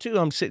girl too.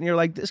 I'm sitting here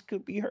like, this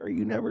could be her.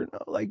 You never know.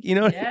 Like,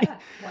 Yeah,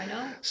 why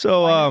not?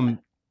 So,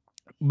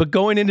 but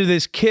going into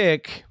this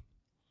kick,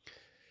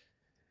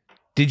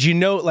 did you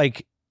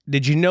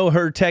know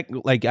her tech?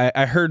 Like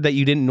I heard that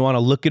you didn't want to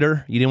look at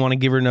her. You didn't want to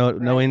give her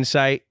no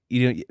insight.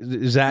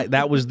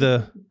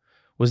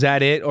 Was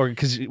that it? Or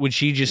would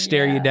she just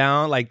stare you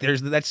down? Like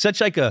that's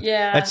such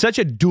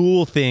a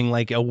duel thing,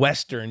 like a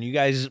Western. You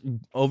guys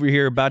over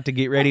here about to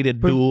get ready to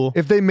duel.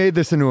 If they made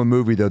this into a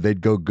movie though,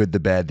 they'd go good, the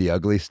bad, the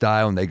ugly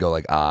style, and they go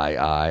like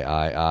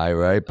I,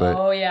 right?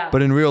 But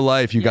But in real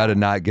life, you got to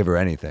not give her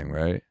anything,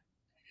 right?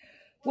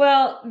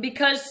 Well,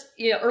 because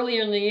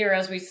earlier in the year,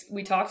 as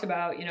we talked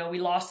about, we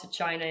lost to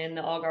China in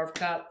the Algarve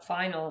Cup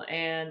final,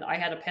 and I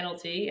had a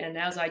penalty. And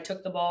as I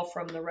took the ball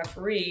from the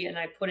referee and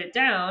I put it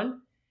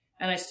down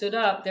and I stood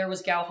up, there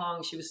was Gao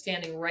Hong. She was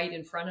standing right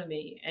in front of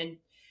me, and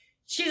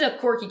she's a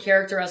quirky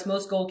character, as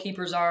most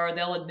goalkeepers are.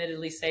 They'll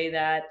admittedly say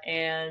that.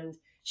 And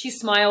she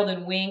smiled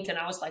and winked, and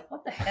I was like,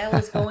 "What the hell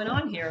is going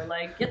on here?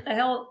 Like, get the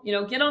hell,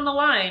 get on the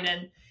line."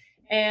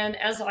 And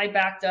as I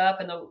backed up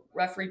and the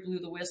referee blew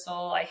the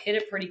whistle, I hit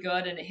it pretty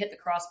good and it hit the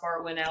crossbar,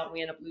 it went out, and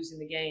we ended up losing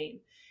the game.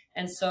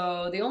 And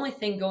so the only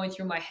thing going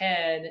through my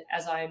head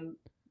as I'm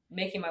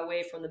making my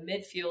way from the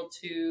midfield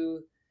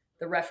to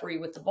the referee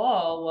with the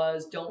ball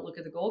was, don't look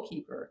at the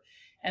goalkeeper.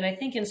 And I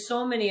think in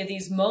so many of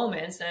these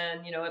moments,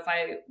 and, if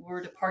I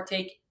were to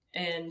partake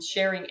in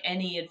sharing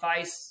any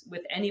advice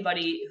with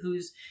anybody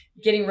who's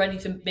getting ready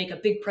to make a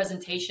big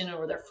presentation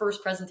or their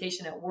first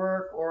presentation at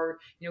work, or,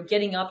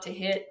 getting up to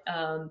hit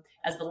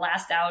as the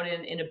last out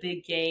in a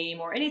big game,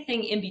 or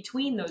anything in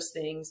between those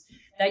things,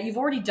 that you've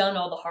already done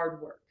all the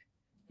hard work.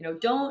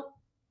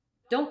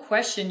 Don't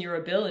question your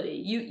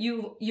ability.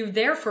 You're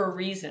there for a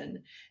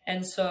reason.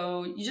 And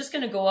so you're just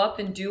going to go up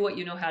and do what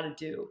you know how to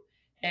do.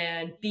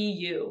 And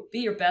be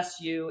your best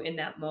you in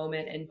that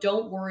moment, and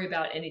don't worry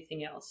about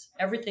anything else.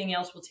 Everything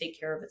else will take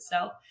care of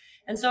itself.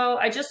 And so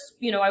I just,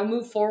 I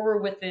moved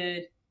forward with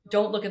the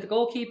don't look at the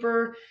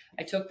goalkeeper.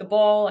 I took the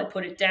ball, I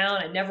put it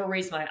down, I never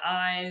raised my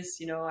eyes.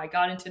 I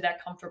got into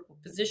that comfortable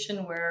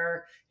position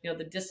where,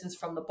 the distance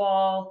from the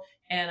ball,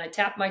 and I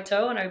tapped my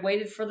toe and I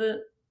waited for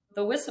the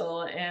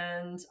whistle,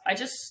 and I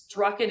just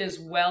struck it as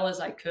well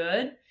as I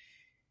could.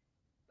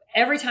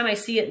 Every time I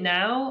see it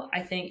now, I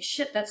think,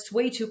 shit, that's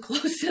way too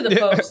close to the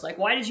post. Like,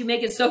 why did you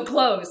make it so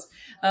close?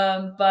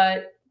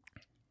 But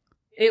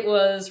it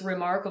was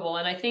remarkable.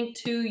 And I think,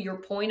 to your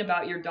point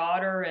about your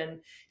daughter and,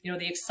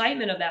 the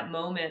excitement of that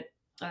moment,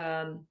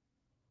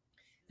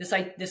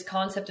 this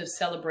concept of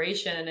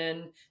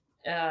celebration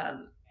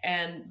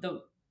and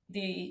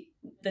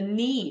the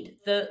need,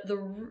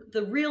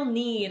 the real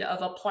need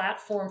of a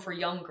platform for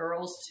young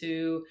girls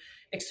to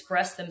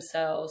express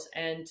themselves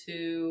and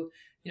to,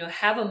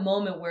 have a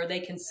moment where they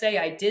can say,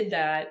 I did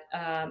that,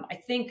 I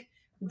think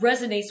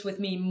resonates with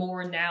me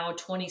more now,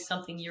 20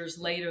 something years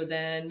later,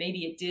 than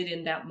maybe it did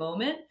in that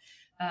moment.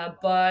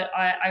 But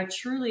I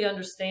truly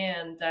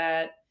understand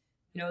that,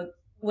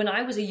 when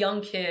I was a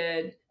young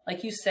kid,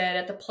 like you said,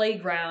 at the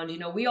playground,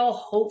 we all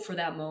hope for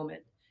that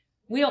moment.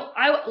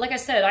 Like I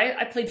said,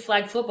 I played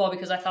flag football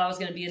because I thought I was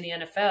going to be in the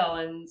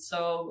NFL. And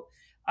so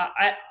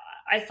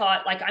I I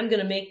thought like, I'm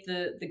going to make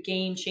the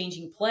game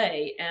changing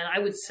play, and I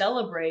would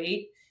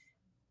celebrate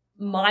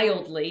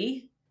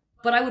mildly,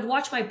 but I would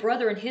watch my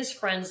brother and his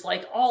friends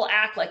like all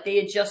act like they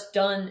had just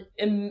done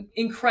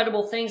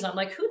incredible things. I'm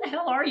like, who the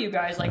hell are you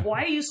guys? Like,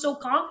 why are you so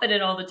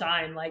confident all the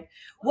time? Like,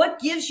 what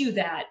gives you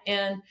that?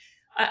 And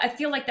I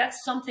feel like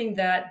that's something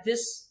that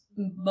this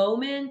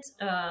moment,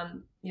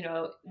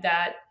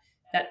 that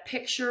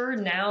picture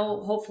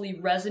now hopefully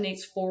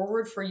resonates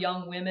forward for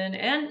young women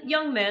and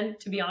young men,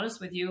 to be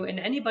honest with you, and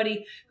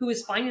anybody who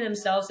is finding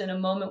themselves in a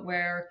moment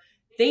where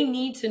they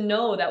need to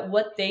know that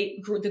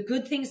the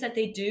good things that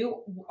they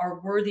do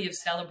are worthy of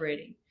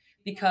celebrating,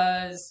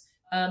 because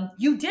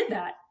you did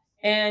that,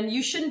 and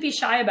you shouldn't be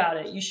shy about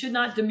it. You should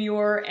not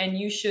demur, and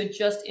you should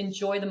just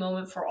enjoy the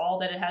moment for all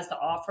that it has to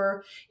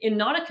offer, in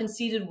not a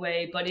conceited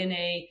way, but in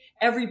a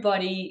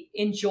everybody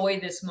enjoy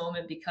this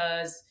moment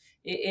because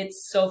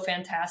it's so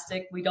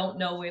fantastic. We don't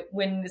know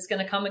when it's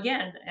going to come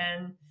again.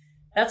 And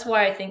that's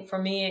why I think for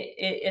me,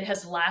 it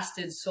has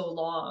lasted so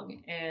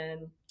long,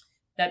 and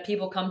that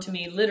people come to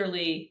me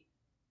literally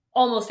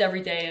almost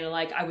every day and are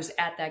like, I was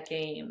at that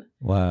game.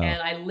 Wow.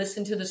 And I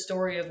listened to the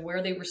story of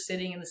where they were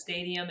sitting in the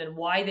stadium and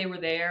why they were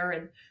there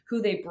and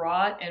who they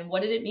brought and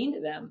what did it mean to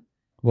them.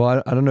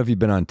 Well, I don't know if you've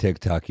been on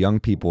TikTok. Young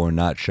people are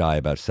not shy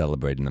about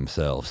celebrating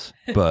themselves,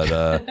 but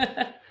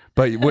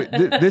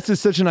this is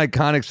such an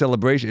iconic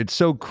celebration. It's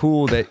so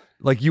cool that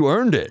like you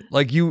earned it.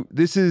 Like you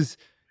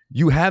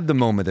have the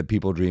moment that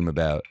people dream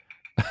about.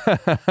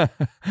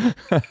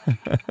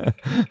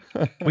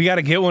 We got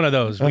to get one of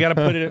those. We got to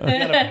put it.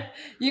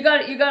 You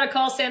got to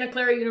call Santa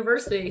Clara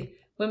University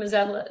women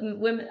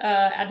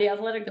at the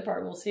athletic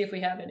department. We'll see if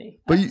we have any.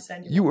 But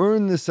you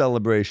earned this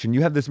celebration.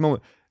 You have this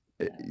moment.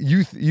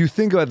 You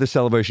think about the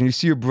celebration. You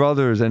see your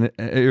brother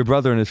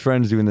and his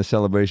friends doing the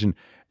celebration,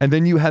 and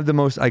then you have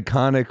one of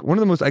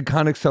the most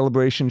iconic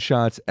celebration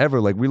shots ever.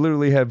 Like we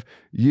literally have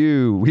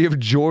we have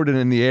Jordan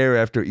in the air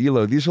after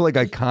Elo. These are like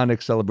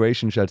iconic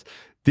celebration shots.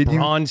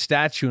 Bronze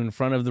statue in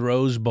front of the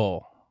Rose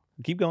Bowl.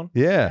 Keep going.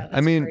 Yeah,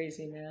 I mean,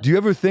 crazy, man.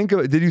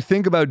 did you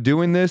think about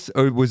doing this,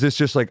 or was this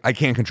just like, I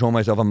can't control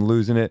myself, I'm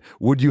losing it?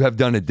 Would you have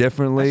done it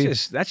differently?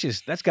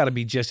 That's got to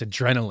be just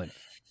adrenaline.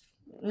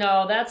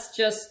 No,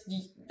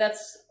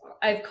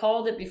 I've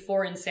called it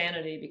before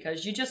insanity,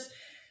 because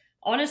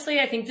honestly,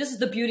 I think this is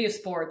the beauty of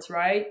sports,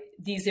 right?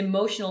 These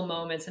emotional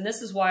moments. And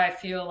this is why I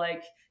feel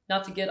like,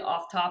 not to get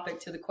off topic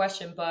to the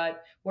question,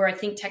 but where I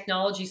think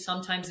technology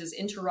sometimes is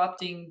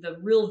interrupting the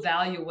real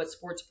value of what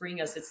sports bring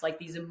us. It's like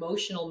these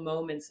emotional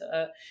moments,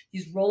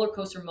 these roller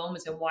coaster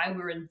moments, and why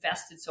we're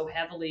invested so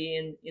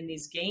heavily in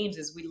these games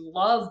is we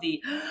love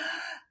the,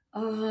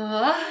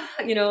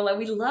 like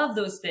we love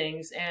those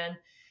things. And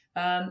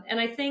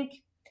I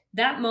think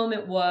that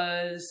moment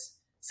was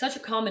such a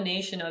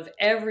combination of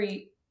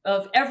every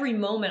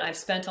moment I've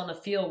spent on the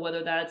field,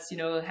 whether that's,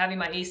 having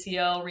my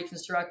ACL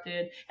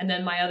reconstructed and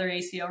then my other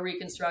ACL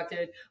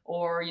reconstructed,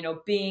 or,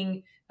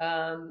 being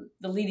the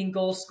leading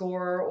goal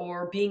scorer,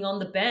 or being on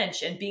the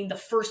bench and being the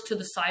first to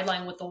the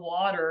sideline with the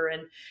water.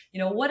 And,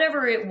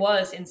 whatever it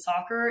was in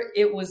soccer,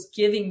 it was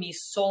giving me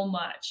so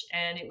much,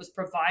 and it was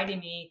providing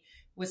me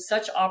with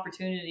such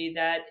opportunity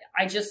that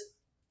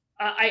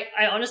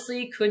I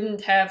honestly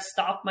couldn't have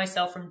stopped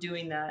myself from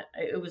doing that.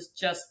 It was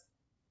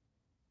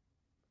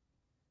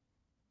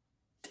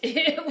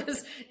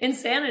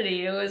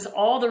insanity. It was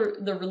all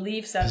the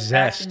relief,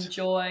 satisfaction,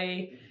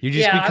 joy. You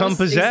just become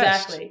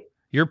possessed. Exactly.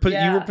 You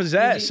were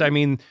possessed. I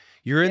mean,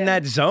 you're in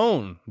that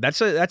zone.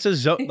 That's a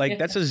zone. Like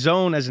that's a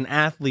zone as an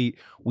athlete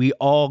we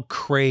all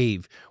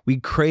crave. We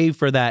crave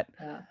for that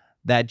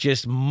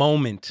just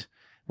moment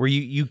where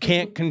you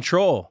can't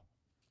control.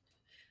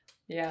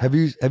 Yeah. Have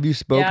you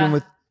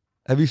spoken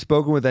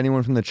with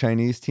anyone from the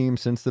Chinese team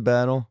since the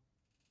battle?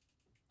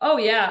 Oh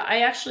yeah,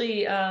 I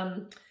actually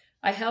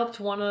I helped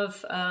one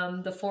of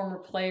the former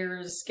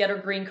players get her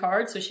green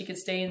card so she could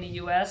stay in the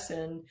U.S.,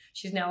 and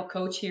she's now a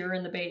coach here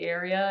in the Bay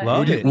Area.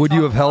 Would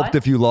you have helped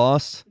if you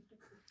lost?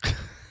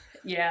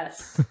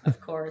 Yes, of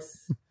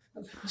course.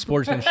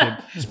 Sportsmanship,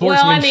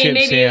 well, I mean,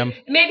 Sam.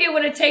 Maybe it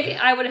would have taken.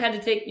 I would have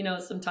had to take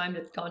some time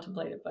to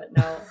contemplate it, but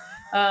no.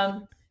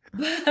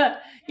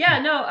 But yeah,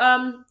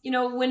 no.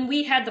 When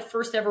we had the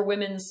first ever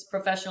women's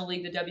professional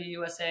league, the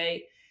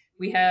WUSA,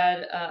 we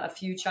had a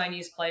few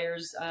Chinese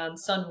players.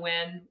 Sun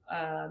Wen,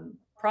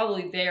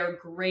 probably their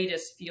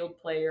greatest field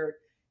player,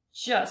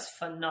 just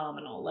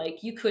phenomenal.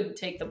 Like you couldn't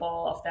take the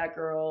ball off that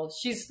girl.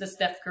 She's the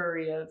Steph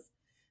Curry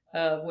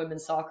of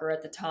women's soccer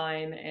at the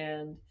time,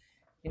 and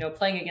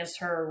playing against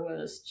her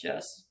was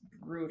just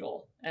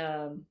brutal.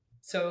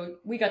 So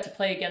we got to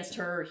play against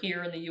her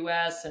here in the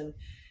U.S. and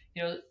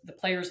the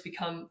players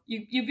become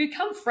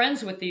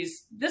friends with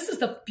these. This is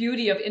the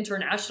beauty of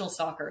international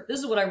soccer. This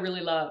is what I really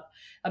love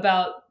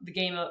about the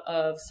game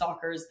of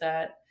soccer, is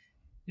that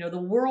the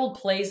world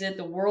plays it.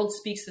 The world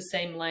speaks the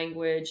same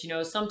language.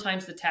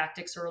 Sometimes the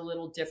tactics are a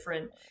little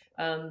different.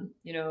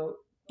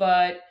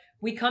 But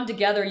we come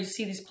together. You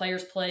see these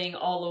players playing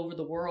all over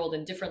the world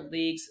in different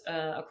leagues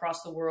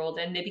across the world,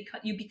 and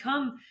you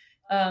become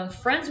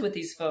friends with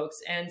these folks.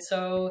 And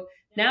so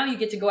now you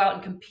get to go out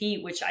and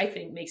compete, which I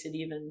think makes it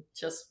even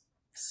just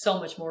so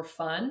much more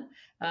fun.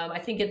 I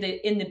think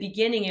in the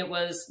beginning, it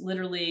was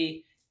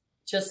literally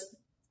just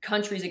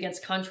countries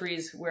against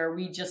countries where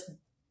we just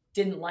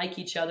didn't like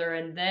each other.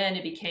 And then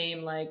it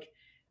became like,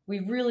 we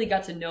really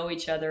got to know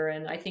each other.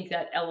 And I think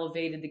that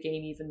elevated the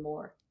game even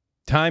more.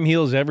 Time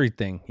heals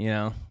everything,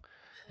 a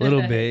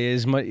little bit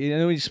is much,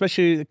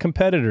 especially a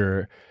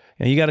competitor.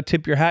 You got to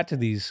tip your hat to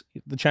the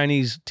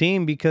Chinese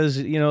team because,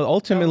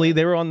 ultimately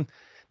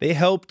they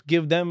helped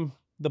give them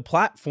the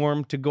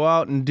platform to go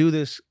out and do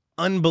this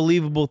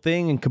unbelievable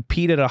thing and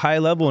compete at a high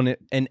level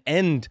and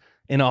end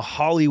in a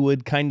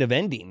Hollywood kind of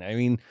ending. I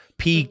mean,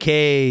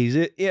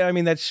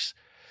 PKs. That's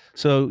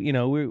so.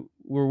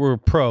 We're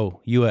pro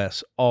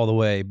U.S. all the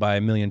way by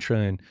a million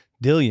trillion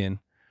dillion,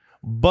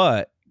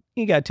 but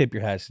you got to tip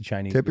your hats to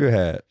Chinese. Tip your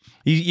hat.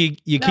 You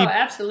keep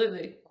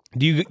absolutely.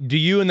 Do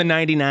you and the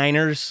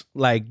 99ers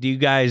do you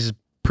guys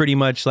pretty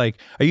much are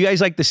you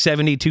guys like the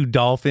 72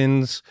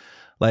 Dolphins?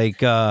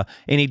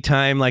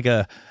 Anytime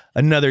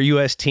another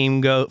U.S.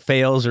 team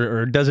fails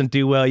or doesn't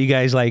do well, you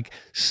guys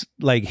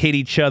hit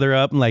each other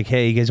up and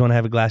hey, you guys want to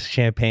have a glass of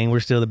champagne? We're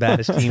still the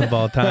baddest team of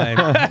all time.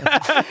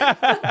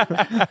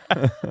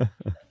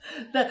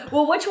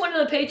 Well, which one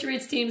of the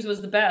Patriots teams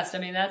was the best? I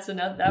mean, that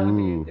would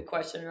be the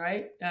question,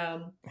 right? Yeah.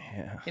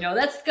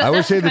 I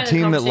would say the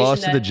team that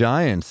lost to the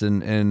Giants in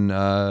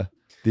the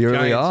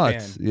early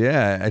aughts.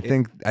 Yeah, I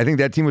think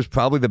that team was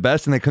probably the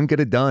best, and they couldn't get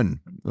it done.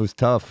 It was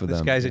tough for them.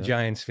 This guy's a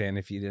Giants fan.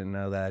 If you didn't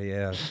know that,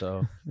 yeah.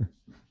 So,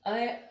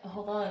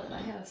 hold on,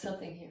 I have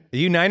something here. Are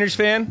you Niners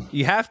fan?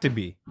 You have to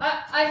be.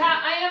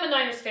 I am a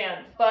Niners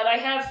fan, but I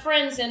have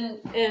friends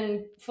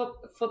in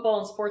football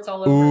and sports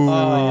all over.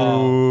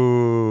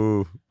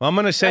 Oh. I'm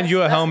going to send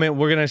you a helmet.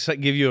 We're going to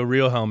give you a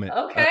real helmet.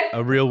 Okay.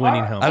 A real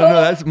winning helmet. I don't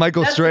know. That's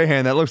Michael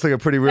Strahan. That looks like a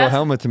pretty real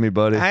helmet to me,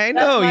 buddy. I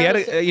know. You had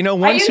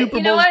one Super Bowl.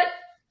 You know what?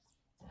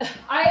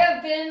 I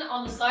have been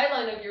on the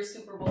sideline of your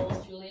Super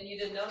Bowls, Julian. You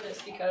didn't know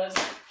this because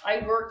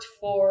I worked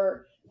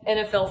for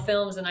NFL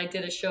Films and I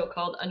did a show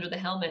called Under the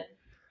Helmet.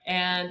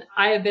 And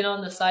I have been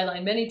on the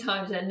sideline many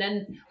times. And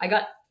then I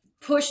got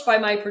pushed by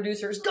my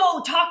producers,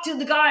 go talk to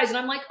the guys. And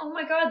I'm like, oh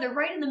my God, they're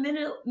right in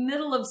the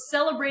middle of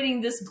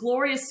celebrating this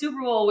glorious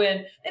Super Bowl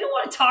win. They don't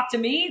want to talk to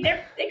me.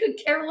 They could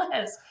care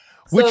less.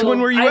 Which one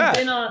were you at?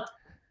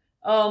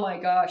 Oh my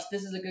gosh,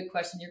 this is a good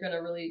question. You're going to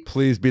really...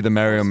 Please be the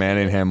Mario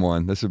Manningham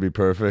one. This would be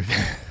perfect.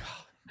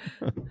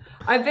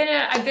 I've been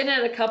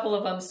at a couple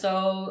of them.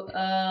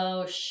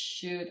 So,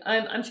 shoot,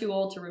 I'm too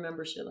old to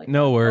remember shit like that.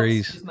 No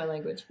worries. Excuse my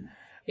language.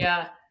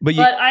 Yeah, but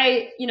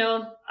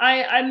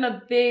I'm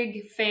a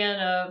big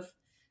fan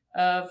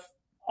of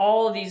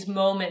all of these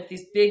moments,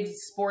 these big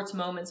sports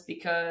moments,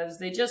 because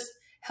they just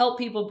help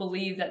people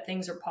believe that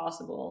things are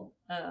possible.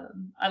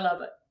 I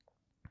love it.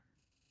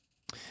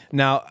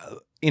 Now,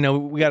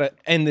 we got to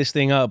end this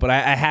thing up, but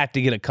I had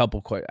to get a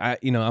couple quick.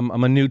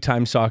 I'm a new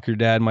time soccer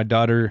dad. My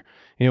daughter,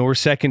 we're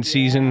second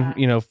season.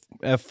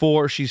 At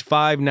 4, she's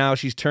 5 now.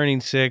 She's turning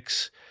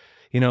 6.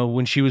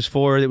 When she was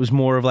 4, it was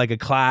more of like a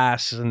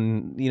class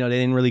and, they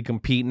didn't really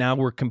compete. Now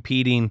we're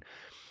competing.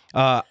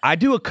 I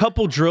do a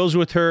couple drills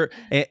with her.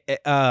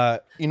 I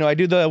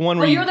do the one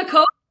where you're the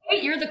coach?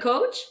 Wait, you're the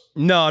coach?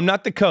 No, I'm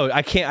not the coach.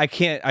 I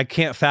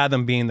can't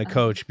fathom being the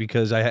coach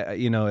because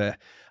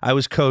I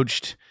was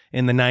coached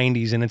in the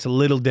 90s and it's a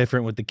little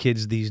different with the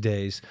kids these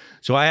days.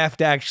 So I have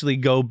to actually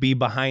go be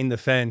behind the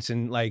fence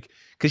and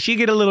cause she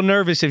get a little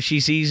nervous if she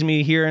sees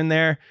me here and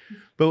there.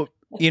 But,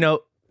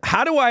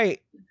 how do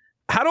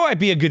I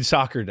be a good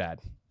soccer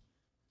dad?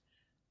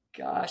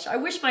 Gosh, I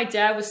wish my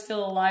dad was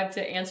still alive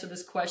to answer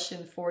this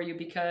question for you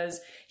because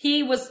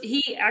he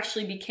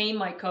actually became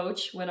my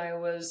coach when I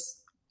was,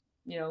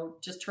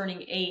 just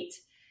turning 8.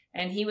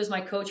 And he was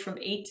my coach from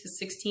 8 to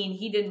 16.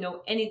 He didn't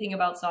know anything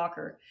about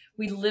soccer.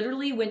 We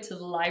literally went to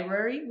the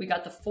library. We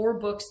got the 4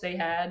 books they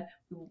had.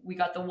 We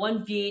got the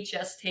 1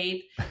 VHS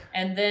tape.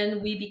 And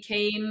then we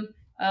became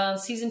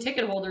season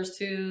ticket holders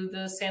to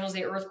the San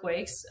Jose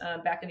Earthquakes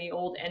back in the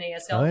old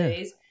NASL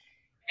days.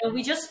 And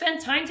we just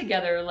spent time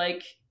together,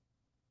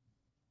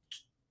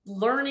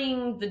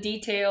 learning the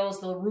details,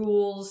 the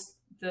rules.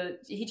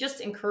 He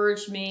just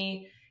encouraged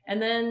me.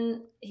 And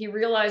then he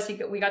realized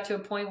we got to a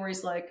point where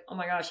he's like, oh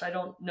my gosh, I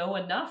don't know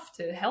enough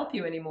to help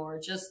you anymore.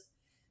 Just,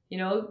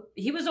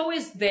 he was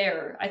always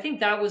there. I think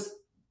that was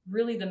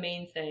really the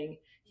main thing.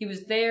 He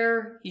was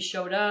there. He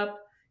showed up.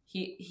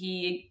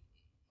 He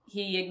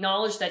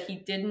acknowledged that he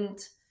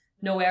didn't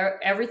know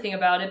everything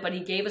about it, but he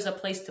gave us a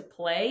place to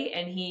play.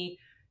 And he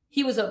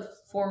was a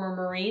former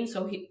Marine.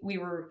 So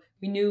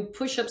we knew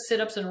push-ups,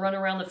 sit-ups, and run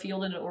around the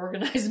field in an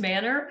organized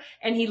manner.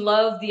 And he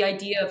loved the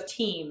idea of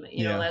team,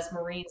 as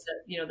Marines,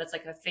 that's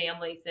like a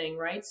family thing,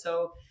 right?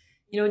 So,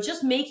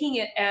 just making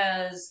it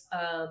as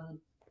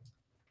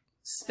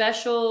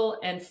special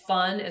and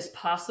fun as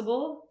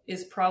possible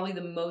is probably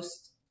the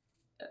most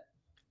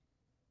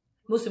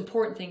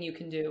important thing you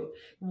can do.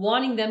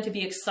 Wanting them to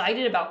be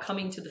excited about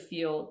coming to the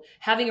field.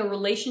 Having a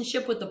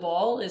relationship with the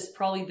ball is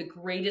probably the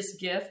greatest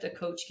gift a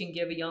coach can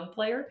give a young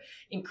player.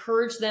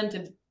 Encourage them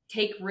to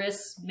take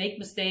risks, make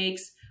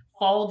mistakes,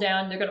 fall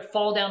down. They're going to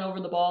fall down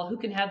over the ball. Who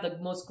can have the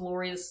most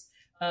glorious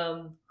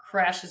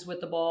crashes with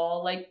the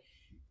ball? Like,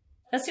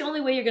 that's the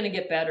only way you're going to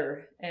get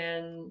better.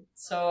 And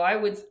so I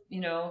would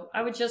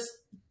just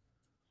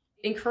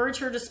encourage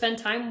her to spend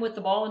time with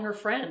the ball and her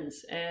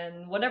friends,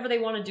 and whatever they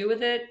want to do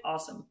with it,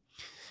 awesome.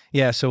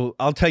 Yeah, so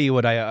I'll tell you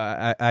what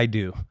I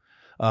do.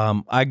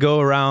 I go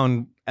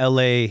around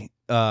LA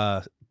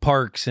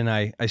parks and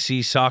I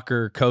see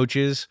soccer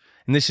coaches,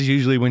 and this is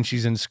usually when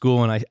she's in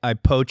school, and I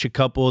poach a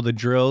couple of the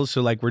drills.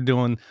 So like we're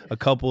doing a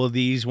couple of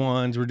these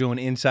ones, we're doing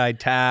inside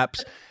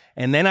taps,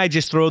 and then I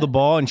just throw the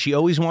ball, and she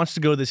always wants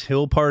to go to this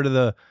hill part of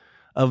the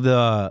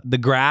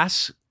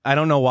grass. I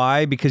don't know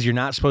why, because you're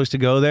not supposed to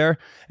go there.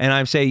 And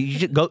I'm saying, you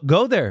should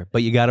go there,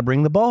 but you got to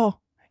bring the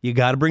ball. You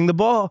got to bring the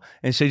ball.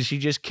 And so she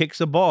just kicks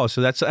the ball. So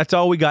that's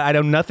all we got. I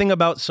know nothing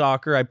about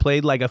soccer. I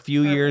played like a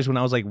few years when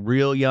I was like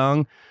real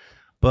young,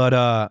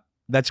 but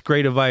that's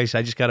great advice.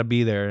 I just got to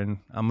be there, and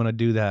I'm going to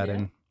do that.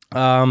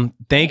 Yeah. And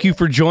thank you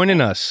for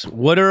joining us.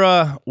 What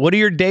are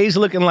your days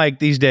looking like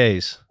these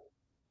days?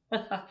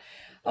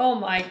 Oh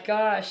my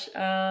gosh.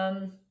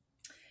 I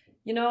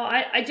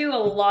do a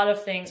lot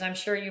of things. I'm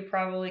sure you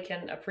probably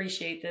can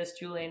appreciate this,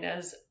 Julian.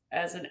 As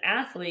an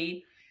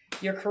athlete,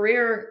 your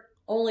career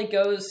only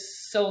goes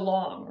so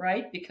long,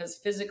 right? Because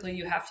physically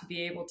you have to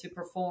be able to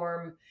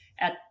perform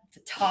at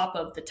the top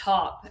of the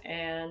top.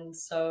 And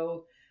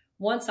so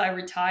once I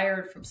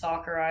retired from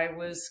soccer, I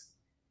was,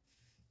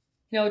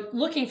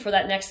 looking for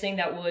that next thing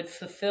that would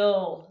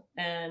fulfill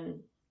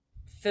and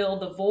fill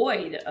the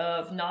void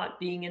of not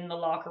being in the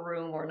locker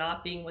room or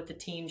not being with the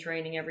team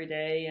training every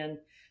day. And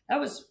that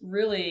was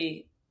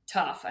really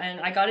tough.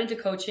 And I got into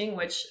coaching,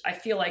 which I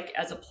feel like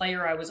as a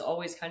player, I was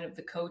always kind of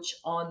the coach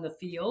on the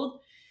field.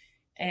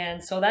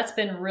 And so that's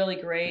been really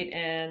great.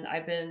 And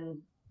I've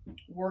been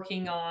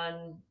working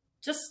on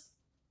just,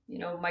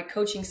 my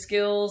coaching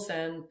skills.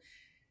 And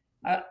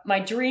my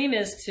dream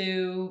is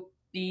to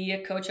be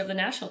a coach of the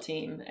national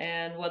team.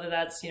 And whether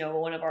that's,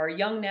 one of our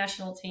young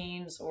national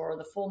teams or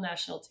the full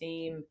national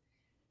team,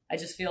 I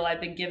just feel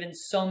I've been given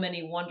so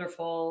many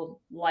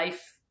wonderful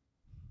life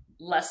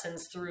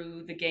lessons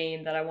through the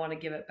game that I want to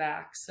give it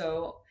back.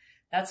 So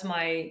that's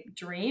my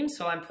dream.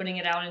 So I'm putting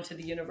it out into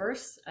the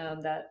universe,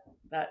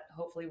 that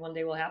hopefully one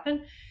day will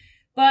happen.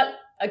 But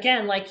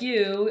again, like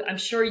you, I'm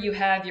sure you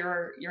have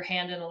your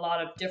hand in a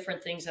lot of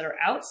different things that are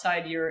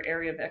outside your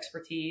area of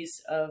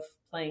expertise of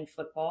playing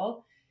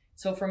football.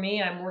 So for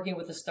me, I'm working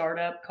with a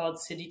startup called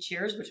City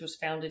Cheers, which was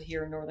founded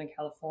here in Northern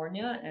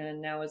California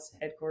and now is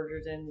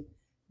headquartered in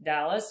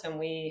Dallas. And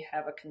we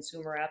have a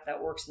consumer app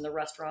that works in the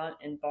restaurant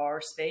and bar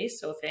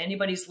space. So if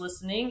anybody's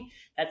listening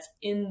that's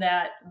in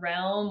that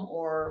realm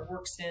or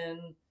works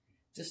in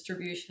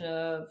distribution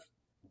of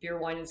beer,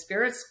 wine, and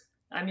spirits,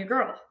 I'm your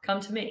girl. Come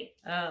to me.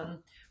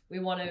 We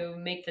want to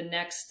make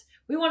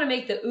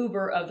the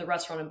Uber of the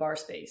restaurant and bar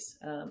space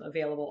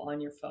available on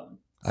your phone.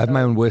 I have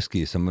my own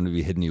whiskey, so I'm going to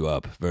be hitting you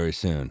up very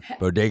soon.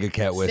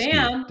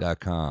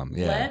 BodegaCatWhiskey.com.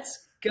 Yeah.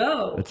 Let's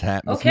go. Let's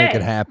make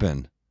it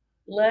happen.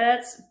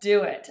 Let's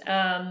do it.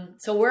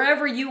 So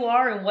wherever you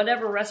are and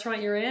whatever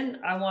restaurant you're in,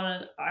 I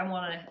want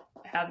to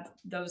have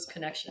those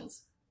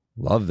connections.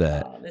 Love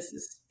that. This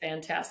is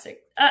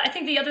fantastic. I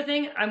think the other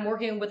thing, I'm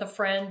working with a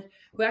friend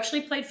who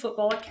actually played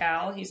football at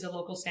Cal. He's a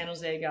local San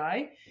Jose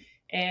guy,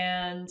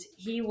 and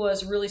he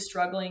was really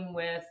struggling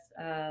with.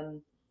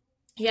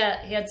 He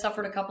had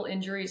suffered a couple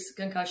injuries,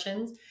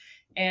 concussions,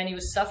 and he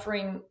was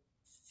suffering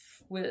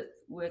with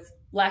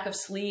lack of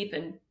sleep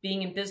and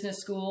being in business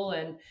school,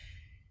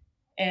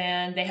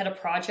 and they had a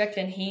project,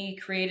 and he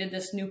created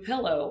this new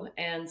pillow.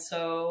 And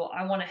so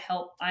I want to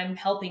help. I'm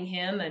helping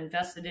him,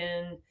 invested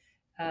in.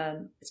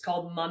 It's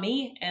called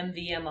Mummy,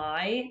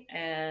 MVMI,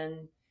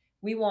 and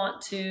we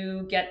want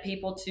to get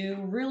people to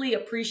really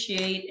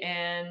appreciate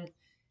and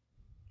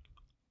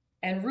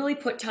really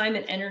put time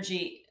and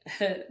energy,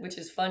 which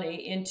is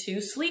funny,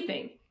 into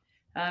sleeping.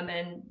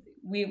 And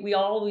we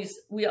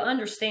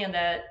understand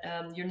that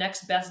your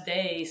next best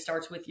day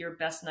starts with your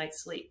best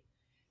night's sleep.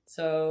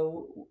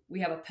 So we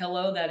have a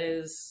pillow that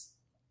is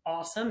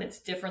awesome. It's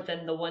different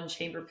than the one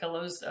chamber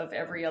pillows of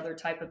every other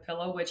type of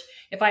pillow, which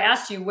if I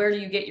asked you, where do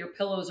you get your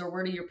pillows or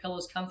where do your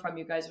pillows come from?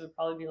 You guys would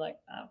probably be like,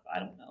 I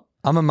don't know.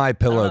 I'm a My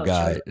Pillow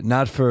guy,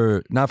 not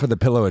for the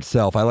pillow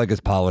itself. I like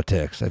his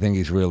politics. I think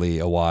he's really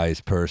a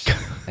wise person.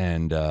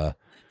 And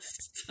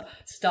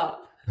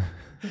Stop.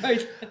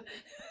 Right.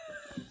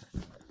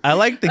 I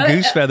like the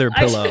goose feather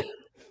pillow.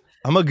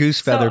 I'm a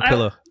goose feather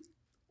pillow.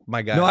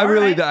 My God. No, I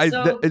really.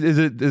 Is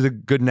it a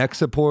good neck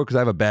support? Because I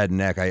have a bad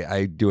neck.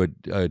 I do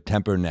a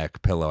temper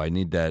neck pillow. I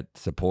need that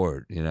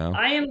support.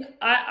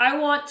 I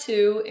want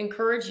to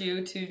encourage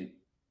you to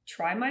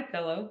try my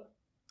pillow.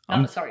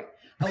 Sorry.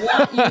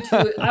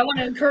 I want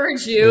to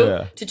encourage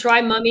you to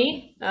try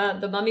Mummy,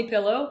 the Mummy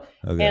pillow,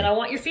 and I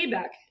want your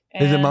feedback.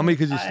 And is it Mummy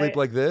because you sleep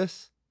like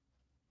this?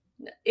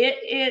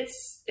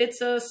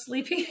 It's a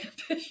sleeping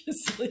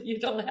efficiency. You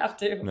don't have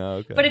to. No,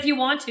 okay. But if you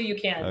want to, you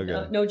can.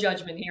 Okay. No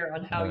judgment here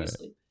on how you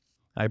sleep.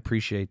 I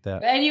appreciate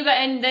that.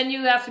 And then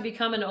you have to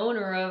become an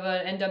owner of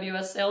an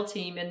NWSL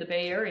team in the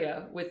Bay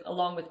Area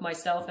along with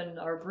myself and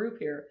our group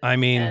here. I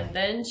mean, and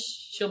then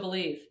she'll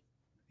believe.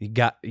 You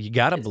got to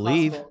It's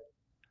believe.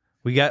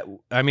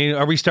 possible.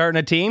 Are we starting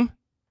a team?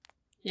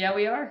 Yeah,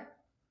 we are.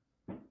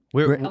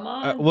 Come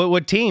on.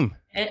 What team?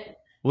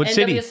 What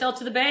city? NWSL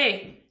to the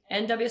Bay.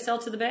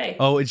 NWSL to the Bay.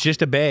 Oh, it's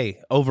just a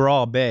Bay.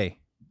 Overall Bay.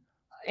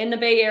 In the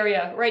Bay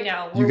Area right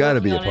now. You got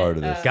to be a part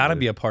of this. Got to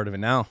be a part of it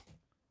now.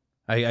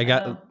 I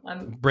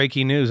got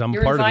breaking news. I'm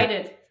You're part invited.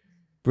 of it.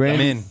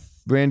 Brandi,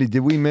 Brandi, did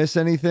we miss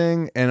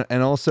anything?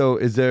 And also,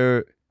 is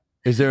there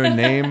a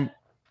name?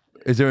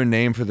 Is there a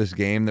name for this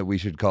game that we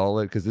should call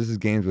it? Because this is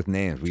games with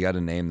names. We got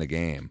to name the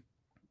game.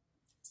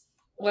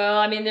 Well,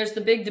 I mean, there's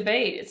the big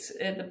debate.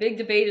 The big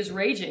debate is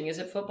raging. Is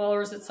it football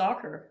or is it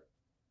soccer?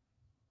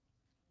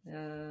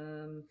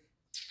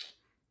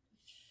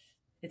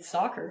 It's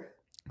soccer.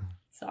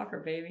 Soccer,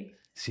 baby.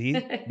 See,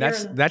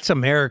 that's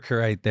America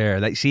right there.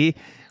 Like, see,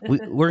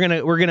 we're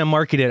gonna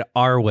market it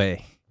our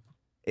way.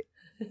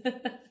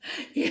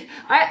 Yeah,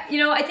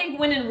 I think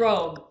when in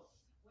Rome,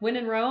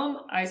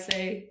 I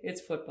say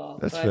it's football.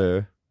 That's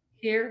fair.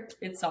 Here,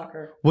 it's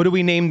soccer. What do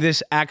we name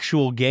this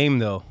actual game,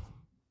 though?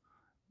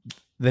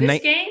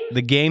 Game?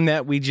 The game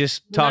that we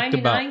just talked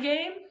about. 99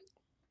 game?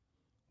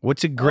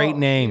 What's a great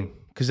name?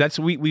 Because that's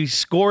we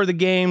score the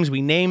games,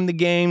 we name the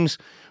games,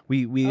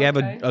 we have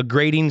a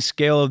grading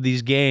scale of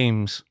these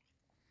games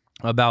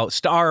about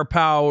star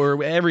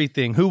power,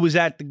 everything. Who was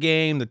at the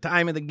game, the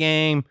time of the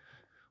game.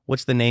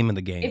 What's the name of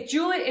the game? If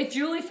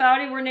Julie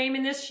Foudy were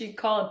naming this, she'd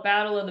call it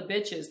Battle of the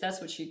Bitches.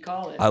 That's what she'd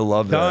call it. I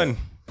love that. Done.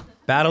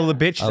 Battle of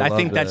the Bitches. I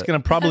think that's going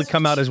to probably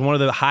come out as one of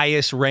the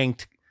highest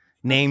ranked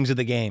names of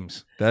the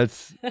games.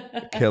 That's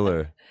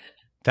killer.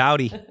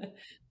 Foudy.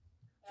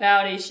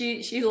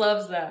 Foudy. She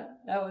loves that.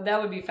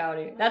 That would be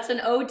Foudy. That's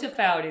an ode to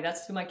Foudy.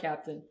 That's to my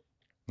captain.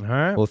 All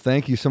right. Well,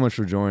 thank you so much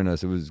for joining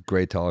us. It was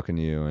great talking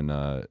to you, and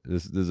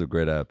this is a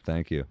great app.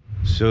 Thank you.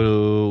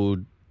 So,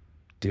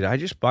 did I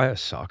just buy a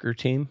soccer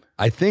team?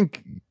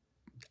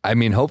 I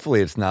mean,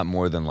 hopefully it's not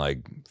more than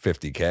like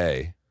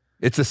 $50K.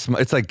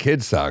 It's like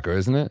kids soccer,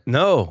 isn't it?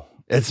 No,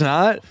 it's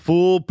not.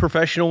 Full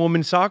professional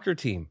women's soccer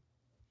team,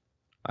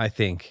 I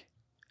think.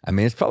 I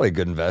mean, it's probably a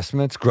good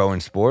investment. It's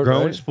growing sport.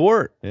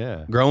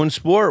 Yeah. Growing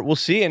sport. We'll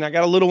see. And I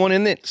got a little one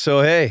in it.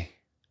 So, hey,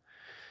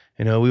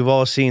 we've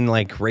all seen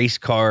like race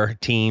car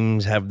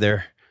teams have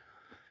their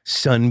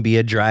son be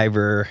a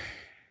driver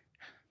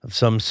of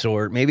some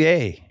sort. Maybe,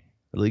 hey,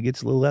 really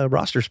gets a little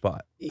roster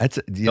spot. That's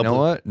you know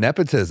what?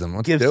 Nepotism.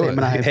 Let's do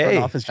it.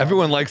 Hey,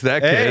 everyone likes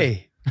that kid.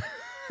 Hey.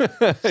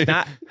 It's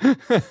not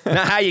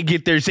how you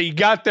get there. So you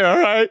got there, all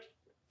right?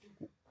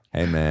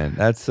 Hey, man,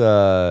 that's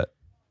the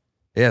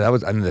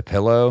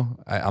pillow.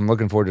 I'm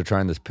looking forward to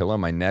trying this pillow.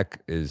 My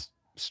neck is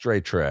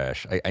straight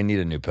trash. I need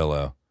a new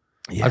pillow.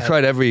 Yeah. I've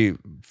tried every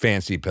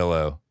fancy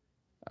pillow.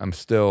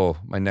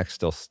 My neck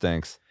still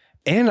stinks.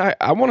 And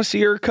I want to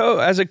see her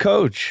as a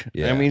coach.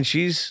 Yeah. I mean,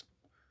 she's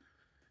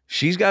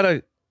got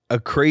a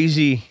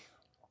crazy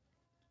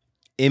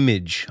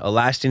image, a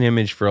lasting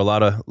image for a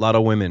lot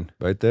of women.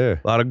 Right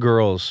there. A lot of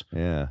girls.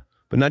 Yeah.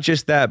 But not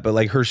just that, but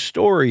like her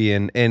story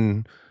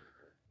and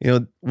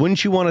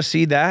wouldn't you want to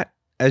see that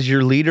as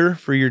your leader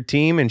for your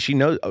team? And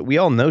we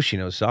all know she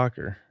knows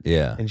soccer.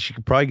 Yeah. And she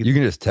could probably you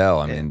can just tell.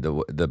 I mean,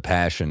 the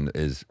passion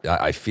is,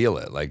 I feel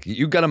it. Like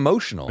you got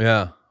emotional.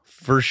 Yeah,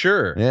 for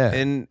sure. Yeah.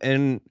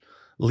 And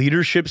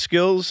leadership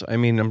skills. I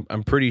mean,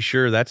 I'm pretty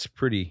sure that's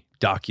pretty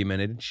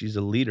documented. She's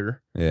a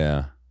leader.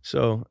 Yeah.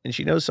 So, and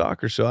she knows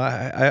soccer. So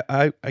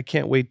I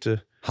can't wait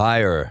to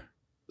hire,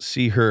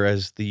 see her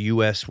as the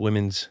U.S.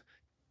 women's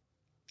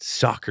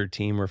soccer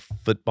team or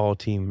football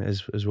team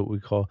is what we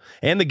call.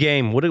 And the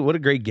game. What a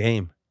great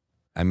game.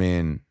 I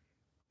mean,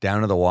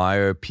 down to the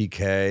wire,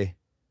 PK.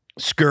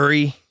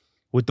 Scurry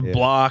with the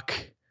block.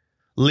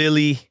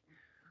 Lily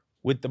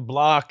with the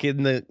block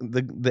in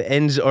the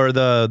ends or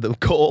the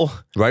goal.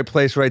 Right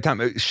place, right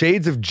time.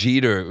 Shades of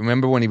Jeter.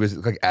 Remember when he was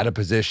like out of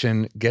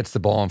position, gets the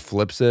ball and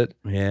flips it?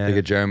 Yeah. To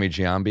get Jeremy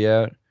Giambi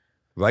out.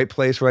 Right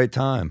place, right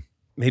time.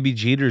 Maybe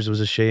Jeter's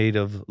was a shade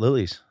of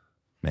Lily's.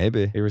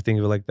 Maybe. You ever think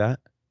of it like that?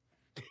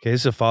 Okay,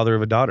 this is a father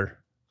of a daughter.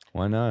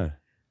 Why not?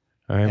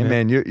 All right, hey,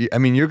 man.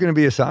 You're going to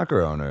be a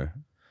soccer owner.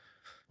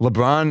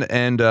 LeBron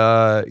and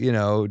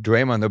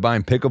Draymond, they're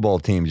buying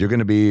pickleball teams. You're going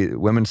to be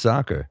women's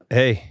soccer.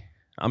 Hey,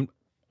 I'm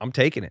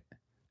taking it.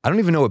 I don't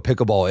even know what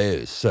pickleball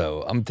is,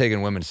 so I'm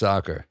taking women's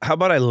soccer. How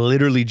about I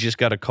literally just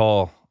got a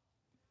call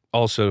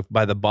also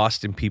by the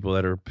Boston people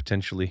that are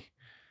potentially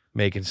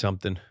making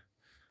something,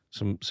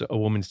 a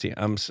women's team.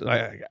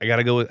 I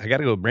gotta go with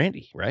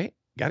Brandi, right?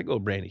 Gotta go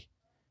with Brandi.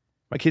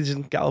 My kid's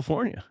in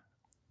California.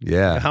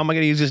 Yeah. How am I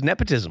gonna use this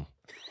nepotism?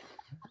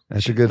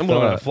 That's a good thought.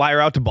 I'm gonna fly her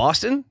out to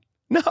Boston?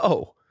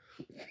 No.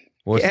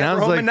 Well, it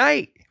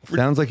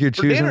sounds like you're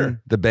choosing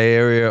dinner. The Bay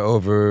Area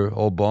over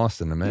old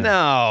Boston, man.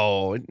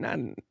 No. I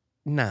don't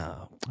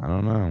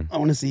know. I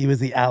want to see you as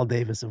the Al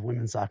Davis of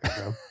women's soccer,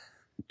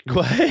 bro.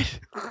 What?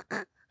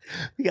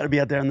 You got to be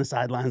out there on the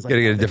sidelines.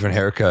 Gotta get a different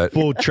haircut.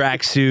 Full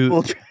tracksuit.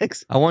 full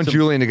tracks. I want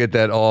Julian to get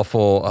that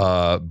awful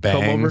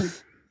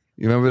bangs.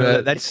 You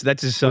remember that?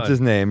 That's his son. What's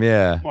his name?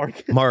 Yeah.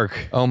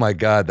 Mark. Oh my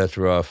God, that's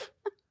rough.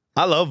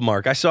 I love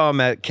Mark. I saw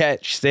him at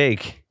Catch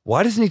Steak.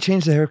 Why doesn't he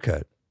change the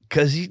haircut?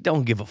 Because he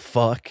don't give a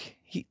fuck.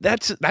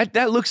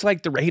 That looks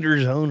like the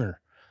Raiders owner.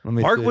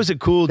 Mark see. was a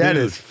cool dude. That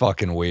is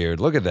fucking weird.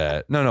 Look at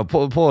that. No,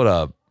 pull it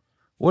up.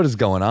 What is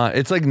going on?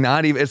 It's like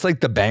not even. It's like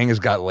the bangs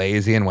got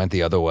lazy and went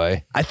the other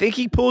way. I think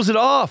he pulls it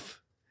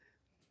off.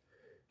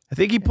 I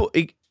think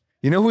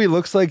You know who he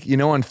looks like? You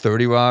know on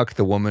 30 Rock,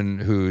 the woman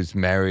who's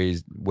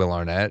marries Will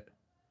Arnett?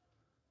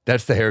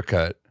 That's the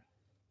haircut.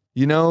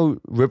 You know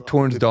Rip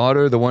Torn's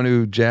daughter, the one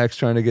who Jack's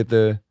trying to get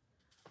the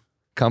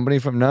company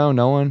from?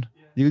 No one?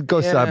 You could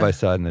go side by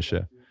side in the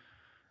show.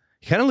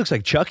 He kind of looks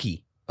like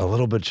Chucky. A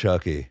little bit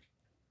Chucky.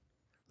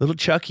 Little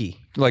Chucky.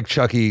 Like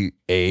Chucky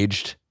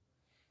aged.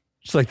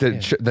 It's like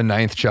the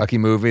ninth Chucky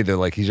movie. They're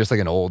like, he's just like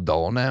an old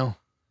doll now.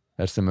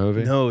 That's the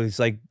movie? No, it's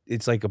like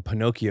a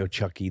Pinocchio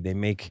Chucky. They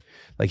make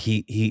like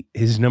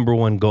his number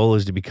one goal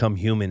is to become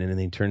human, and then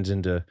he turns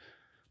into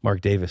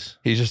Mark Davis.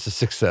 He's just a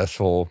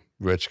successful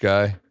rich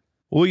guy.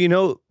 Well, you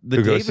know the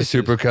who goes Davises,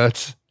 to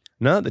Supercuts.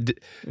 No,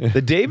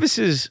 the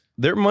Davises,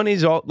 their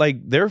money's all like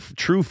they're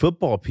true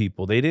football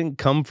people. They didn't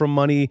come from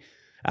money.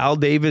 Al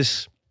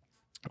Davis,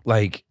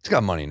 like he's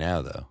got money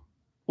now though.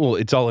 Well,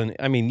 it's all in.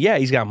 I mean, yeah,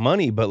 he's got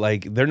money, but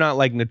like they're not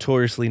like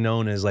notoriously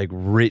known as like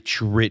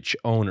rich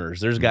owners.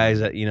 There's guys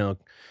that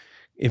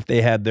if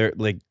they had their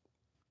like,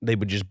 they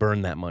would just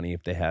burn that money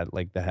if they had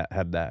like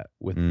had that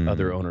with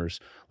other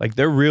owners. Like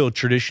they're real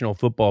traditional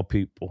football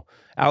people.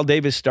 Al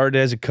Davis started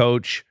as a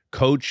coach.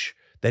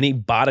 Then he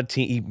bought a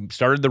team. He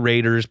started the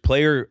Raiders.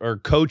 Player or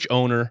coach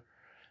owner.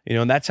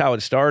 And that's how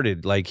it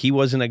started. Like he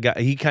wasn't a guy.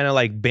 He kind of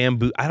like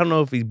I don't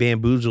know if he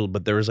bamboozled,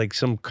 but there was like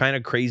some kind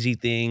of crazy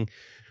thing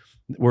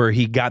where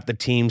he got the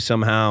team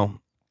somehow.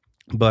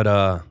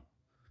 But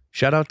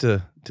shout out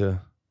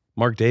to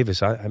Mark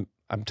Davis. I'm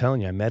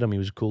telling you, I met him. He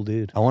was a cool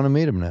dude. I want to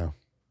meet him now.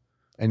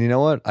 And you know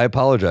what? I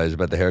apologize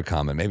about the hair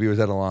comment. Maybe it was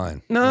out of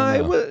line. No,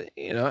 it was.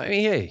 I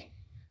mean, hey,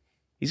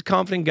 he's a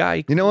confident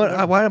guy. You know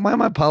what? Why am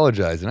I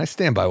apologizing? I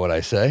stand by what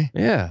I say.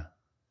 Yeah.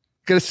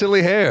 Got a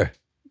silly hair.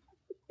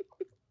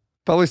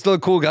 Probably still a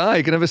cool guy.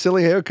 He can have a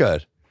silly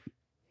haircut.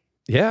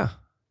 Yeah.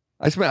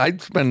 I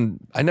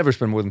never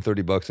spend more than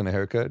 $30 on a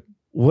haircut.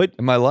 What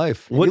in my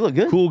life? What you look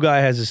good. Cool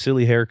guy has a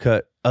silly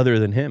haircut other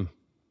than him?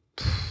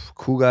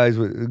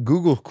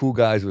 Google cool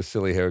guys with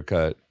silly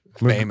haircut.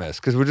 Famous,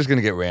 because we're just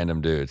gonna get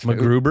random dudes.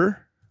 MacGruber?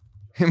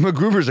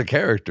 MacGruber's a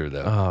character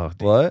though. Oh,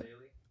 what?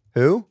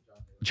 Who?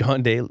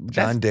 John Daly.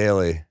 John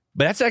Daly.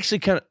 But that's actually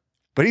kind of.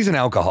 But he's an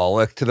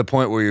alcoholic to the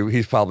point where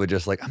he's probably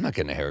just like, I'm not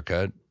getting a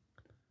haircut.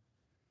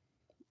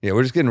 Yeah,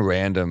 we're just getting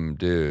random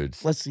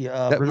dudes. Let's see.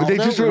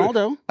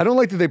 Ronaldo. I don't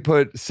like that they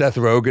put Seth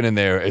Rogen in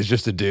there as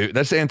just a dude.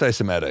 That's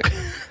anti-Semitic.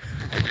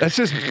 That's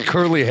just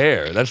curly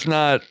hair. That's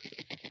not.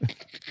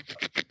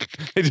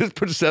 They just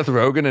put Seth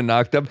Rogen and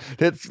knocked up.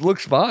 That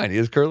looks fine. He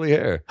has curly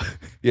hair.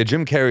 Yeah,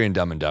 Jim Carrey and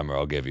Dumb and Dumber.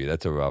 I'll give you.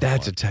 That's a rough.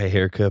 That's one. a tight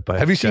haircut.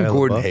 Have you seen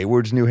Gordon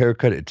Hayward's new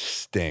haircut? It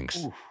stinks.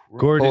 Ooh,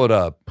 Gordon, pull it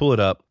up. Pull it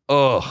up.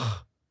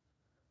 Ugh.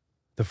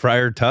 The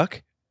Friar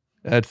Tuck.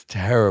 That's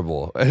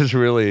terrible. It's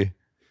really.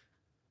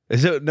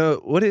 Is it no?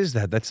 What is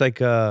that? That's like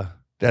that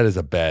is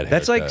a bad haircut.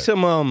 That's like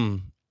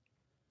some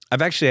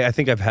I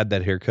think I've had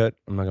that haircut.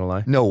 I'm not gonna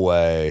lie. No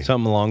way.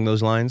 Something along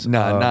those lines.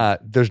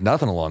 There's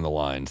nothing along the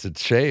lines.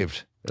 It's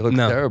shaved. It looks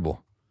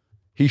terrible.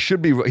 He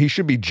should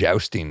be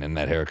jousting in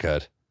that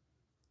haircut.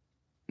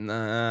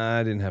 Nah,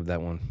 I didn't have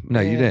that one. No,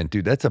 you didn't,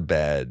 dude. That's a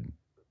bad.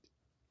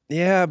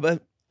 Yeah,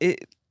 but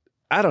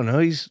I don't know.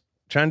 He's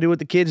trying to do what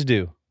the kids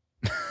do.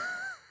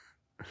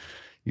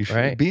 You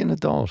should be an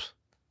adult.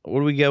 What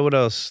do we get? What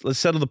else? Let's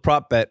settle the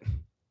prop bet.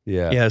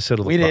 Yeah.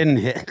 Settle the We prop. didn't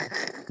hit.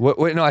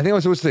 Wait, no, I think I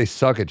was supposed to say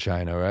suck at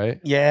China, right?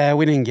 Yeah,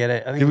 we didn't get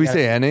it. I think Did we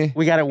say any?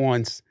 We got it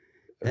once.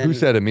 Who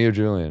said it, me or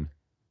Julian?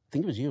 I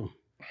think it was you.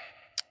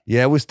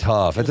 Yeah, it was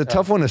tough. It's a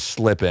tough one to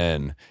slip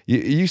in.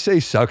 You say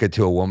suck it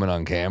to a woman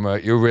on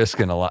camera, you're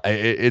risking a lot.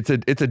 It's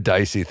a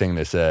dicey thing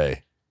to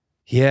say.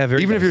 Yeah,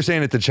 very Even if dicey. you're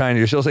saying it to China,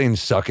 you're still saying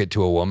suck it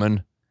to a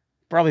woman.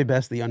 Probably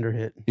best the under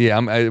hit.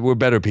 Yeah, we're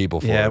better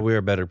people for it. Yeah,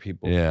 we're better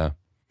people. Yeah.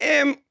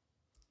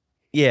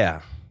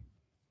 Yeah.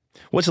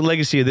 What's the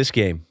legacy of this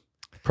game?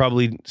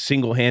 Probably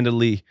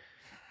single-handedly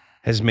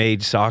has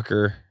made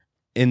soccer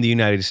in the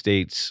United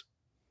States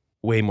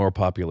way more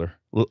popular.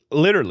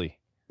 Literally.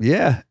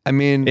 Yeah, I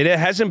mean... It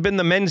hasn't been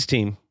the men's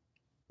team.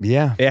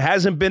 Yeah. It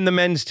hasn't been the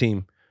men's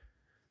team.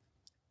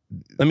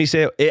 Let me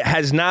say it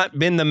has not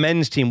been the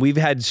men's team. We've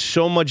had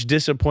so much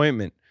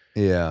disappointment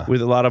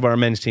with a lot of our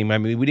men's team. I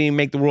mean, we didn't even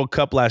make the World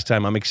Cup last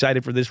time. I'm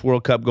excited for this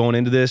World Cup going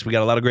into this. We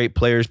got a lot of great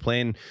players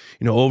playing,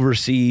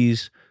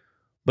 overseas.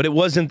 But it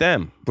wasn't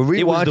them. But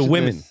it was the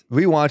women.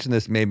 Rewatching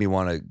this made me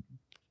want to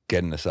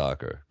get into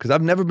soccer because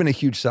I've never been a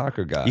huge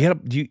soccer guy.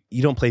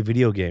 You don't play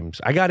video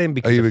games. I got in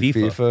because of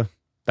FIFA.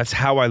 That's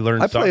how I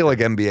learned soccer. I play like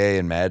NBA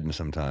and Madden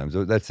sometimes.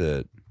 That's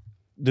it.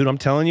 Dude, I'm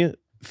telling you,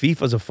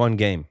 FIFA's a fun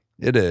game.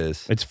 It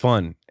is. It's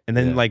fun. And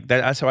then Yeah. like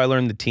that's how I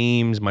learned the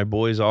teams. My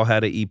boys all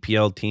had an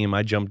EPL team.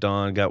 I jumped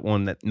on, got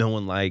one that no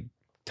one liked,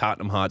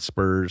 Tottenham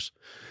Hotspurs.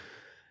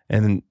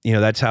 And then, you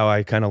know, that's how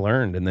I kind of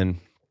learned, and then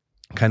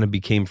kind of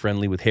became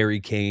friendly with Harry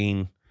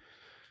Kane.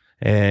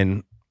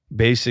 And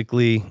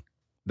basically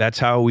that's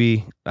how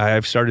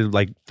I've started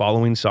like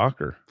following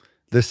soccer.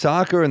 The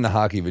soccer and the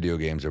hockey video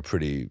games are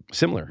pretty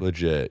Similar.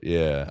 legit.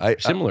 Yeah.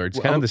 Similar. It's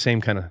kind of the same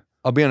kind of.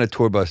 I'll be on a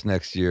tour bus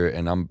next year,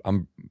 and I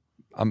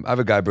have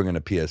a guy bringing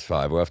a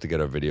PS5. We'll have to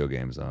get our video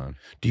games on.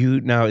 Do you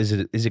now? Is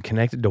it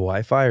connected to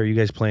Wi-Fi, or are you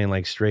guys playing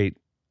like straight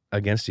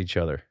against each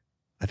other?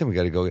 I think we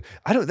got to go.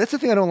 That's the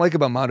thing I don't like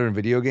about modern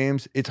video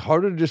games. It's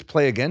harder to just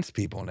play against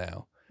people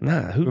now.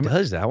 Nah, who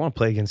does that? I want to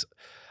play against.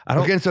 I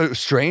don't Against a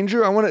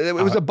stranger. It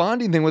was a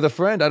bonding thing with a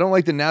friend. I don't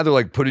like that now. They're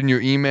like, put in your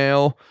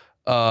email,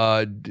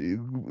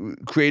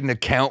 create an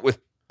account with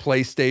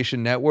PlayStation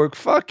Network.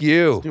 Fuck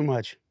you. Too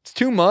much. It's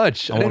too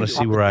much. I want to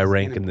see where I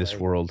rank in gameplay. this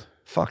world.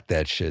 Fuck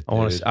that shit.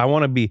 I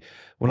want to be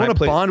when I I want to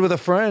play. bond with a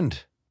friend.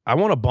 I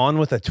want to bond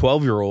with a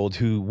 12-year-old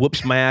who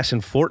whoops my ass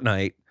in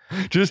Fortnite.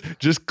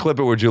 Just clip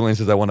it where Julian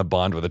says, "I want to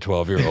bond with a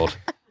 12-year-old."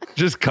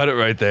 Just cut it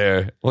right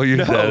there. Well, you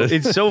No, said it.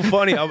 it's so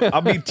funny.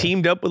 I'll be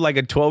teamed up with like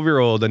a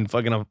 12-year-old and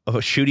fucking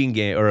a shooting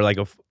game, or like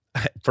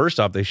first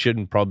off, they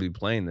shouldn't probably be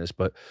playing this,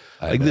 but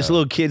I like this know.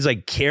 little kid's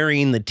like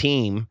carrying the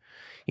team.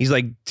 He's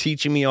like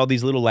teaching me all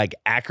these little like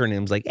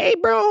acronyms, like, "Hey,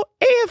 bro,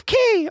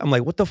 AFK." I'm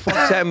like, "What the fuck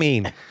does that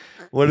mean?"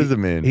 What does it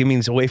mean? He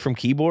means away from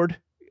keyboard.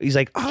 He's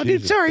like, "Oh, dude,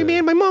 Jesus sorry, Christ.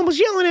 man. My mom was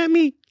yelling at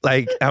me."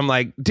 Like, I'm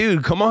like,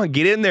 "Dude, come on,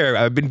 get in there.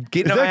 I've been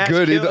getting Is my that ass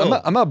good either?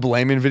 killed." I'm not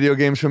blaming video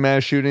games for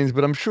mass shootings,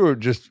 but I'm sure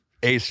just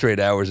 8 straight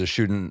hours of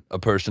shooting a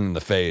person in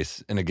the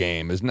face in a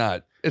game is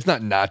not. It's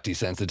not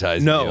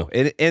desensitizing. No,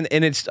 you. and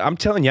it's. I'm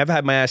telling you, I've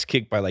had my ass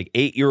kicked by like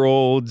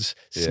 8-year-olds,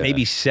 Yeah.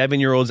 maybe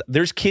 7-year-olds.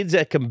 There's kids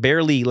that can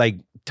barely like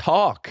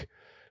talk,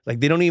 like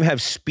they don't even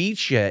have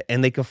speech yet,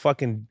 and they can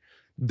fucking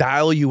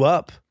dial you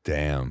up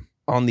Damn.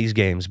 on these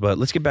games. But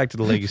let's get back to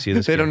the legacy of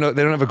this. They game. don't know.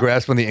 They don't have a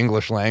grasp on the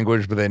English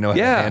language, but they know how to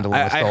Yeah, handle an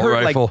I assault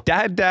heard rifle.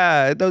 like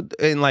dad,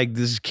 and like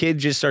this kid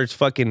just starts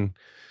fucking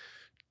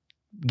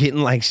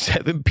getting like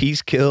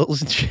 7-piece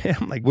kills and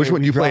shit. I'm like, Which "Where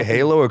one? You play dropping?"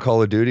 Halo or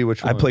Call of Duty?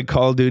 Which one? I play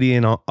Call of Duty,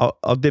 and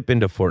I'll dip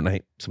into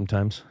Fortnite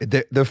sometimes.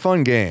 They're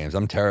fun games.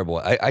 I'm terrible.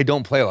 I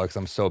don't play a lot because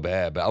I'm so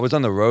bad. But I was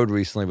on the road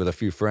recently with a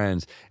few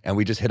friends, and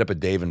we just hit up a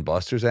Dave and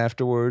Buster's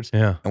afterwards.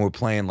 Yeah, And we're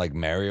playing like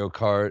Mario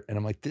Kart, and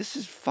I'm like, this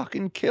is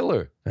fucking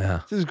killer.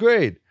 yeah. This is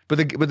great. But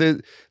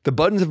the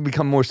buttons have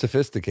become more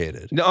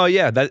sophisticated. No,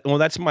 yeah.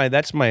 That's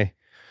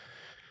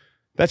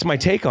my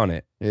take on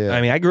it. Yeah.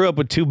 I mean, I grew up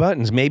with 2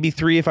 buttons, maybe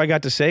 3 if I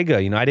got to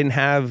Sega. You know, I didn't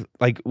have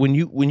like when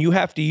you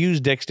have to use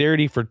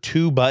dexterity for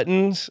 2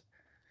 buttons.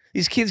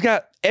 These kids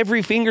got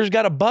every finger's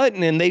got a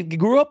button, and they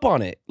grew up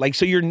on it. Like,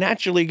 so you're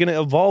naturally going to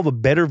evolve a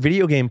better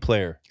video game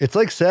player. It's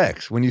like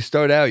sex. When you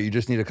start out, you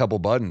just need a couple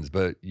buttons,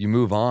 but you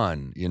move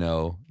on. You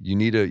know, you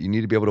need to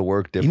be able to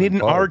work You different. need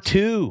an parts.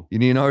 R2. You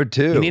need an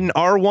R2. You need an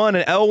R1,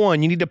 an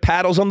L1. You need the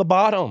paddles on the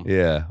bottom.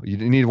 Yeah, you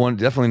need one.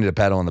 Definitely need a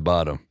paddle on the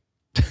bottom.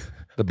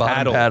 The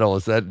bottom paddle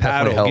is that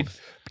definitely Paddle. helps.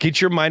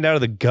 Get your mind out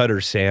of the gutter,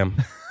 Sam.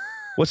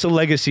 What's the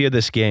legacy of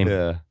this game?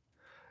 Yeah.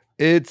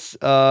 It's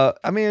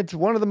it's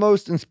one of the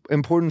most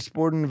important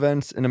sporting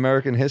events in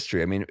American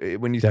history. I mean,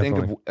 when you think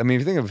Definitely. if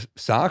you think of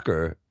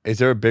soccer, is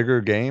there a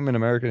bigger game in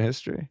American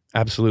history?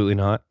 Absolutely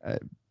not.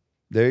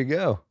 There you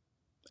go.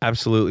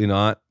 Absolutely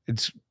not.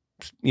 It's,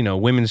 you know,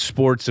 women's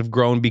sports have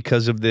grown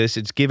because of this.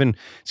 It's given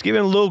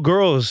little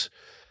girls,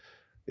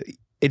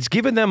 it's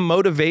given them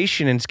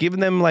motivation, and it's given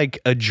them like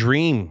a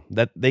dream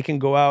that they can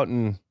go out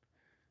and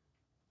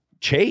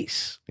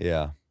chase,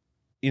 Yeah.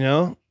 you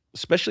know,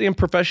 especially in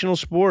professional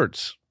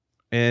sports.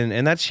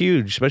 And that's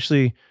huge,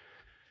 especially,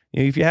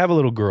 you know, if you have a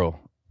little girl,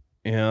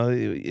 you know,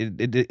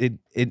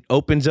 it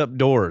opens up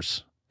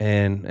doors,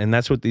 and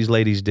that's what these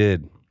ladies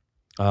did.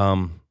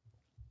 The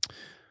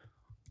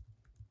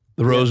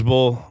Rose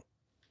Bowl.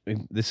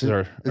 This is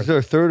our Is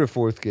our third or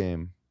fourth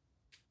game?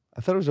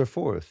 I thought it was our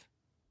fourth.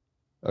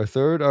 Our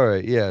third? All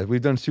right. Yeah.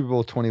 We've done Super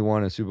Bowl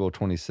 21 and Super Bowl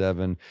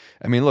 27.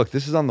 I mean, look,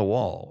 this is on the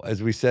wall.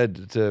 As we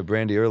said to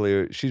Brandi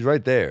earlier, she's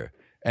right there.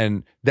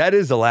 And that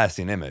is the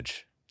lasting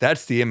image.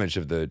 That's the image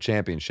of the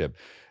championship.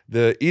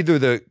 Either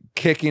the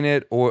kicking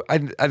it or I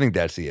think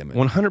that's the image.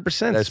 100%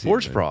 That's the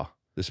sports image. bra.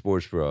 The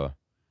sports bra.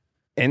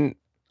 And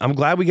I'm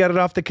glad we got it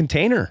off the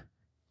container.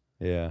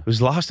 Yeah. It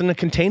was lost in the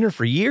container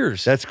for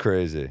years. That's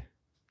crazy.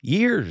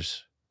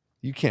 Years.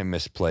 You can't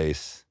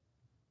misplace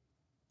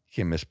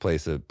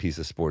a piece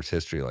of sports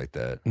history like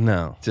that.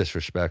 No.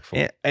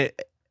 Disrespectful.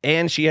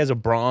 And she has a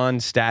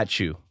bronze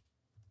statue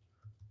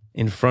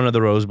in front of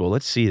the Rose Bowl.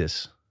 Let's see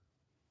this.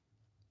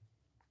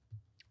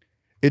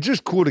 It's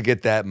just cool to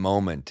get that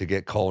moment, to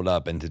get called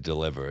up and to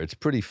deliver. It's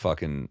pretty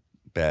fucking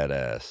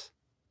badass.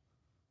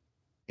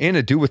 And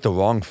to do with the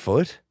wrong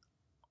foot?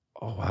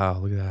 Oh, wow.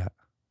 Look at that.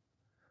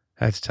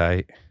 That's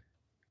tight.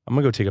 I'm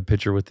going to go take a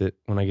picture with it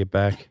when I get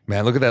back.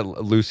 Man, look at that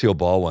Lucille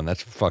Ball one.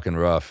 That's fucking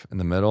rough in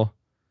the middle.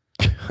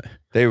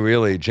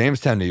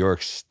 Jamestown, New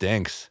York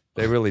stinks.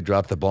 They really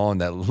dropped the ball in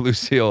that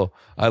Lucille,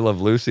 I Love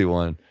Lucy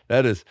one.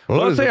 That is. Well,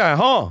 what let's is say it?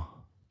 huh?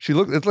 She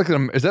looked. It's like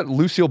is that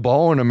Lucille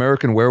Ball, an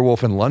American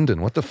Werewolf in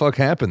London? What the fuck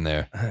happened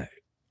there?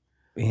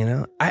 You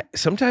know,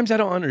 sometimes I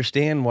don't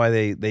understand why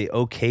they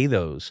okay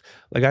those.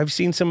 Like I've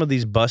seen some of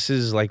these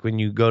buses, like when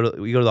you go to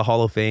the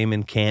Hall of Fame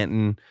in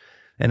Canton,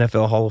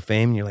 NFL Hall of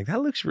Fame, and you're like,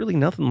 that looks really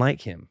nothing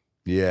like him.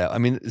 Yeah, I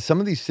mean, some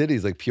of these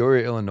cities like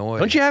Peoria, Illinois.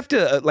 Don't you have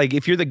to like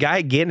if you're the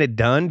guy getting it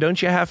done?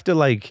 Don't you have to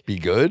like be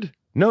good?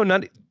 No,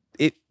 not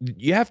it.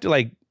 You have to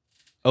like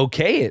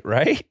okay it,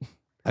 right?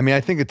 I mean,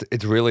 I think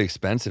it's really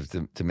expensive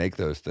to make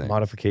those things.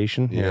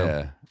 Modification,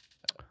 yeah.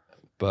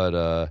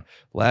 But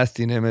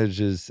lasting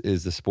image is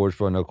the sports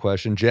bra, no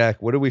question.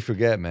 Jack, what did we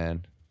forget,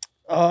 man?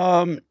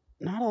 Not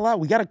a lot.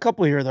 We got a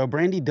couple here though.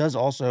 Brandi does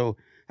also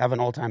have an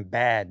all-time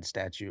bad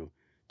statue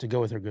to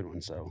go with her good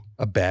one. So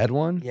A bad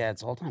one? yeah,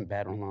 it's all-time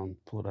bad one. I'll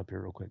pull it up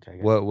here real quick.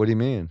 What do you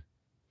mean?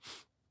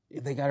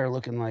 They got her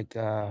looking like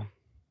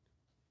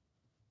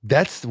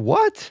That's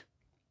what?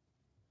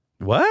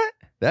 What?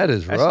 That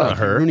is That's rough. not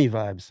her. Rooney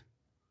vibes.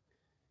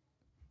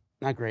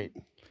 Not great.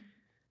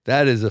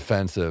 That is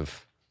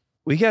offensive.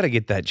 We got to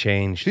get that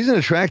changed. She's an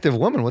attractive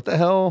woman. What the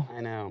hell?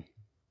 I know.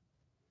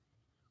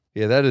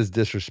 Yeah, that is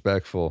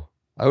disrespectful.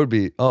 I would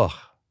be,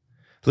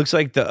 Looks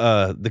like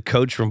the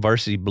coach from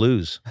Varsity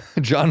Blues.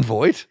 John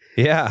Voight?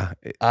 Yeah.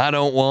 I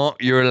don't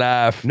want your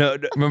life. No.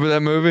 Remember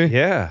that movie?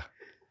 Yeah.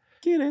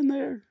 Get in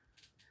there.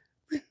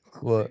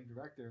 What? The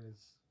director is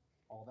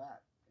All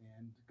That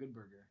and Good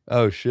Burger.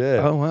 Oh, shit.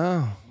 Oh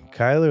wow,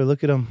 Kyler,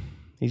 look at him.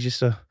 He's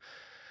just a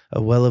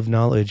well of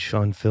knowledge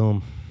on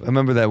film. I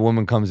remember that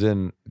woman comes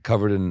in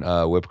covered in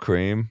whipped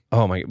cream.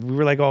 Oh my, we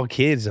were like all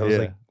kids. I was Yeah.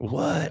 like,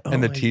 what?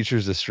 And the my-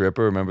 teacher's a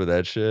stripper. Remember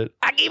that shit?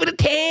 I gave it a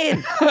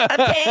 10. A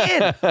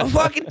 10. A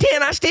fucking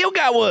 10. I still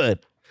got one.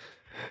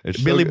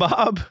 It's Billy so,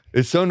 Bob.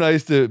 It's so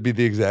nice to be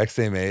the exact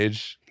same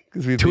age.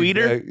 We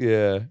Tweeter?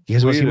 Yeah. You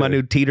guys want to see my Tweeter.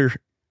 new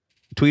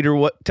Tweeter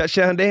what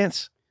touchdown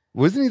dance?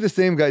 Wasn't he the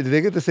same guy? Did they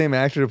get the same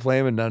actor to play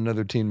him in not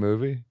another teen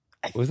movie?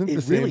 Wasn't it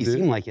the same really dude?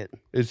 seemed like it.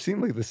 It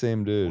seemed like the same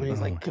When dude.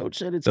 he's like, Coach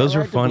said it's Those all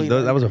were right to fun. bleed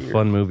That was a every year."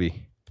 fun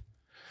movie.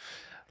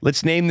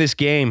 Let's name this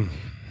game.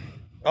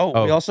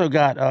 Oh, we also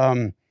got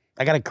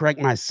I got to correct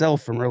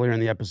myself from earlier in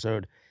the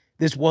episode.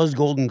 This was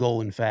Golden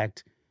Goal, in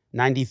fact.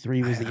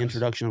 93 was the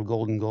introduction of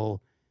Golden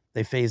Goal.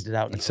 They phased it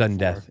out in Sudden 04.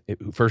 death.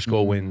 First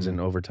goal wins in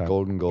overtime.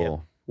 Golden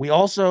goal. We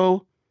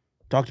also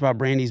talked about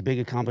Brandi's big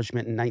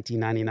accomplishment in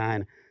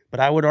 1999, but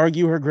I would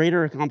argue her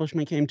greater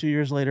accomplishment came 2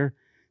 years later.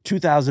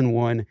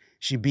 2001,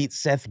 she beat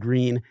Seth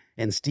Green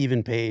and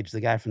Stephen Page, the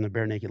guy from the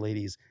Bare Naked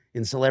Ladies,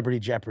 in Celebrity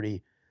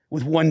Jeopardy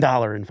with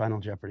 $1 in Final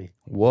Jeopardy.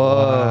 Whoa.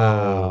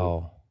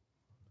 Wow.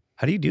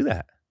 How do you do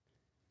that?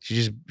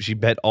 She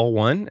bet all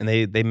one and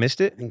they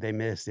missed it. I think they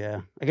missed,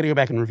 yeah. I got to go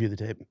back and review the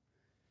tape.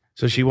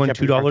 So she won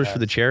Jeopardy $2 for archives.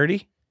 the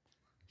charity.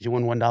 She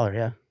won $1,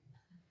 yeah.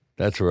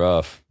 That's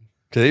rough.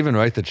 Did they even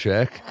write the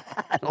check?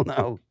 I don't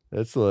know.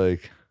 That's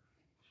like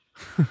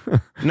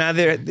Now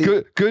they're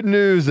good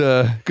news.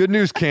 Good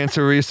news.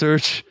 Cancer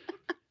research.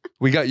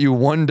 We got you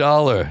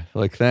 $1.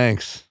 Like,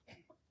 thanks.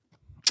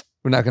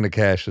 We're not going to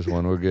cash this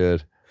one. We're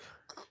good.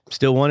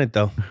 still won it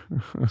though.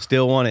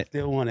 Still won it.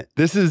 Still won it.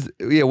 This is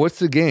What's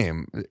the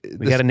game?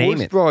 We gotta name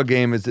sports it. bra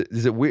game. Is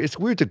it weird? It's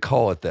weird to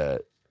call it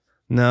that.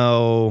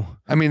 No.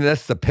 I mean,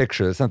 that's the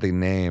picture. That's not the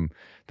name.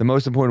 The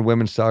most important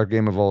women's soccer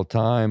game of all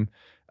time.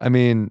 I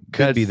mean,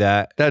 Could be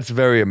that. That's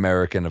very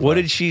American. Of What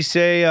us. did she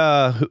say?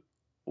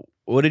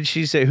 What did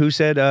she say? Who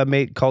said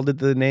called it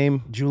the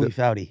name? Julie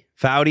Foudy.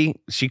 Foudy.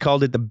 She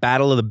called it the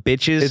Battle of the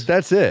Bitches.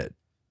 That's it.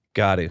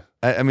 Got it.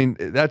 I mean,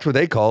 that's what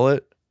they call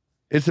it.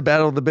 It's the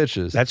battle of the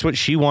bitches. That's what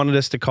she wanted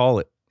us to call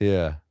it.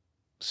 Yeah.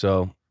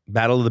 So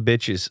Battle of the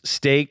Bitches.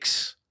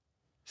 Stakes.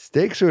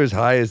 Stakes are as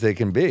high as they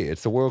can be.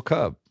 It's the World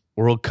Cup.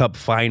 World Cup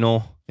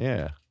final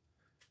Yeah.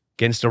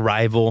 against a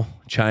rival,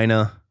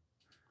 China.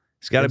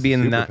 It's got to Against be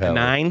in the superpower.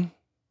 9.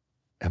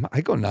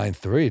 I go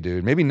 9-3,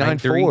 dude. Maybe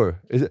 9-3. 9-4.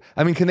 Is it?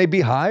 I mean, can they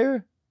be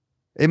higher?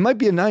 It might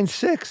be a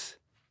 9-6.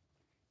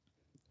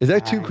 Is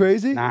that too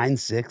crazy?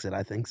 9-6,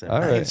 I think so. All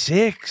right.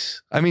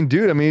 9-6. I mean,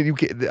 dude. I mean,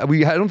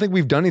 I don't think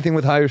we've done anything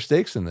with higher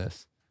stakes than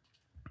this.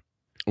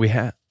 We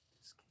have.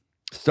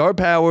 Star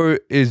power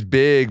is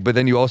big, but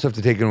then you also have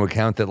to take into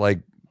account that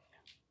like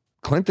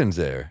Clinton's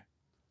there.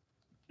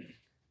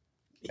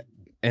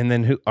 And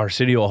then who?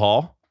 Arsenio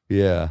Hall.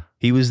 Yeah.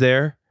 He was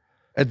there.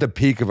 At the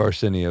peak of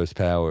Arsenio's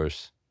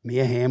powers.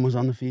 Mia Hamm was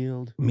on the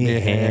field. Mia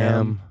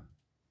Hamm.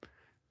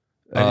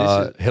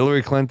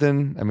 Hillary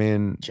Clinton. I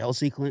mean,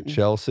 Chelsea Clinton.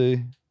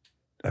 Chelsea.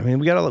 I mean,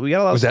 we got a lot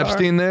of Was star-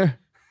 Epstein there?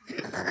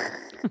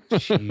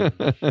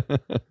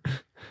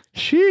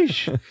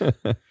 Sheesh.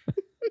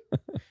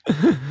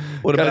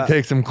 What Gotta about?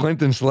 take some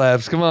Clinton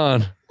slaps. Come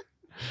on.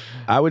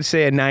 I would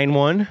say a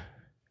 9-1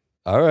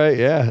 All right,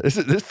 yeah. This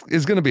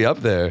is going to be up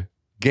there.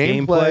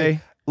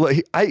 Gameplay. Look,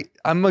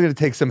 I'm going to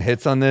take some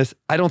hits on this.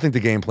 I don't think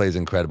the gameplay is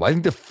incredible. I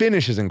think the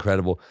finish is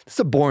incredible. This is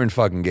a boring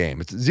fucking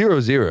game. It's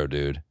 0-0,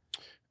 dude.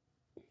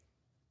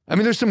 I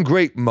mean, there's some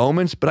great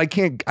moments, but I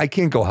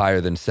can't go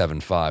higher than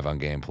 7-5 on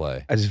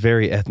gameplay. That's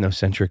very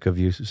ethnocentric of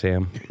you,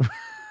 Sam.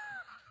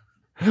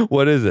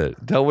 What is it?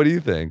 What do you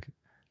think?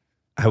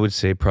 I would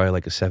say probably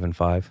like a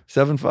 7.5.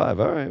 7.5.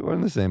 All right, we're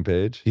on the same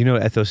page. Do you know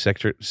what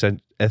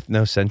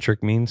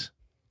ethnocentric means?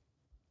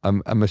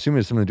 I'm assuming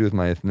it's something to do with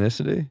my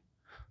ethnicity.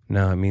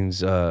 No, it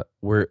means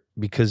we're,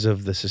 because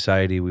of the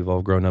society we've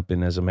all grown up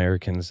in as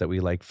Americans, that we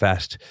like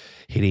fast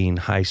hitting,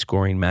 high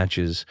scoring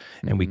matches,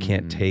 and we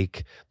can't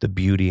take the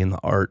beauty and the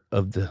art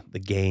of the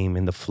game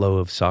and the flow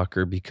of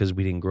soccer because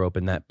we didn't grow up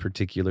in that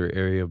particular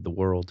area of the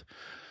world.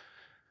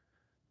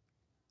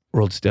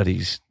 World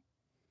Studies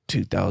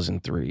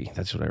 2003.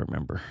 That's what I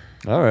remember.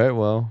 All right,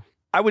 well,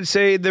 I would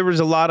say there was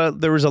a lot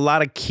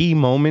of key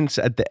moments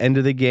at the end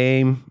of the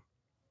game.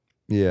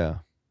 yeah.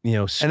 You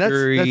know, And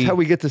that's how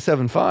we get to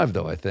 7.5,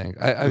 though. I think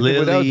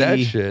without that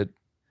shit,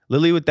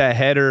 Lily with that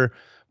header,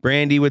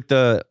 Brandi with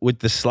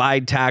the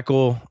slide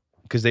tackle,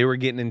 because they were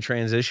getting in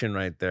transition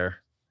right there.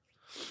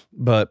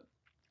 But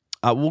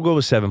we'll go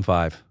with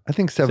 7.5. I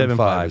think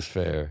 7.5 is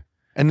fair.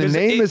 And the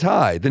name is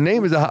high. The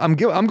name is I'm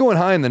going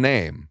high in the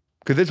name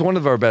because it's one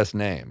of our best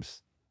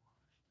names.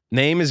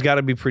 Name has got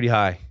to be pretty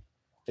high.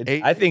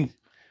 I think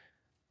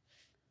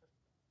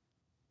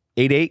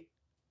 8.8.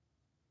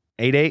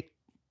 8.8.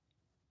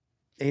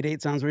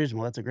 8.8 sounds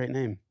reasonable. That's a great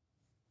name.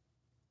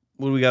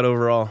 What do we got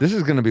overall? This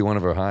is going to be one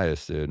of our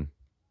highest, dude.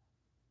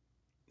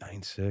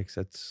 9.6.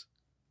 That's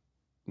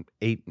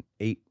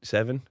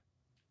 8.7.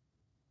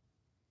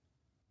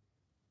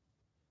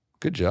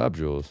 Good job,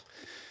 Jules.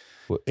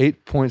 Well,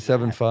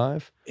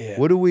 8.75.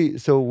 Yeah.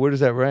 So where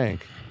does that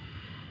rank?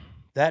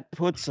 That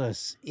puts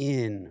us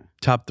in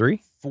Top 3?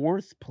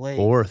 4th place.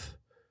 4th.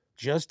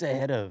 Just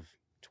ahead of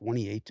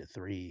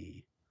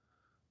 28-3.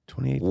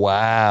 28.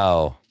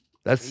 Wow.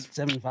 That's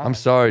 8.75. I'm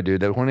sorry,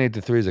 dude. That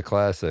 28-3 is a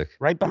classic.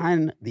 Right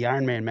behind the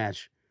Iron Man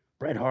match.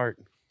 Bret Hart.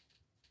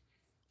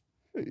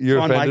 You're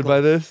Shawn offended Michaels.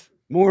 by this?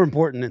 More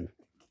important than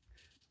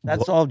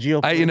that's all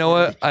geopolitical. You know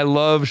what? I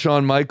love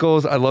Shawn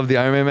Michaels. I love the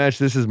Iron Man match.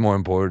 This is more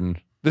important.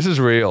 This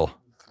is real.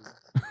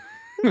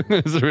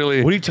 This is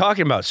really. What are you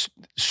talking about?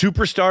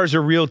 Superstars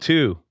are real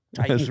too.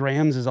 Titans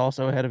Rams is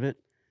also ahead of it.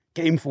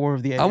 Game 4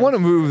 of the I want to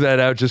move that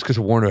out just because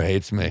Warner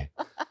hates me.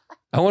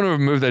 I want to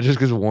remove that just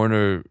because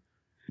Warner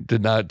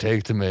did not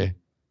take to me.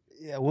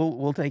 Yeah,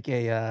 we'll take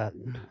a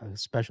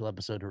special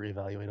episode to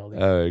reevaluate all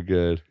these. All right,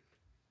 good.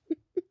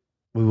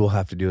 We will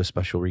have to do a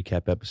special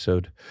recap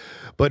episode.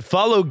 But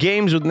follow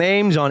Games with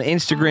Names on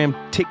Instagram,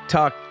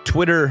 TikTok,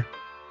 Twitter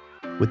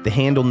with the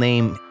handle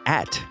name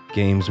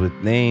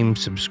 @GamesWithNames.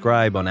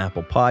 Subscribe on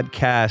Apple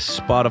Podcasts,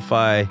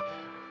 Spotify,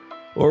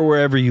 or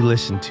wherever you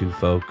listen to,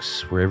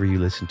 folks. Wherever you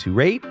listen to.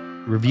 Rate,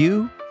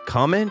 review,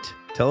 comment,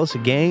 tell us a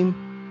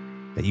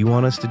game that you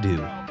want us to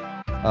do.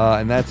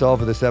 And that's all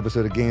for this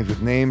episode of Games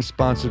with Names,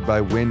 sponsored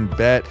by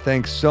WinBet.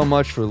 Thanks so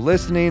much for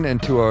listening,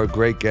 and to our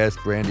great guest,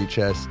 Brandi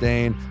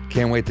Chastain.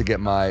 Can't wait to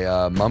get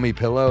my mummy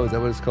pillow. Is that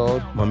what it's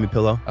called? Mummy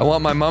pillow. I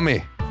want my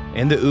mummy.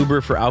 And the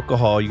Uber for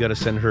alcohol. You got to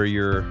send her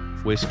your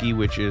whiskey,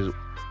 which is...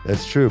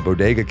 That's true.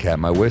 Bodega Cat,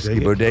 my whiskey.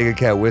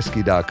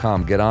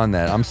 BodegaCatWhiskey.com. Get on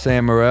that. I'm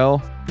Sam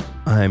Morrell.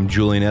 I'm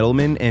Julian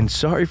Edelman, and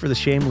sorry for the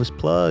shameless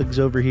plugs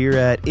over here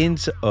at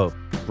Oh,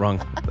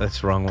 wrong.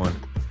 That's wrong one.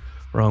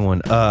 Wrong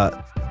one.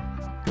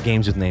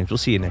 Games with Names. We'll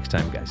see you next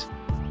time, guys.